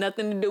 Has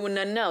nothing to do with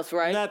nothing else,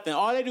 right? Nothing.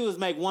 All they do is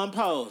make one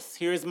post.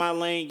 Here's my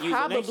link. Use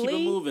it. They keep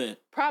it moving.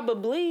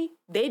 Probably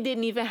they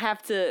didn't even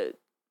have to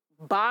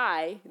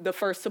buy the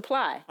first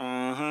supply.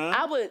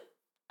 I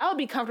would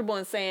be comfortable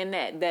in saying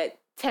that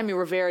Tammy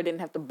Rivera didn't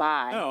have to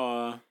buy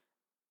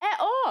at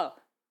all.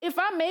 If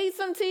I made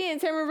some tea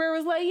and Tammy Rivera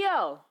was like,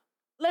 "Yo,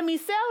 let me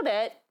sell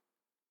that,"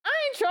 I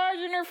ain't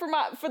charging her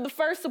for the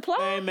first supply.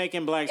 They ain't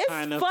making Black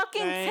China. They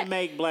ain't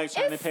make Black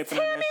China pay for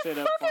that shit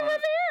up front.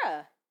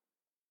 Rivera.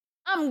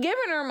 I'm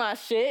giving her my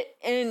shit,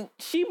 and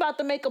she about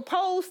to make a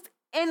post,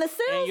 and the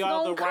sales and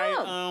y'all gonna the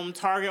come. Right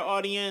target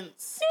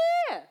audience.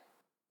 Yeah.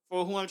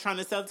 For who I'm trying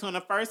to sell to in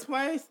the first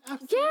place.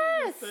 Absolutely.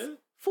 Yes,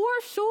 for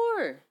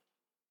sure.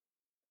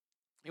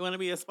 You want to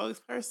be a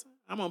spokesperson?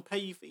 I'm gonna pay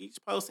you for each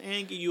post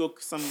and give you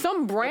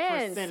some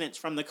brands percentage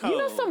from the code. You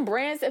know, some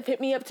brands have hit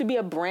me up to be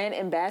a brand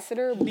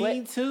ambassador.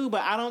 Me too,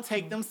 but I don't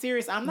take them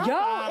serious. I'm not.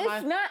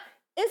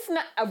 It's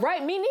not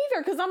right. Me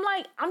neither. Because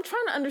I'm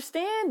trying to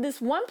understand this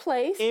one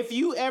place. If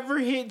you ever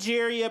hit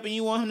Jerry up and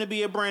you want him to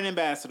be a brand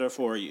ambassador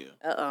for you,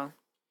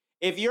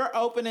 if your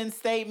opening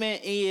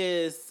statement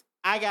is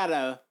I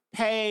gotta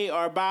pay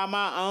or buy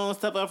my own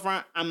stuff up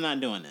front, I'm not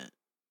doing it.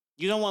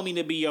 You don't want me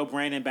to be your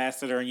brand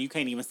ambassador and you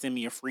can't even send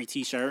me a free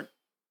t-shirt.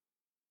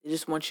 They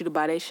just want you to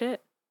buy their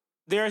shit.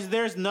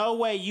 There's no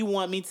way you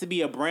want me to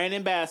be a brand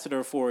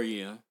ambassador for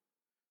you,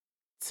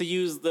 to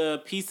use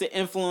the piece of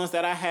influence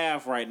that I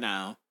have right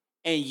now,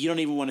 and you don't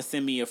even want to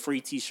send me a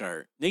free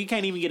t-shirt. Then you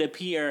can't even get a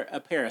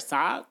pair of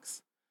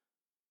socks.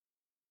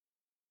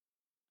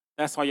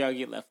 That's why y'all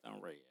get left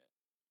on red.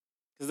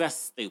 Because that's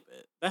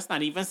stupid. That's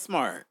not even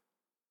smart.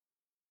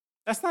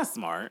 That's not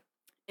smart.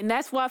 And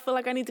that's why I feel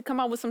like I need to come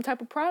out with some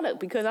type of product,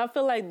 because I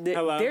feel like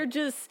they're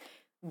just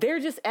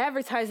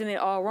advertising it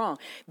all wrong.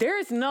 There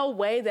is no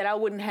way that I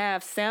wouldn't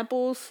have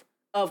samples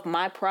of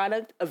my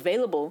product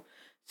available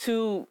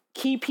to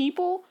key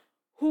people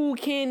who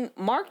can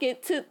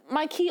market to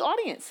my key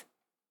audience.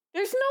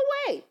 There's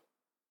no way.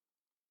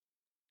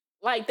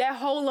 Like that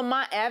whole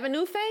Lamont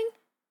Avenue thing,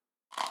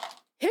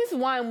 his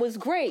wine was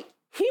great.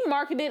 He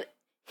marketed,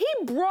 he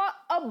brought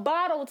a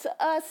bottle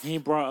to us. He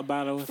brought a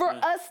bottle for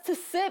us to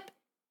sip.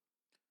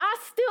 I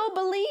still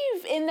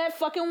believe in that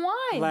fucking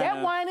wine. Laugh.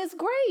 That wine is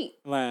great.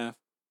 Laugh.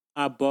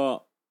 I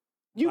bought.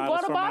 You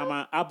bought a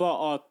bottle? I bought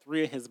all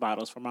 3 of his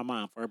bottles for my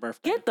mom for her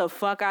birthday. Get the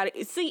fuck out of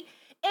here. See,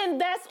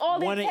 and that's all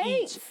One it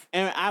takes. Each.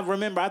 And I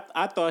remember,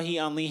 I thought he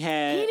only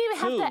had He didn't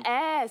even 2. have to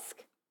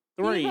ask.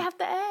 3. He didn't even have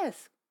to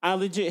ask. I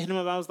legit hit him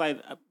up. I was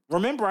like,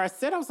 remember I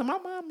was like, my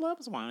mom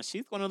loves wine.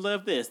 She's going to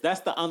love this.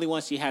 That's the only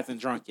one she hasn't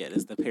drunk yet.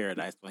 It's the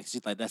Paradise one.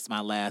 She's like, that's my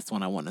last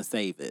one. I want to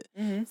save it.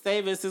 Mm-hmm.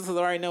 Save it since I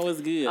already know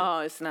it's good. Oh,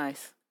 it's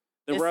nice.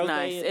 The it's rose,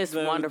 nice. It's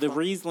wonderful. The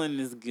Riesling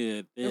is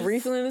good. The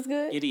Riesling is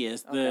good? It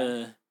is.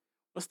 Okay.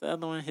 What's the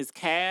other one? His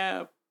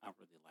Cab. I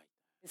really like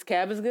that. His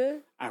Cab is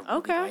good? I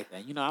really like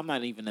that. You know, I'm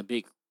not even a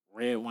big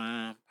red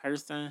wine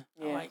person.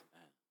 Yeah. I like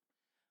that.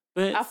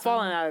 But I've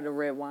fallen out of the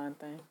red wine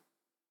thing.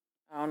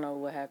 I don't know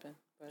what happened.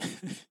 But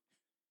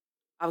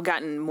I've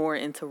gotten more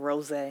into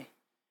rosé.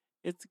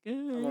 It's good.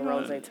 I'm a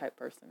rosé type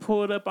person.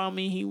 Pulled up on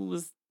me.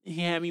 He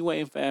had me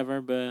waiting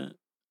forever, but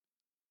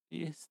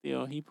he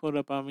pulled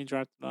up on me,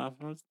 dropped it off.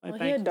 I was like,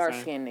 he a dark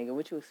skinned nigga.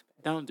 What you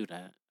expect? Don't do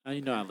that.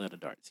 You know I love the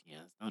dark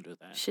skins. Don't do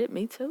that. Shit,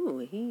 me too.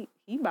 He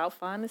about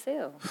fine as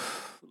hell.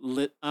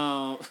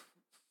 I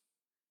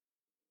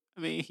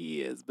mean,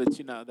 he is, but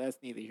you know that's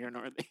neither here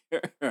nor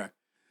there.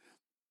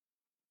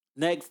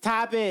 Next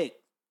topic.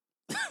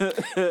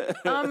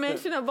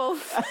 Unmentionables.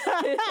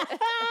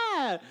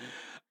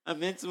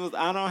 Unmentionables.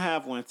 I don't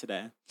have one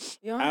today.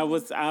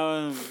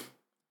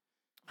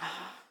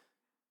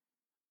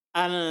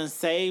 I done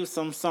saved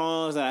some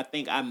songs that I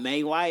think I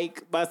may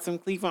like by some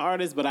Cleveland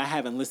artists, but I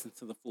haven't listened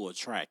to the full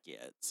track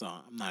yet. So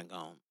I'm not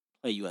going to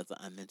play you as an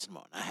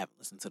unmentionable. I haven't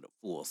listened to the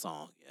full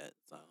song yet.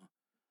 So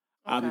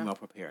I'll be more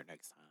prepared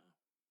next time.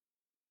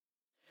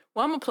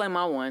 Well, I'm going to play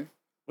my one.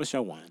 What's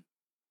your one?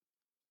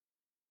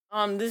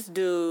 This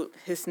dude,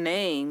 his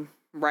name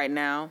right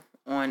now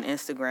on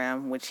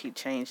Instagram, which he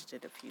changed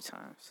it a few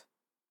times,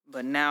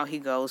 but now he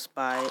goes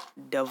by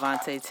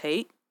Delvonte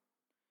Tate.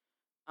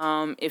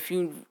 If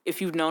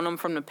you've known him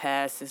from the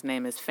past, his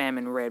name is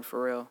Famine Red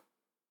for real.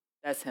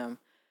 That's him.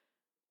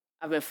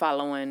 I've been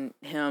following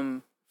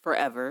him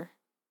forever.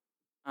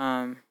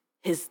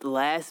 His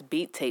last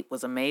beat tape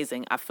was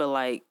amazing. I feel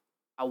like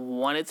I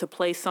wanted to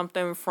play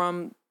something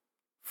from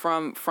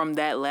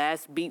that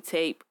last beat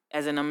tape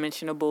as an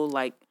unmentionable,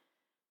 like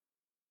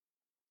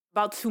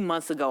about 2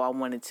 months ago I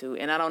wanted to,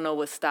 and I don't know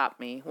what stopped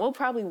me. Well,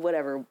 probably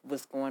whatever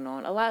was going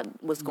on. A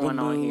lot was going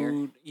on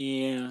here.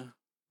 Yeah.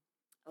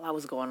 A lot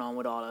was going on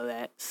with all of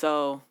that.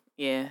 So,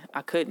 yeah,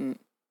 I couldn't.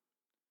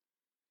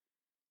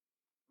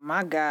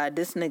 My God,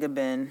 this nigga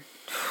been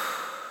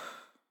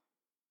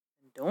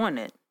doing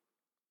it.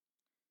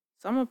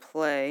 So I'm going to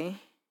play.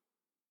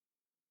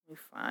 Let me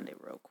find it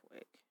real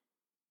quick.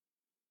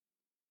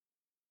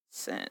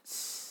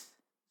 Since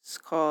it's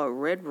called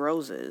Red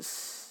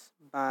Roses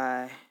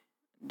by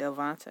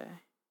Delvonte.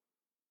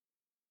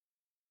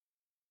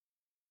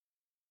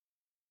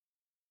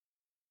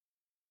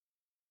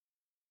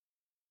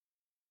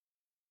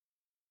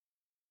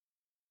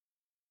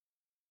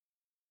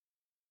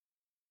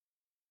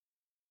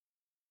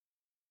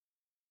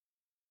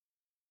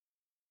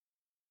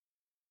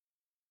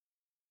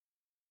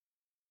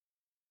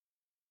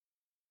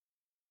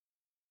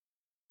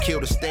 Kill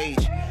the stage,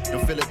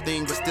 don't feel a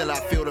thing, but still I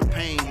feel the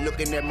pain.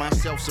 Looking at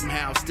myself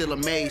somehow, still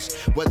amazed.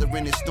 Whether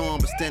in the storm,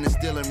 but standing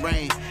still in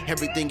rain.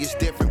 Everything is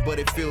different, but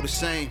it feel the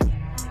same.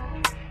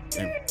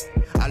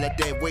 I let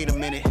that wait a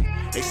minute.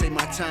 They say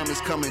my time is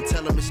coming,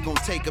 tell them it's gonna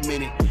take a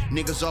minute.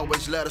 Niggas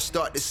always let us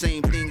start the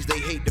same things they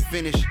hate to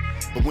finish.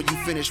 But when you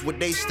finish what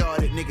they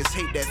started, niggas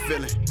hate that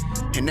feeling.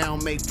 And I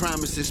don't make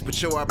promises, but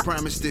yo, I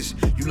promise this.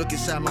 You look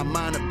inside my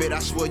mind a bit, I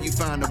swear you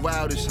find the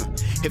wildest.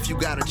 If you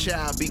got a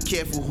child, be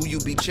careful who you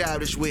be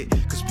childish with.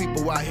 Cause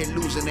people out here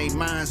losing their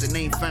minds and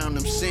ain't found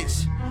them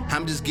since.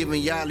 I'm just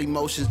giving y'all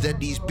emotions that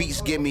these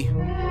beats give me.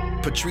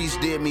 Patrice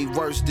did me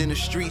worse than the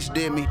streets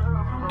did me.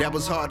 That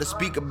was hard to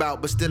speak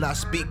about, but still I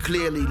speak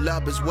clearly.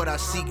 Love is what I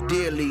seek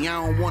dearly.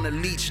 I don't want a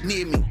leech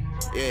near me.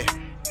 Yeah,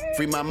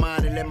 free my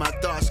mind and let my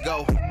thoughts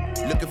go.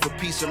 Looking for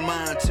peace of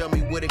mind, tell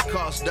me what it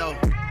costs though.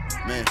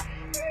 Man,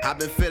 I've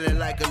been feeling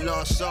like a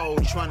lost soul,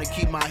 trying to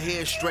keep my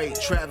head straight,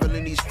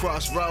 traveling these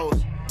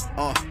crossroads.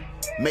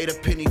 Made a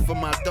penny for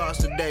my thoughts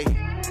today.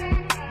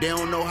 They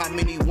don't know how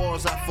many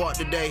wars I fought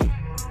today.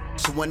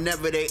 So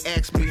whenever they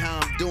ask me how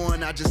I'm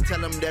doing, I just tell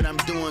them that I'm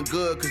doing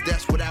good, cause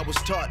that's what I was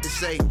taught to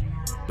say.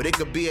 But it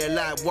could be a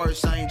lot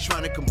worse, I ain't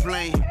trying to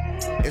complain.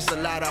 It's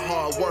a lot of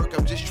hard work,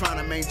 I'm just trying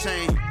to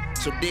maintain.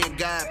 So dear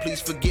God,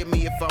 please forgive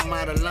me if I'm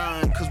out of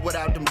line. Cause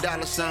without them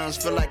dollar signs,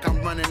 feel like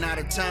I'm running out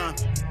of time.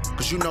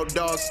 Cause you know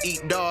dogs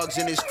eat dogs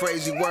in this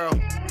crazy world.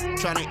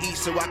 Trying to eat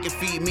so I can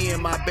feed me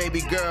and my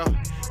baby girl.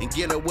 And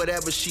get her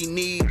whatever she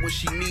need when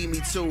she need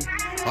me to.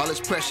 All this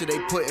pressure they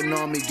putting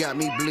on me got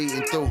me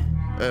bleeding through.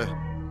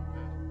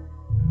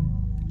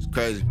 It's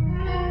crazy.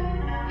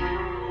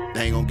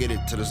 They ain't gonna get it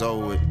till it's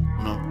over with,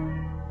 you know?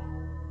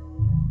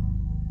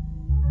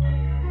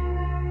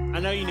 I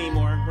know you need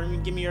more.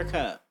 Give me your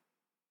cup.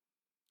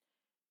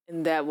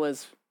 And that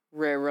was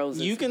Red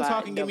Roses. You can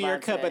talk and give me your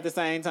cup at the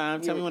same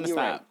time. Tell me when to stop.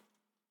 Right.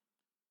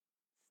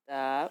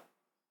 Stop.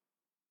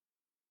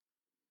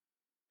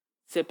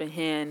 Sipping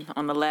hen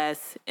in the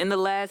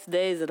last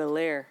days of the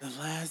lair. The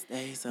last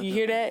days of you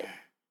hear that?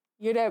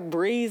 You hear that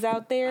breeze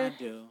out there? I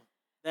do.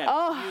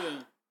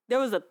 There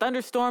was a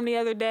thunderstorm the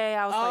other day.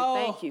 I was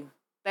like,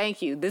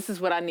 thank you. This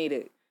is what I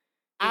needed.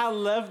 I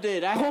loved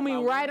it. Pull me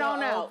right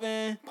on out.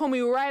 Pull me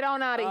right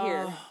on out of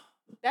here.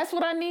 That's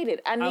what I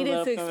needed. I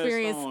needed to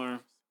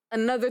experience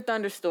another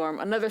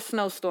thunderstorm, another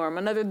snowstorm,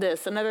 another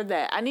this, another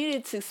that. I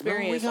needed to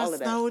experience all of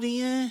that. Snowed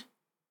in?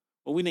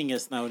 Well, we didn't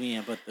get snowed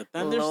in, but the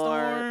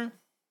thunderstorm. Lord.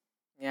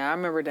 Yeah, I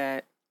remember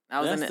that. I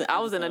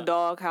was in a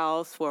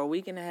doghouse for a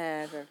week and a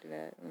half after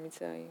that. Let me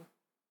tell you.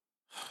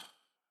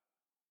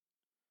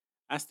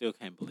 I still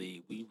can't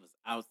believe we was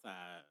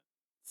outside.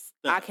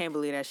 I can't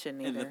believe that shit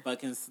either. In the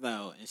fucking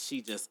snow, and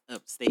she just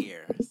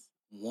upstairs,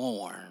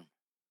 warm.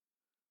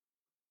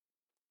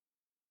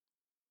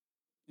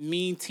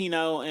 Me,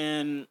 Tino,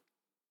 and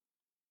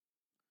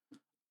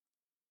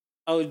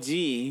OG,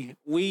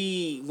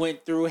 we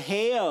went through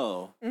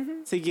hell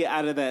to get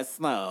out of that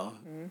snow.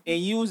 Mm-hmm.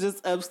 And you was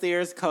just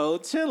upstairs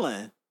cold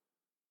chilling.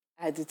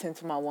 I had to tend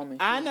to my woman.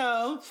 I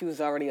know. She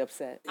was already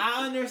upset.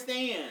 I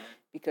understand.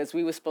 Because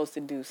we were supposed to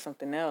do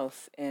something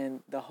else,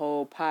 and the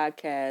whole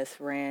podcast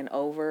ran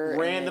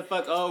the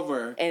fuck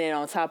over. And then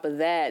on top of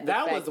that, the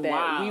fact that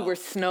wild. We were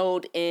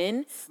snowed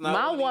in.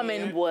 My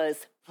woman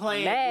was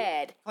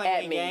mad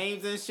at me.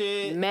 Games and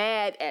shit.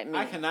 Mad at me.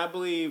 I cannot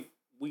believe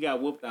we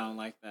got whooped on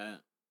like that.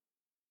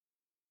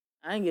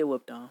 I didn't get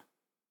whooped on.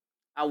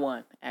 I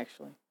won,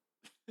 actually.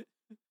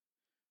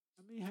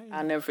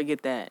 I'll never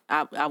forget that.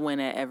 I win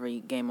at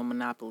every game of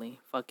Monopoly.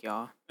 Fuck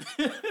y'all.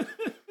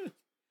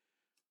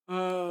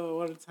 Oh,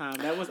 what a time.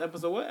 That was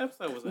episode. What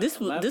episode was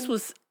that? This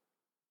was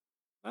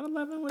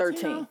 11?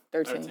 13.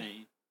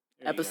 13.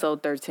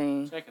 Episode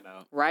 13. Check it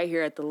out. Right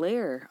here at the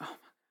lair. Oh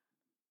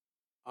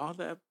my. All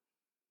the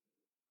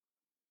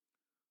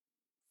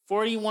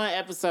 41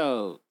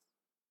 episodes.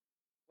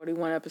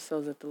 41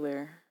 episodes at the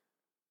lair.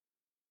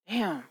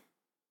 Damn.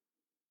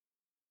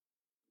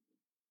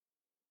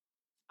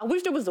 I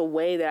wish there was a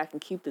way that I can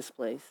keep this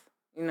place,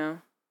 you know?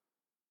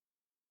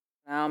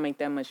 I don't make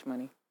that much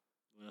money.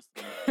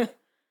 I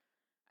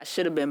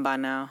should have been by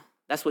now.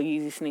 That's what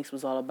Yeezy Sneaks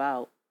was all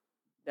about.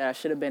 That I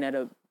should have been at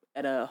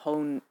a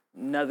whole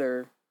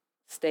nother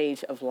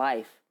stage of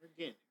life.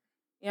 Yeah,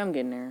 I'm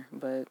getting there,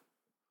 but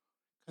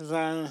because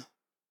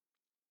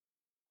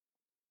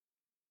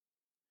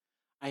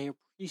I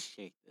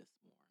appreciate this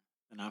more,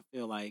 and I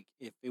feel like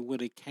if it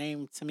would have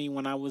came to me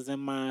when I was in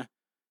my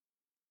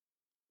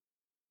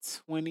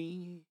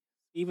 20s,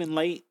 even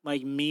late,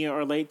 like me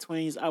or late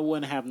 20s, I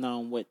wouldn't have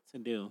known what to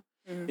do.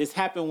 Mm-hmm. This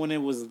happened when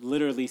it was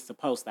literally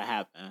supposed to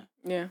happen.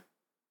 Yeah.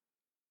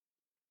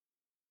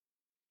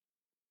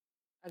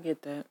 I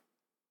get that.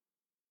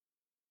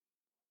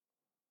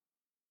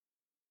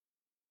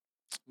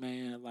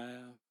 Man,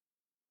 laugh.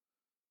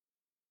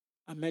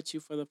 I met you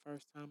for the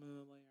first time in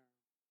the lair.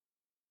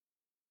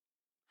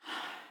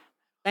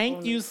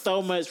 Thank you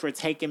so much for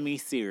taking me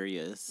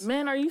serious.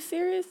 Man, are you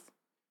serious?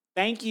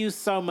 Thank you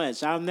so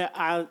much.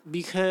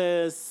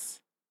 Because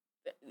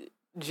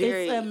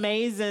Jerry, it's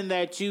amazing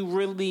that you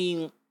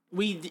really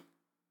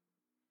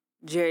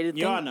Jerry,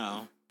 y'all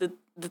know.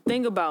 The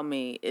thing about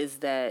me is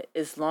that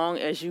as long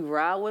as you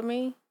ride with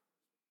me,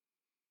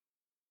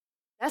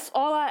 that's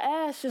all I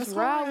ask. Just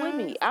ride with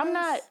me. I'm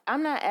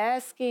not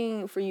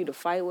asking for you to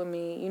fight with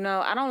me. You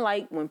know, I don't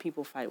like when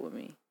people fight with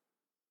me.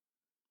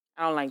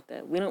 I don't like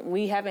that.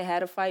 We haven't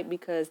had a fight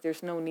because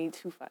there's no need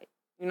to fight.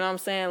 You know what I'm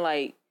saying?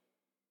 Like,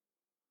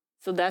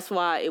 so that's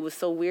why it was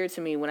so weird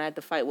to me when I had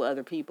to fight with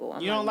other people.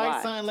 You don't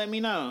like something? Let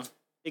me know.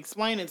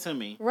 Explain it to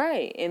me.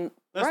 Right. And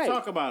let's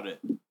talk about it.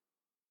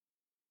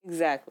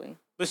 Exactly.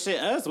 But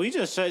we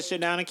just shut shit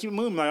down and keep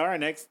moving. Like, all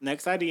right,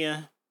 next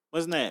idea.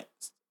 What's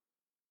next?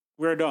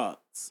 We're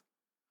adults.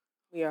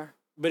 We are.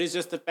 But it's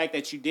just the fact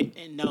that you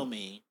didn't know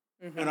me.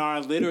 Mm-hmm. And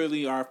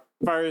our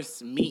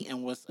first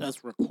meeting was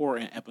us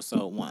recording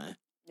episode 1.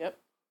 Yep.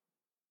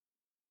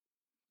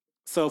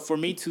 So for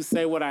me to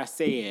say what I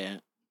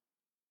said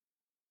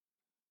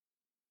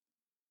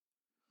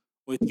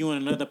with you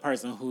and another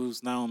person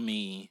who's known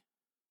me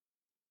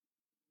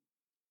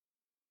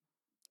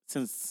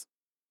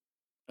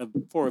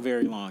for a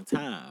very long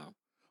time,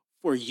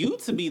 for you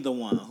to be the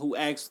one who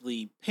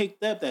actually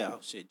picked up that, oh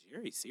shit,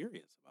 Jerry's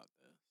serious about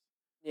this.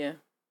 Yeah.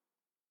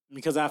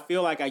 Because I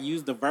feel like I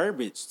used the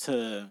verbiage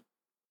to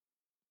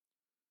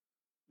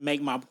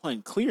make my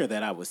point clear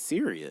that I was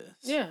serious.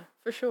 Yeah,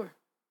 for sure.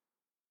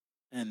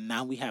 And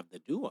now we have the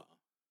duo.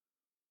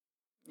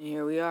 And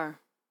here we are.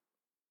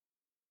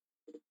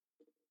 It's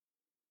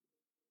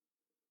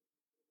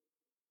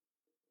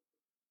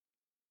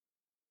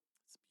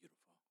beautiful.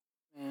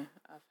 Yeah,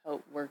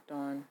 I've worked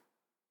on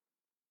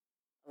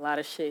a lot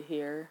of shit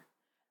here.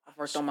 I've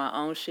worked on my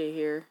own shit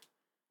here.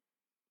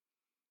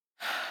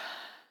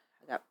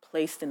 I got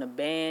placed in a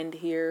band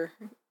here.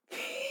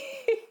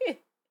 There's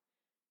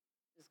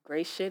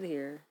great shit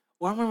here.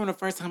 Well, I remember the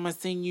first time I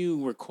seen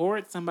you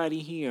record somebody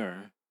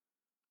here.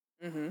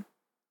 Mm-hmm.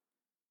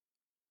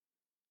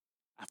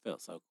 I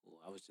felt so cool.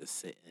 I was just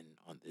sitting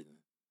on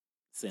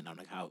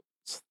the couch,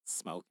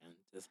 smoking,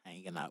 just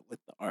hanging out with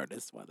the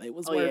artists while they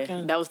was working.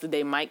 Yeah. That was the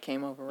day Mike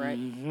came over, right?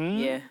 Mm-hmm.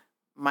 Yeah.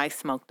 Mike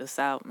smoked us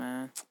out,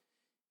 man.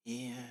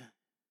 Yeah.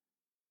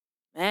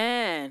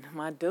 Man,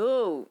 my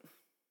dude.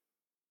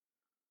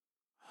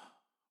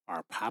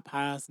 Our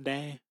Popeyes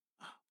day.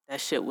 That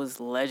shit was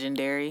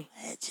legendary.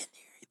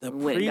 The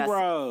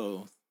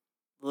pre-rolls.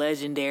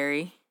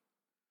 Legendary.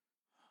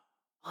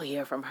 Oh,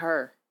 yeah, from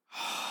her.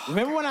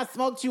 Remember when I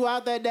smoked you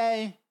out that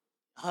day?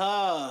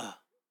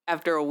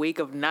 After a week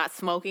of not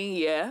smoking,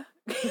 yeah.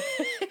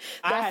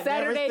 That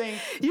Saturday,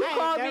 you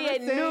called me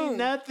at noon.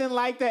 Nothing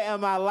like that in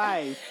my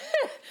life.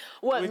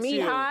 What, me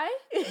high?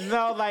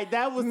 No, like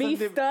that was me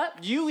stuck.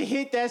 You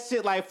hit that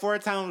shit like 4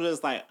 times.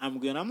 Just like I'm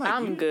good. I'm like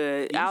I'm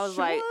good. I was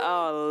like,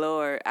 oh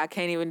Lord, I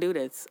can't even do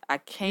this. I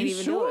can't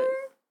even do it.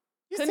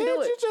 You couldn't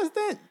do it. You just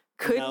did.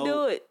 Couldn't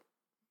do it.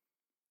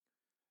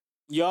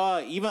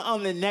 Y'all, even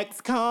on the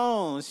next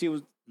cone, she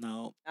was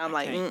no. I'm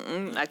like,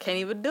 I can't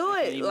even do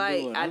it.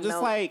 Like I'm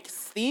just like,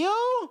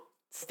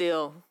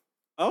 still.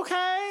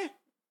 Okay.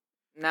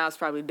 Now it's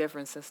probably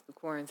different since the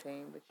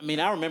quarantine. But I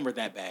mean, I remember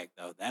that bag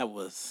though. That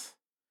was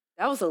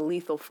a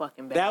lethal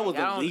fucking bag. That was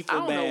a lethal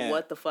bag. I don't know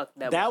what the fuck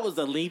that was. That was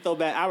a lethal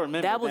bag. I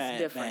remember that was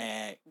different.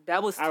 Bag.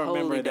 That was totally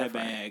I remember different. That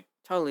bag.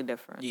 Totally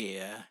different.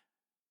 Yeah.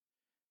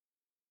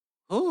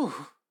 Ooh.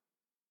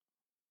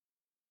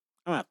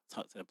 I'm gonna have to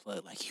talk to the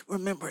plug. Like, you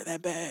remember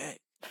that bag?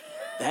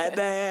 That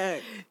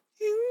bag.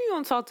 You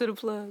gonna talk to the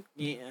plug?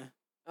 Yeah.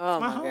 Oh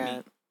my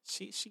God.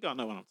 She gonna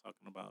know what I'm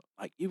talking about.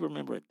 Like, you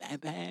remember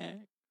that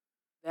bag?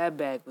 That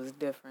bag was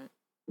different.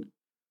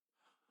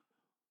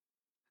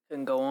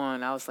 Couldn't go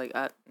on. I was like,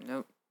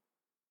 nope.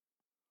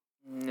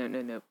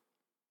 Nope.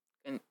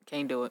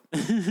 Can't do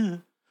it.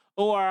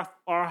 Or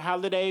our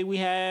holiday we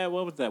had,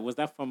 what was that? Was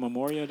that for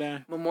Memorial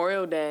Day?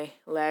 Memorial Day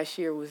last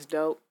year was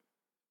dope.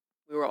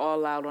 We were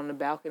all out on the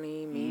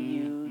balcony. Me,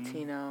 you,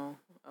 Tino,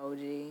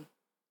 OG.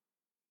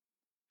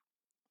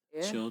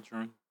 Yeah.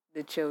 Children.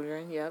 The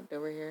children, yep, they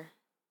were here.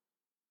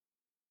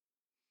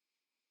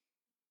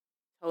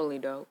 Totally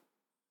dope.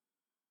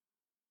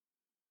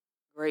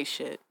 Great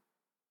shit.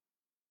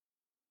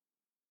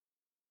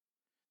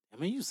 I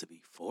mean, it used to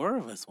be 4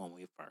 of us when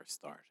we first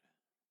started.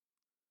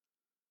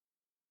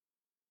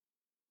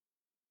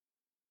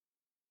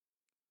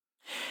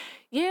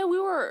 Yeah,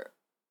 we were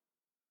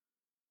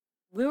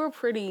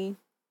pretty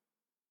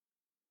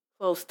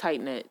close,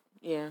 tight-knit.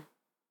 Yeah.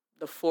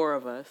 The 4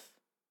 of us.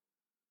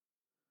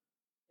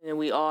 And then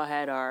we all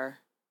had our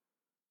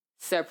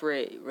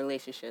separate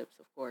relationships,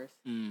 of course.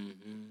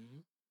 Mm-hmm.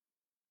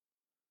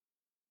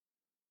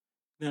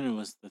 Then it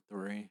was the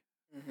 3.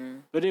 Mm-hmm.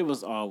 But it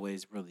was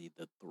always really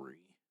the 3.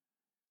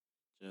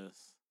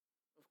 Just.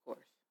 Of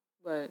course.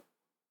 But,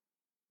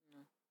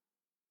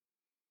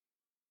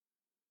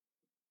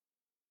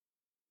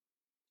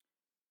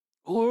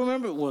 Oh,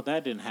 remember? Well,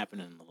 that didn't happen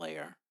in the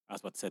lair. I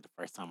was about to say the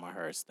first time I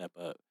heard Step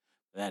Up.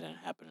 But that didn't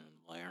happen in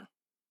the lair.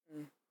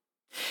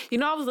 You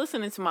know, I was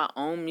listening to my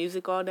own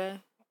music all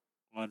day.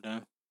 All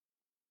day?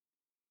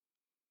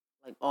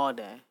 Like, all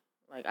day.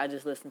 Like, I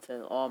just listened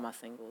to all my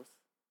singles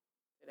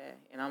today.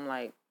 And I'm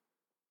like...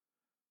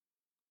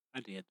 I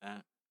did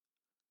that.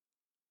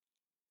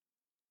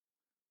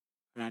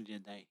 And I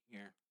did that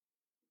here.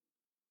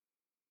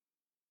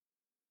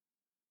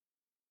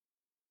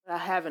 I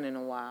haven't in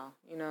a while,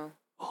 you know?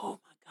 Oh,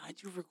 my God.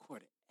 You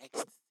recorded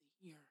Ecstasy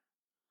here.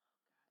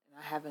 And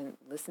I haven't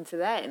listened to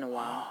that in a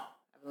while. I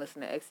haven't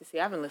listened to Ecstasy.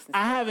 I haven't listened to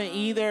I haven't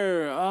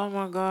either. Oh,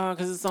 my God.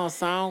 Because it's on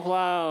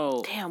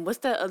SoundCloud. Damn, what's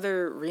that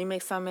other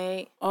remix I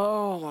made?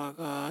 Oh, my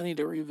God. I need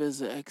to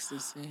revisit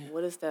Ecstasy.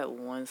 What is that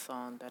one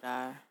song that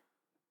I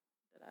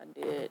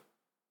did?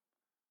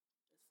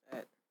 What's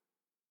that?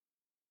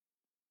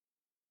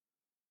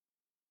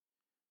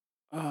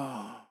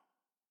 Oh.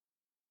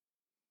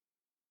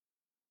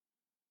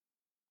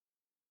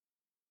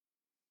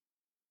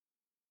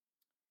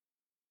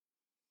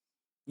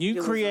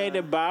 You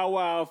created Bow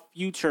Wow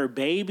Future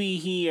Baby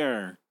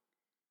here.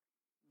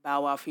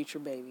 Bow Wow Future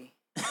Baby.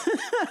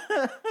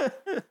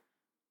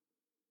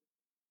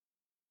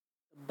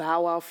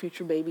 Bow Wow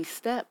Future Baby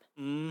Step.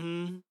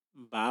 Mm-hmm.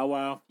 Bow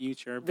Wow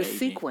Future Baby. The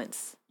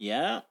sequence.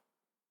 Yeah.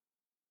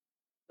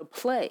 The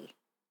play.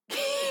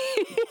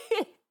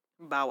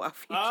 Bow Wow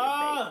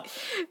Future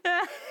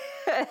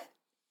Baby.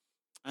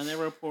 I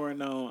never poured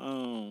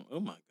no. Oh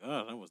my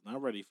God, I was not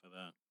ready for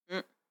that.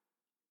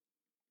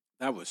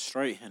 That was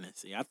straight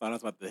Hennessy. I thought I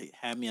was about to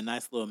have me a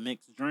nice little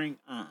mixed drink.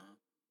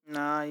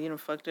 Nah, you done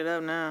fucked it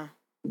up now.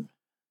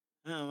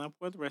 I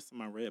poured the rest of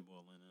my Red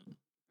Bull in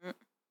it.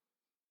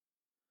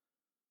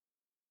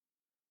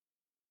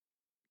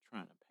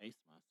 Trying to pace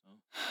myself.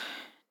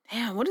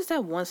 Damn, what is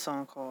that one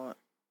song called?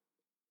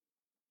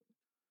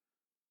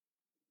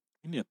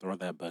 You need to throw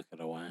that bucket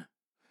away.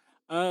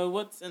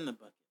 What's in the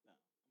bucket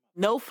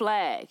though? No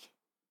Flag.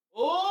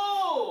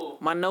 Oh!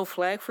 My No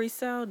Flag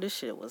freestyle? This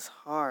shit was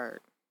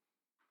hard.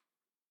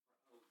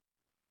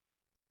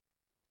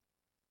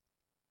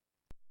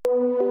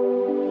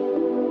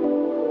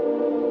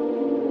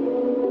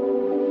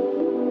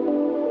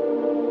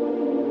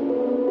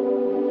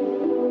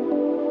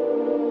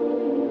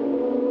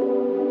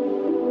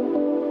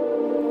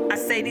 I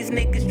say these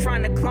niggas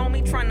tryna clone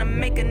me, tryna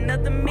make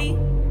another me.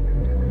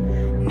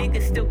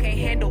 Niggas still can't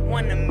handle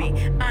one of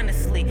me.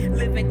 Honestly,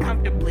 living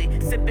comfortably,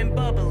 sipping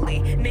bubbly.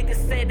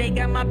 Niggas say they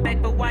got my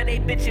back, but why they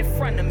bitch in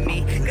front of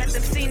me? Got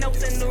them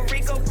C-notes in New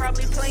Rico,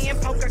 probably playing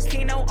poker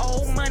keno.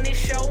 Old money,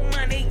 show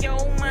money, yo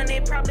money,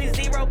 probably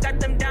zero. Got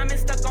them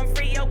diamonds stuck on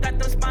Frio. Got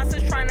them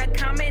sponsors trying to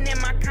comment in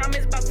my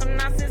comments about some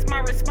nonsense. My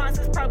response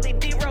is probably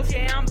D-Rose.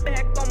 Yeah, I'm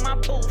back on my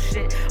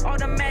bullshit.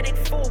 Automatic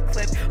full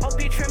clip.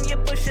 Hope you trim your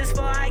bushes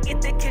before I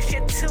get to kiss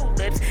your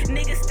tulips.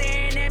 Niggas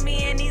staring at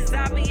me and he's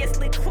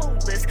obviously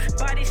clueless.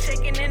 Body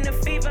shaking in the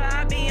fever,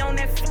 I be on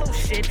that flu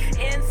shit.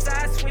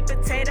 Inside, sweet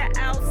potato,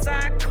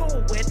 outside,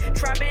 cool with.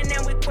 Trapping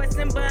and we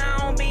question, but I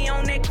don't be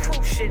on that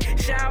cruise shit.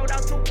 Shout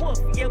out to Wolf,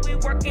 yeah, we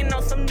working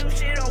on some new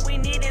shit. All we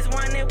need is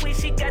one and we,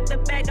 she got the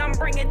bag, I'm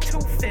bringing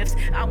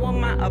 2/5. I want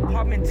my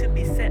apartment to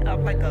be set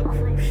up like a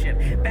cruise ship.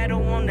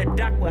 Battle on the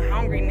dock with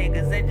hungry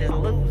niggas and just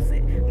lose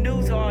it.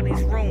 News all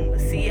these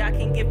rumors, see, I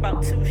can give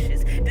out 2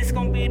 shits. This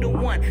gon' be the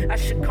one, I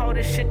should call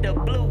this shit the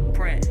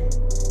blueprint.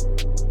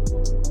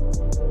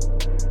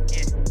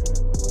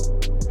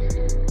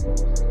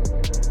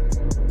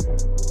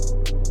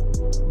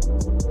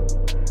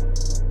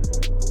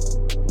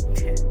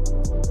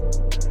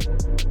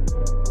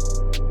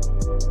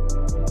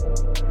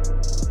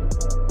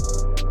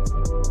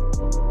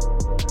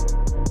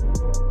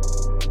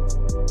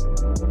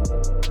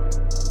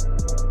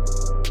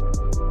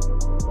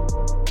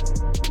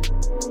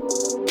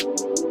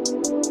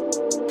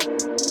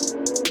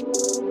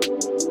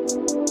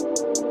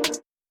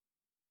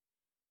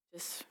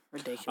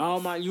 Ridiculous. Oh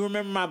my! You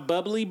remember my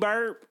bubbly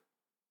burp?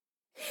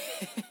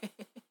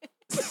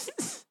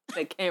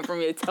 That came from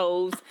your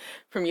toes,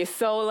 from your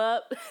soul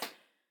up.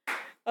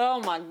 Oh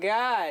my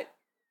God.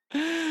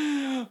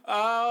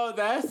 Oh,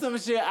 that's some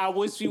shit I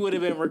wish we would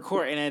have been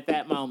recording at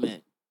that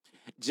moment.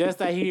 Just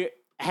to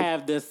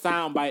have the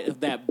sound bite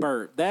of that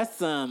burp. That's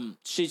some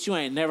shit you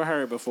ain't never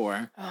heard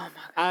before. Oh my God.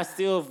 I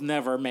still have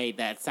never made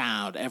that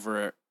sound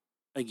ever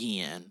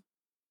again.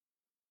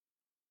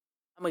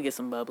 I'm gonna get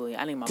some bubbly.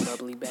 I need my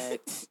bubbly back.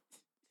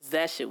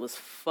 That shit was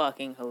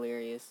fucking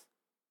hilarious.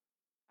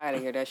 I gotta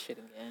hear that shit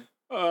again.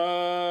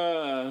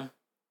 That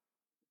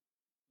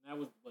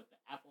was what, the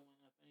apple one,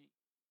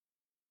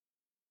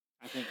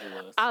 I think it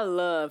was. I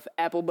love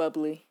apple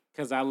bubbly.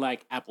 Because I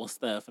like apple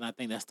stuff, and I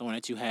think that's the one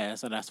that you had,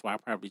 so that's why I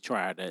probably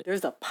tried it.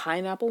 There's a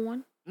pineapple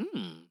one.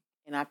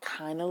 And I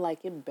kind of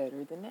like it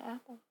better than the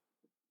apple.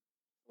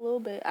 A little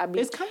bit.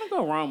 It's kind of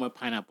go wrong with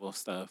pineapple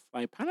stuff.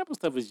 Like, pineapple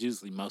stuff is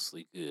usually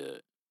mostly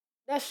good.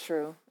 That's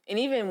true. And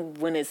even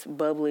when it's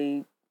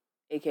bubbly,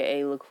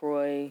 a.k.a.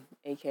 LaCroix,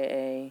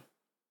 a.k.a.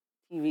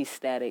 TV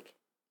static.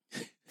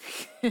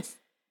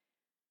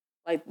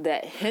 Like,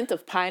 that hint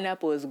of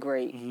pineapple is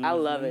great. I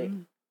love it.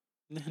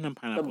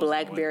 The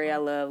blackberry I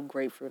love.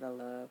 Grapefruit I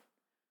love.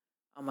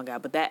 Oh, my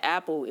God. But that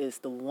apple is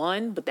the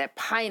one, but that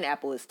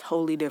pineapple is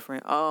totally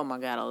different. Oh, my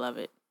God. I love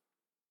it.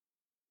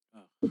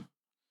 Oh.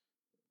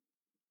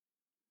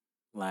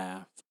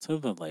 Laugh to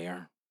the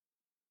lair.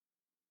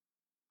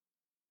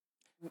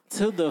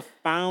 To the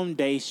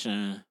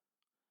foundation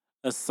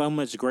of so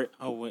much great...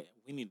 Oh, wait.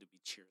 We need to be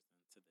cheering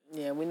into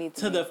this. Yeah, we need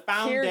to the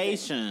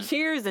foundation.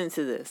 Cheers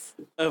into this.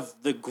 Of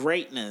the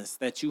greatness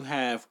that you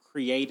have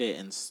created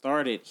and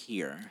started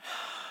here.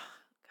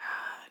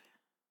 God.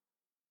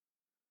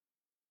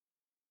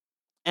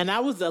 And I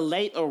was a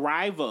late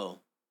arrival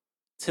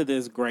to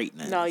this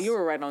greatness. No, you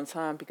were right on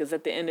time, because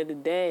at the end of the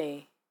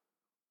day,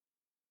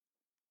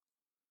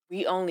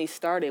 we only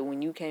started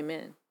when you came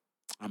in.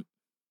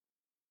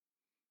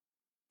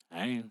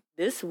 Hey.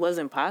 This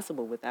wasn't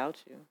possible without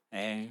you.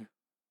 Hey.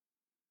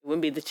 It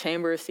wouldn't be the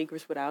Chamber of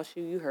Secrets without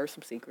you. You heard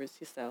some secrets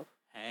yourself.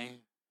 Hey.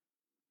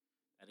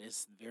 That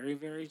is very,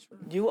 very true.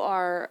 You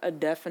are a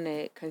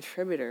definite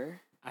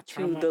contributor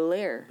to the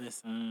lair.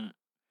 Listen,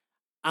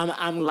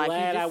 I'm like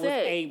glad I was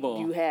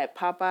able. You had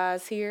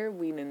Popeyes here.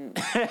 We done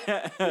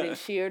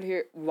cheered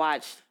here.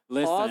 Watched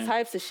all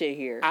types of shit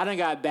here. I done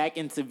got back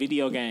into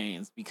video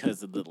games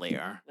because of the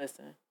lair.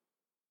 Listen.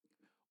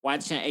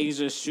 Watching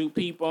Asia shoot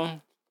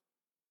people.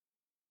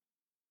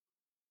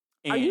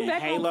 Are you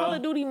back on Call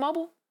of Duty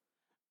Mobile?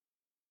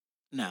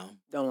 No.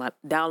 Don't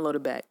download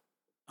it back.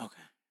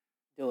 Okay.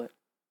 Do it.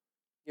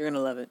 You're going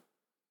to love it.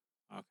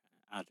 Okay.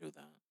 I'll do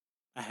that.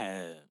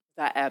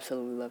 I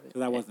absolutely love it.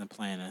 Because I wasn't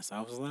playing this. So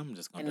I was like, I'm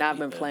just going to And I've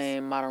been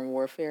playing Modern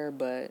Warfare,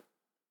 but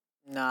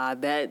nah,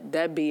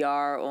 that BR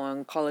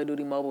on Call of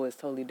Duty Mobile is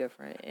totally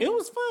different. And it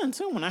was fun,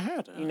 too, when I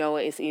had it. You know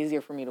what? It's easier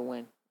for me to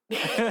win.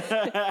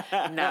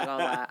 I'm not going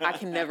to lie. I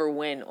can never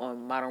win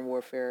on Modern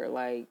Warfare,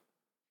 like,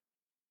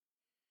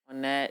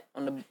 on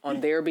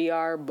their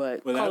BR,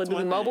 but Call of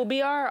Duty Mobile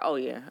BR, oh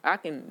yeah, I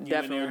can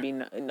definitely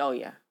be. Oh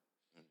yeah,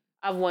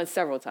 I've won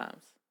several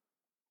times.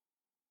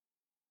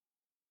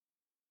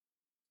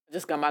 I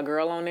just got my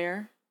girl on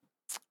there.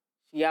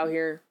 She out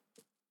here,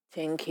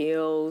 10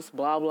 kills,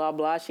 blah blah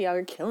blah. She out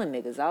here killing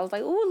niggas. I was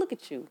like, ooh, look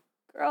at you,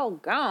 girl,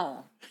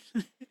 gone.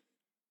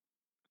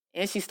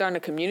 And she's starting to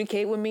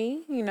communicate with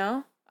me. You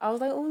know, I was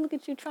like, ooh, look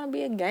at you trying to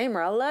be a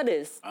gamer. I love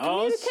this.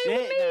 Communicate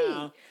with me.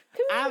 Now.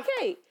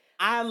 Communicate.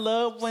 I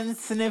love when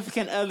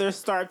significant others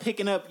start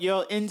picking up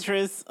your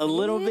interests a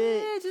little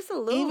bit. Yeah, just a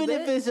little bit.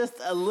 Even if it's just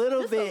a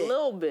little bit. Just a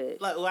little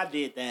bit. Like, I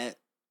did that.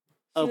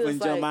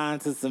 Opened your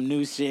mind to some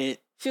new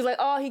shit. She's like,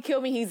 oh, he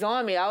killed me. He's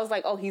on me. I was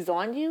like, oh, he's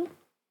on you?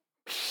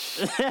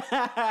 She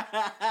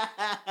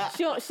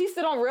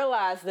still don't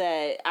realize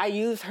that I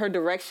used her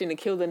direction to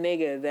kill the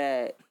nigga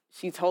that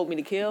she told me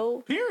to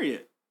kill.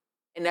 Period.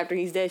 And after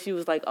he's dead, she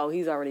was like, oh,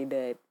 he's already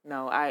dead.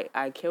 No,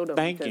 I killed him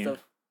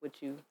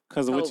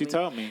because of what you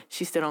told me.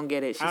 She still don't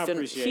get it.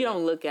 She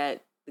don't look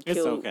at the kill.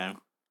 It's okay.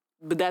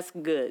 But that's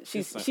good.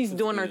 She's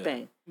doing her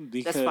thing.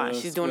 Because that's fine.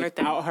 She's doing her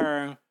thing. Without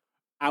her,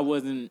 I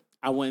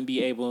wouldn't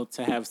be able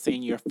to have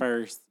seen your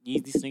first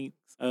Yeezy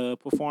Sneaks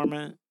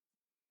performance.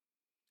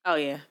 Oh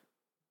yeah.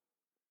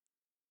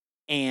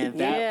 And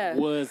that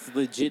was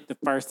legit the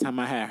first time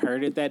I had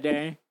heard it that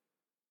day.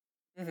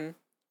 Mm-hmm.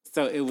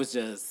 So it was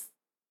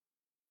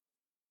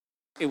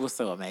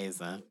so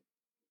amazing.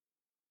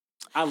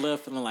 I love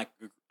feeling like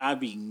I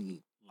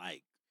be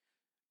like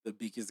the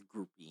biggest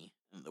groupie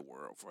in the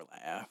world for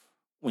Laugh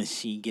when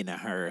she getting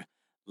her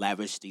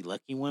lavishly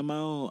lucky one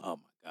mode. Oh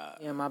my God.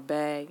 Yeah, my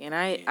bag. And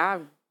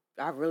I've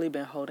really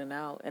been holding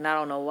out, and I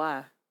don't know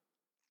why.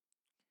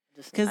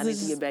 I need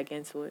to get back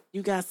into it.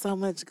 You got so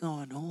much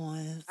going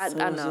on. I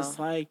know. It's just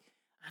like,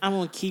 I'm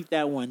gonna keep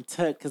that one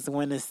tucked because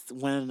when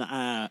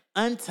I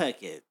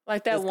untuck it,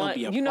 like that one,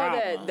 you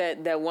know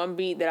that one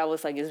beat that I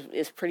was like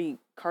is pretty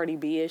Cardi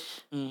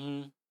B-ish.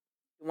 Mm-hmm.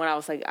 When I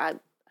was like, I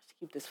should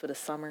keep this for the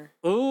summer.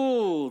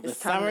 Ooh, the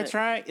summer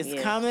track is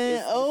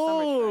coming.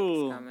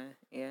 Oh, the summer track is coming.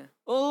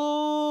 Yeah.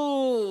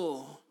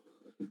 Ooh.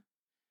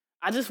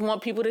 I just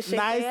want people to shake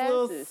nice their asses.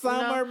 Little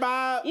summer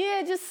bop.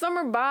 Yeah, just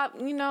summer bop.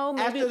 You know,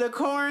 maybe after the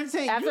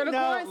quarantine.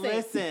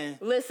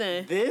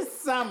 Listen. This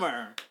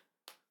summer.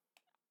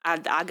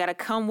 I gotta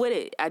come with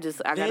it.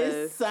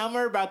 This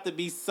summer about to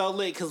be so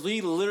lit because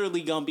we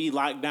literally gonna be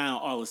locked down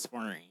all of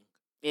spring.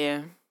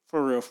 Yeah.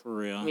 For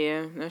real.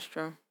 Yeah, that's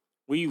true.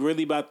 We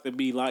really about to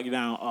be locked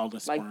down all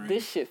the spring. Like,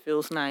 this shit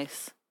feels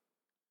nice.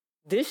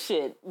 this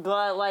shit,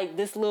 but like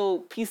this little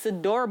piece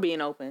of door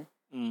being open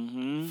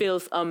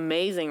feels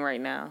amazing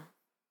right now.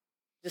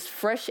 Just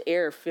fresh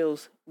air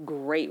feels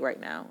great right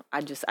now.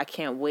 I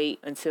can't wait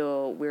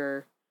until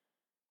we're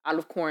out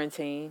of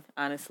quarantine,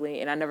 honestly.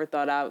 And I never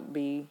thought I'd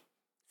be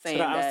saying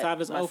that outside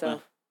is myself.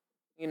 Open.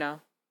 You know?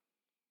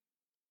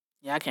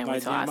 Yeah, I can't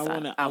wait till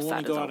outside. I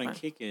want to go out and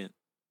kick it.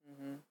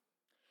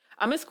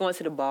 I miss going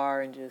to the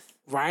bar and just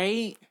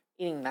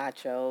eating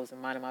nachos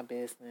and minding my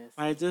business.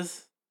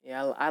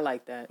 Yeah, I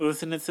like that.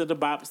 Listening to the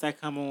bops that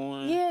come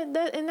on. Yeah,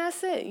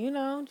 that's it. You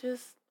know,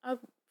 just I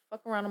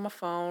fuck around on my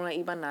phone. I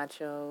eat my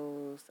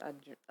nachos. I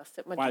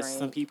sip my drink. Watch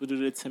some people do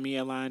the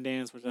Tamia line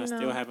dance, which I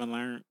still haven't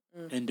learned.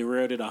 And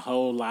Darrell did a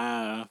whole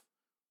live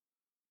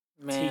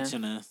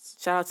teaching us.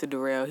 Shout out to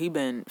Darrell. He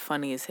been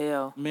funny as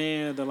hell.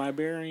 Man, the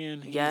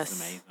librarian. He's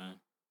amazing.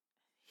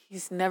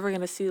 He's never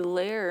going to see the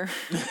lair.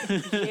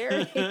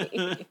 Jerry.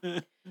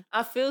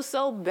 I feel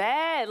so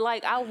bad.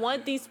 Like, I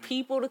want these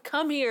people to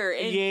come here.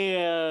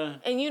 And,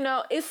 and, you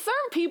know, it's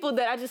certain people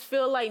that I just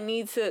feel like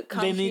need to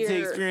come here. They need to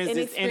experience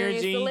this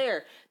energy. The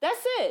lair. That's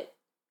it.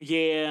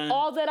 Yeah.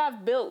 All that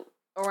I've built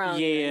around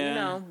here, you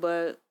know,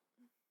 but.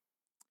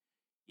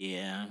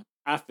 Yeah.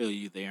 I feel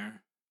you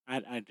there.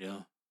 I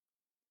do.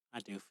 I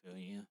do feel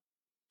you.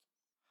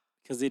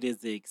 Because it is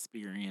the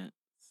experience.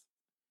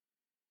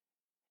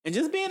 And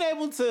just being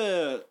able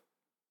to,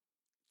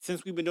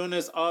 since we've been doing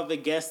this, all the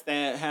guests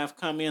that have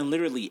come in,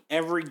 literally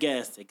every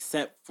guest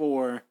except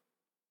for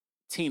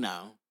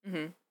Tino,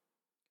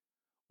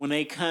 when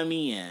they come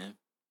in,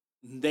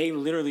 they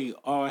literally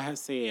all have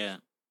said,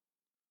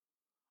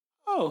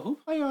 "Oh, who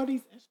play all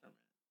these instruments?"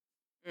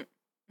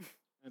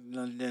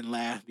 And then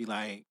laugh, be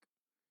like,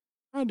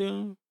 "I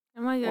do."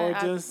 Oh my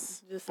God. Or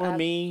just for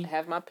me. I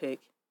have my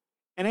pick.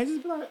 And they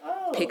just be like,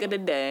 "Oh." Pick of the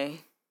day.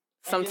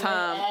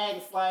 Sometimes.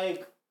 Ask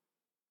like,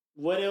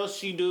 what else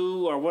she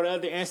do or what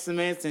other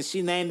instruments, and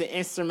she named the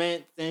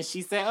instruments, and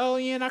she said, "Oh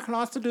yeah, and I can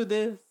also do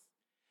this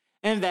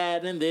and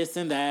that and this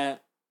and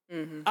that.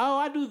 Oh,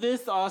 I do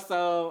this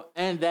also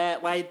and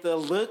that." Like the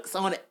looks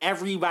on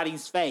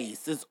everybody's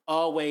face is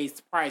always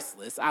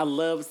priceless. I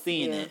love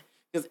seeing it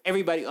because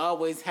everybody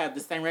always have the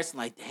same reaction.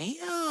 Like,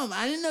 damn,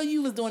 I didn't know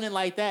you was doing it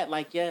like that.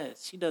 Like,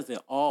 yes, she does it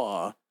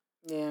all.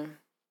 Yeah.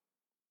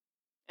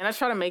 And I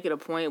try to make it a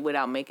point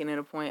without making it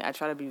a point. I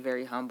try to be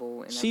very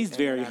humble. She's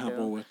very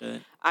humble with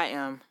it. I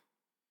am.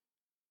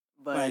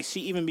 But like, she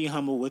even be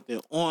humble with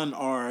it on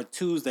our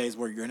Tuesdays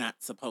where you're not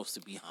supposed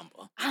to be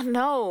humble. I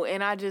know.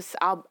 And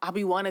I'll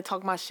be wanting to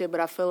talk my shit, but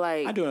I feel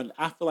like...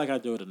 I feel like I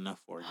do it enough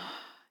for you.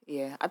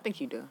 Yeah, I think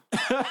you do.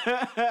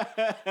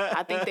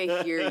 I think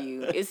they hear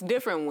you. It's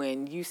different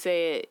when you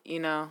say it,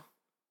 you know.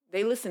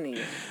 They listen to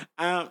you.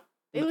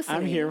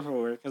 I'm here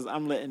for it because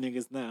I'm letting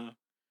niggas know.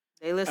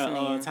 They listen to you.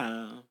 All the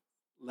time.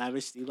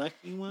 Lavishly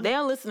lucky one. They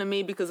don't listen to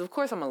me because, of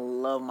course, I'm going to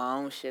love my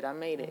own shit. I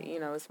made it.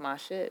 You know, it's my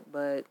shit,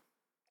 but...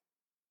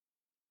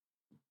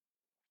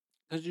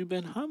 Because you've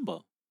been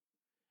humble.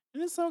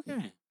 And it's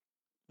okay.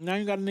 Now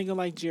you got a nigga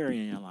like Jerry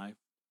in your life.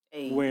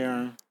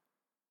 Where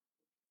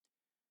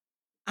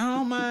I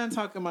don't mind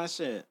talking my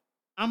shit.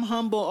 I'm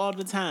humble all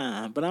the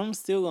time, but I'm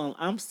still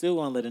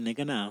gonna let a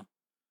nigga know.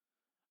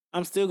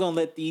 I'm still gonna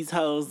let these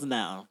hoes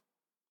know.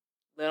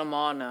 Let them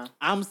all know.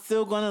 I'm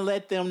still gonna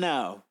let them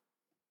know.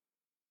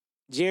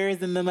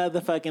 Jerry's in the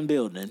motherfucking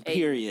building,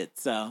 period.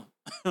 So,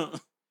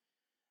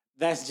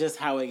 that's just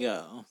how it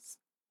goes.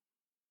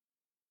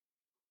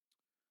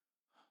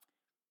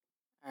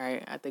 All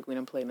right, I think we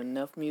done played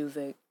enough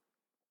music.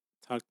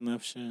 Talked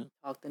enough shit.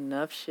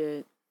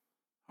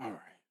 All right.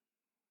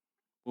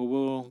 Well,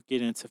 we'll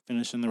get into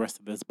finishing the rest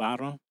of this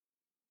bottle.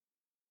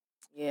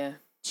 Yeah.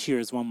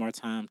 Cheers one more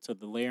time to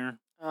the lair.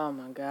 Oh,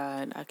 my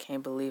God. I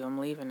can't believe I'm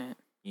leaving it.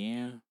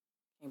 Yeah.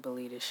 Can't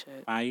believe this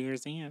shit. 5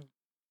 years in.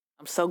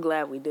 I'm so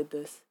glad we did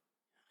this.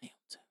 I am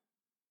too.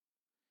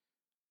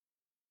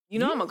 You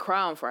know I'm going to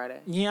cry on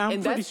Friday. Yeah,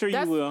 I'm pretty sure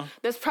you will.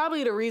 That's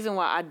probably the reason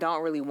why I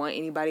don't really want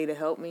anybody to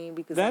help me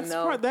because I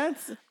know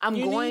I'm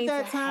going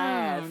to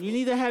have... You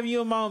need to have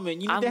your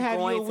moment. You need to have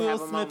your Will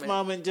Smith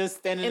moment just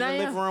standing in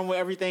the living room with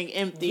everything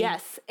empty.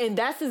 Yes, and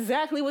that's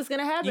exactly what's going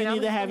to happen. You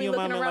need to have your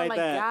moment like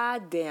that.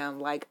 God damn,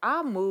 like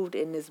I moved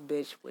in this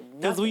bitch with nothing.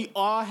 Because we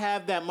all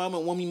have that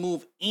moment when we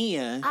move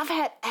in. I've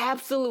had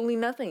absolutely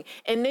nothing.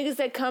 And niggas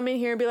that come in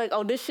here and be like,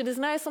 oh, this shit is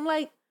nice. I'm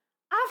like...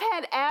 I've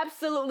had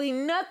absolutely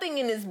nothing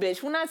in this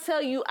bitch. When I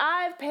tell you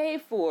I've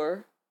paid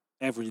for...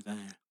 Everything.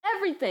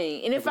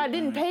 And if I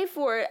didn't pay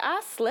for it,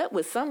 I slept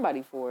with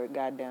somebody for it,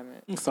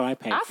 goddammit. So I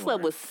paid for it. I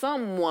slept with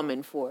some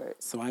woman for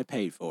it. So I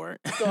paid for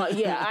it. So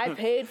yeah, I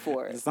paid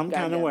for it. In some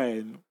kind of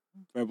way.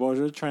 There was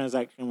a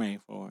transaction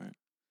made for it.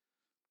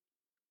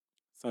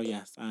 So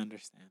yes, I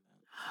understand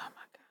that. Oh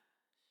my God.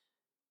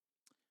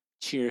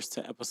 Cheers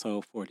to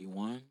episode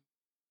 41.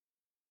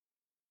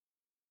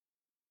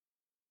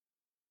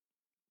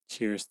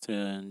 Cheers to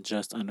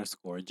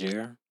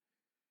just_Jer.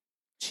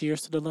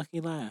 Cheers to the Lucky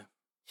Laugh.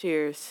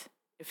 Cheers.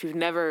 If you've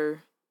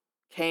never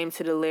came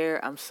to the lair,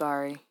 I'm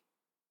sorry.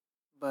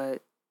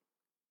 But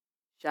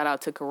shout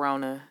out to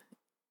Corona.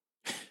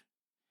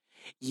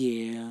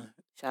 Yeah.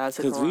 Shout out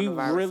to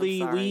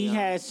coronavirus. We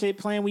had shit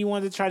planned. We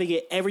wanted to try to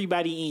get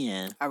everybody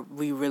in.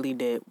 We really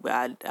did.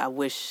 I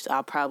wish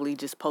I'll probably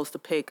just post a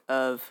pic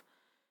of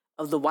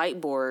the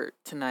whiteboard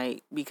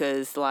tonight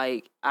because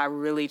like I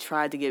really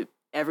tried to get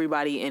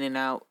everybody in and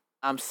out.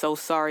 I'm so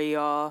sorry,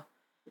 y'all.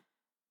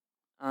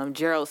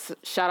 Gerald,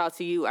 shout out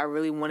to you. I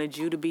really wanted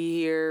you to be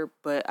here,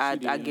 but I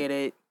get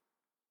it.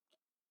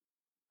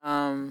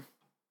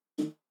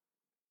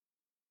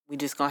 We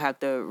just gonna have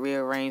to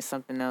rearrange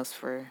something else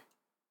for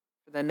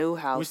the new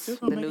house,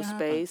 the new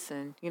space,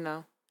 and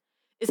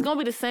it's gonna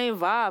be the same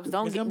vibes.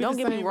 Don't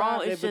get me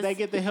wrong. It's just they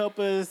get to help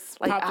us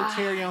like, pop the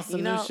cherry on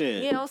some new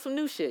shit. Yeah, on some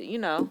new shit.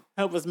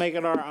 Help us make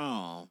it our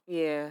own.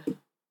 Yeah,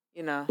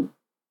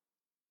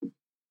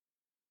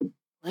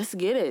 Let's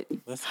get it.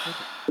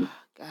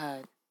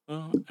 God.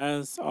 Well,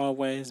 as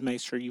always,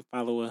 make sure you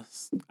follow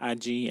us.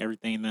 IG,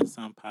 Everything That's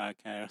Some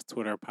Podcast,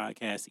 Twitter,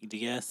 Podcast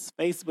EDS,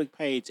 Facebook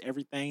page,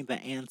 Everything The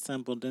And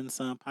Simple Then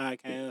Some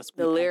Podcast.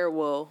 The lair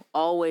will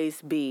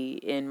always be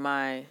in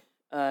my,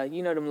 them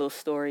little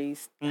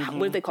stories. Mm-hmm.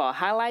 What do they call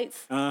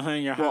highlights?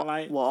 Your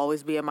highlights. Will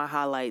always be in my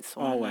highlights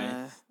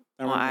on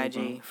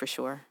IG for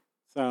sure.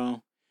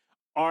 So,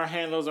 our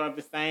handles are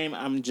the same.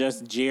 I'm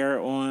just Jer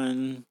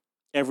on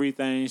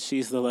everything.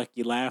 She's the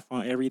Lucky Laugh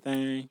on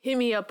everything. Hit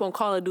me up on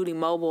Call of Duty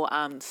Mobile.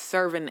 I'm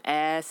serving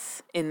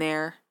ass in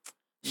there.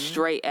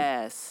 Straight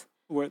ass.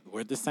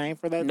 We're the same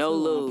for that. No too,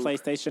 lube. On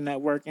PlayStation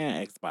Network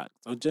and Xbox.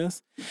 So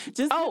just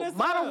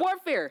Modern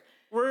Warfare.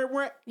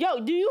 Yo,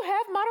 do you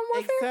have Modern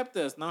Warfare? Accept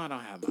us. No, I don't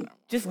have Modern Warfare.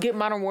 Just get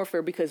Modern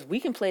Warfare because we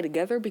can play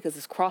together because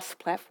it's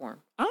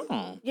cross-platform.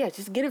 Oh. Yeah,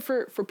 just get it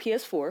for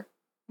PS4.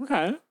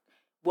 Okay.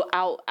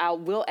 Well,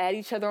 we'll add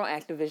each other on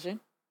Activision.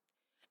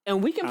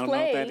 And we can play. I don't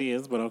know what that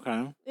is, but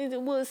okay.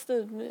 It's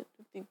the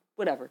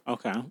whatever.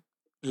 Okay.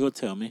 You'll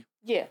tell me.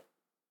 Yeah.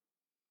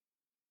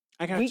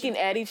 We can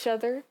add each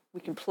other.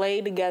 We can play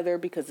together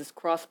because it's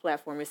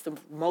cross-platform. It's the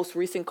most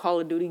recent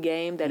Call of Duty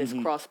game that is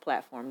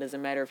cross-platform.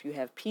 Doesn't matter if you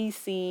have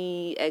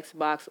PC,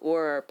 Xbox,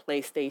 or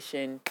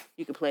PlayStation.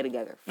 You can play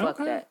together. Fuck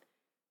that.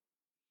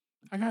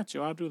 I got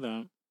you. I'll do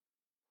that.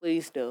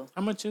 Please do.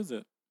 How much is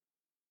it?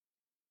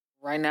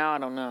 Right now, I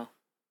don't know.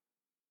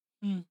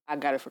 I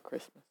got it for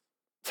Christmas.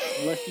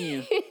 Lucky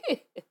you.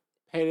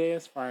 Payday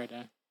is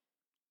Friday.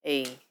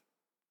 Hey.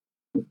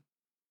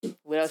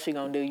 What else you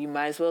gonna do? You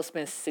might as well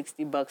spend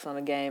 $60 on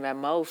a game at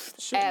most.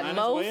 Shit, at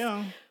most.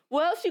 Well.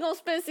 What else you gonna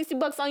spend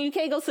 $60 on? You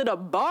can't go to the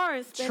bar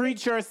and spend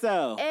treat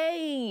yourself.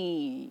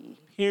 Hey.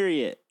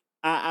 Period.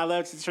 I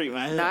love to treat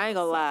myself. No, I ain't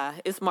gonna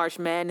lie. It's March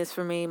Madness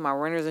for me. My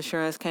renter's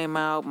insurance came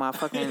out. My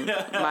fucking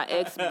my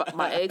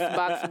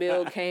Xbox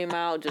bill came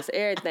out. Just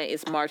everything.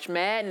 It's March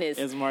Madness.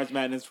 It's March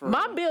Madness for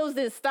my bills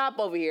didn't stop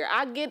over here.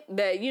 I get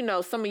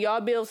that some of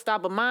y'all bills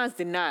stopped, but mine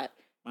did not.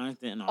 Mine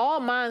didn't. All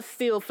mine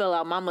still fell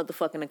out my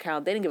motherfucking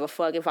account. They didn't give a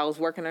fuck if I was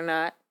working or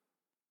not.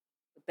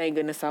 But thank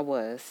goodness I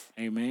was.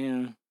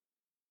 Amen.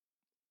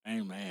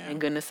 Amen. Thank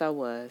goodness I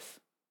was.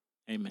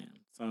 Amen.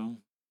 So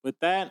with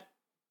that.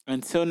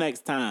 Until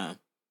next time.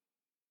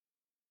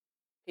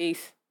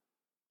 Peace.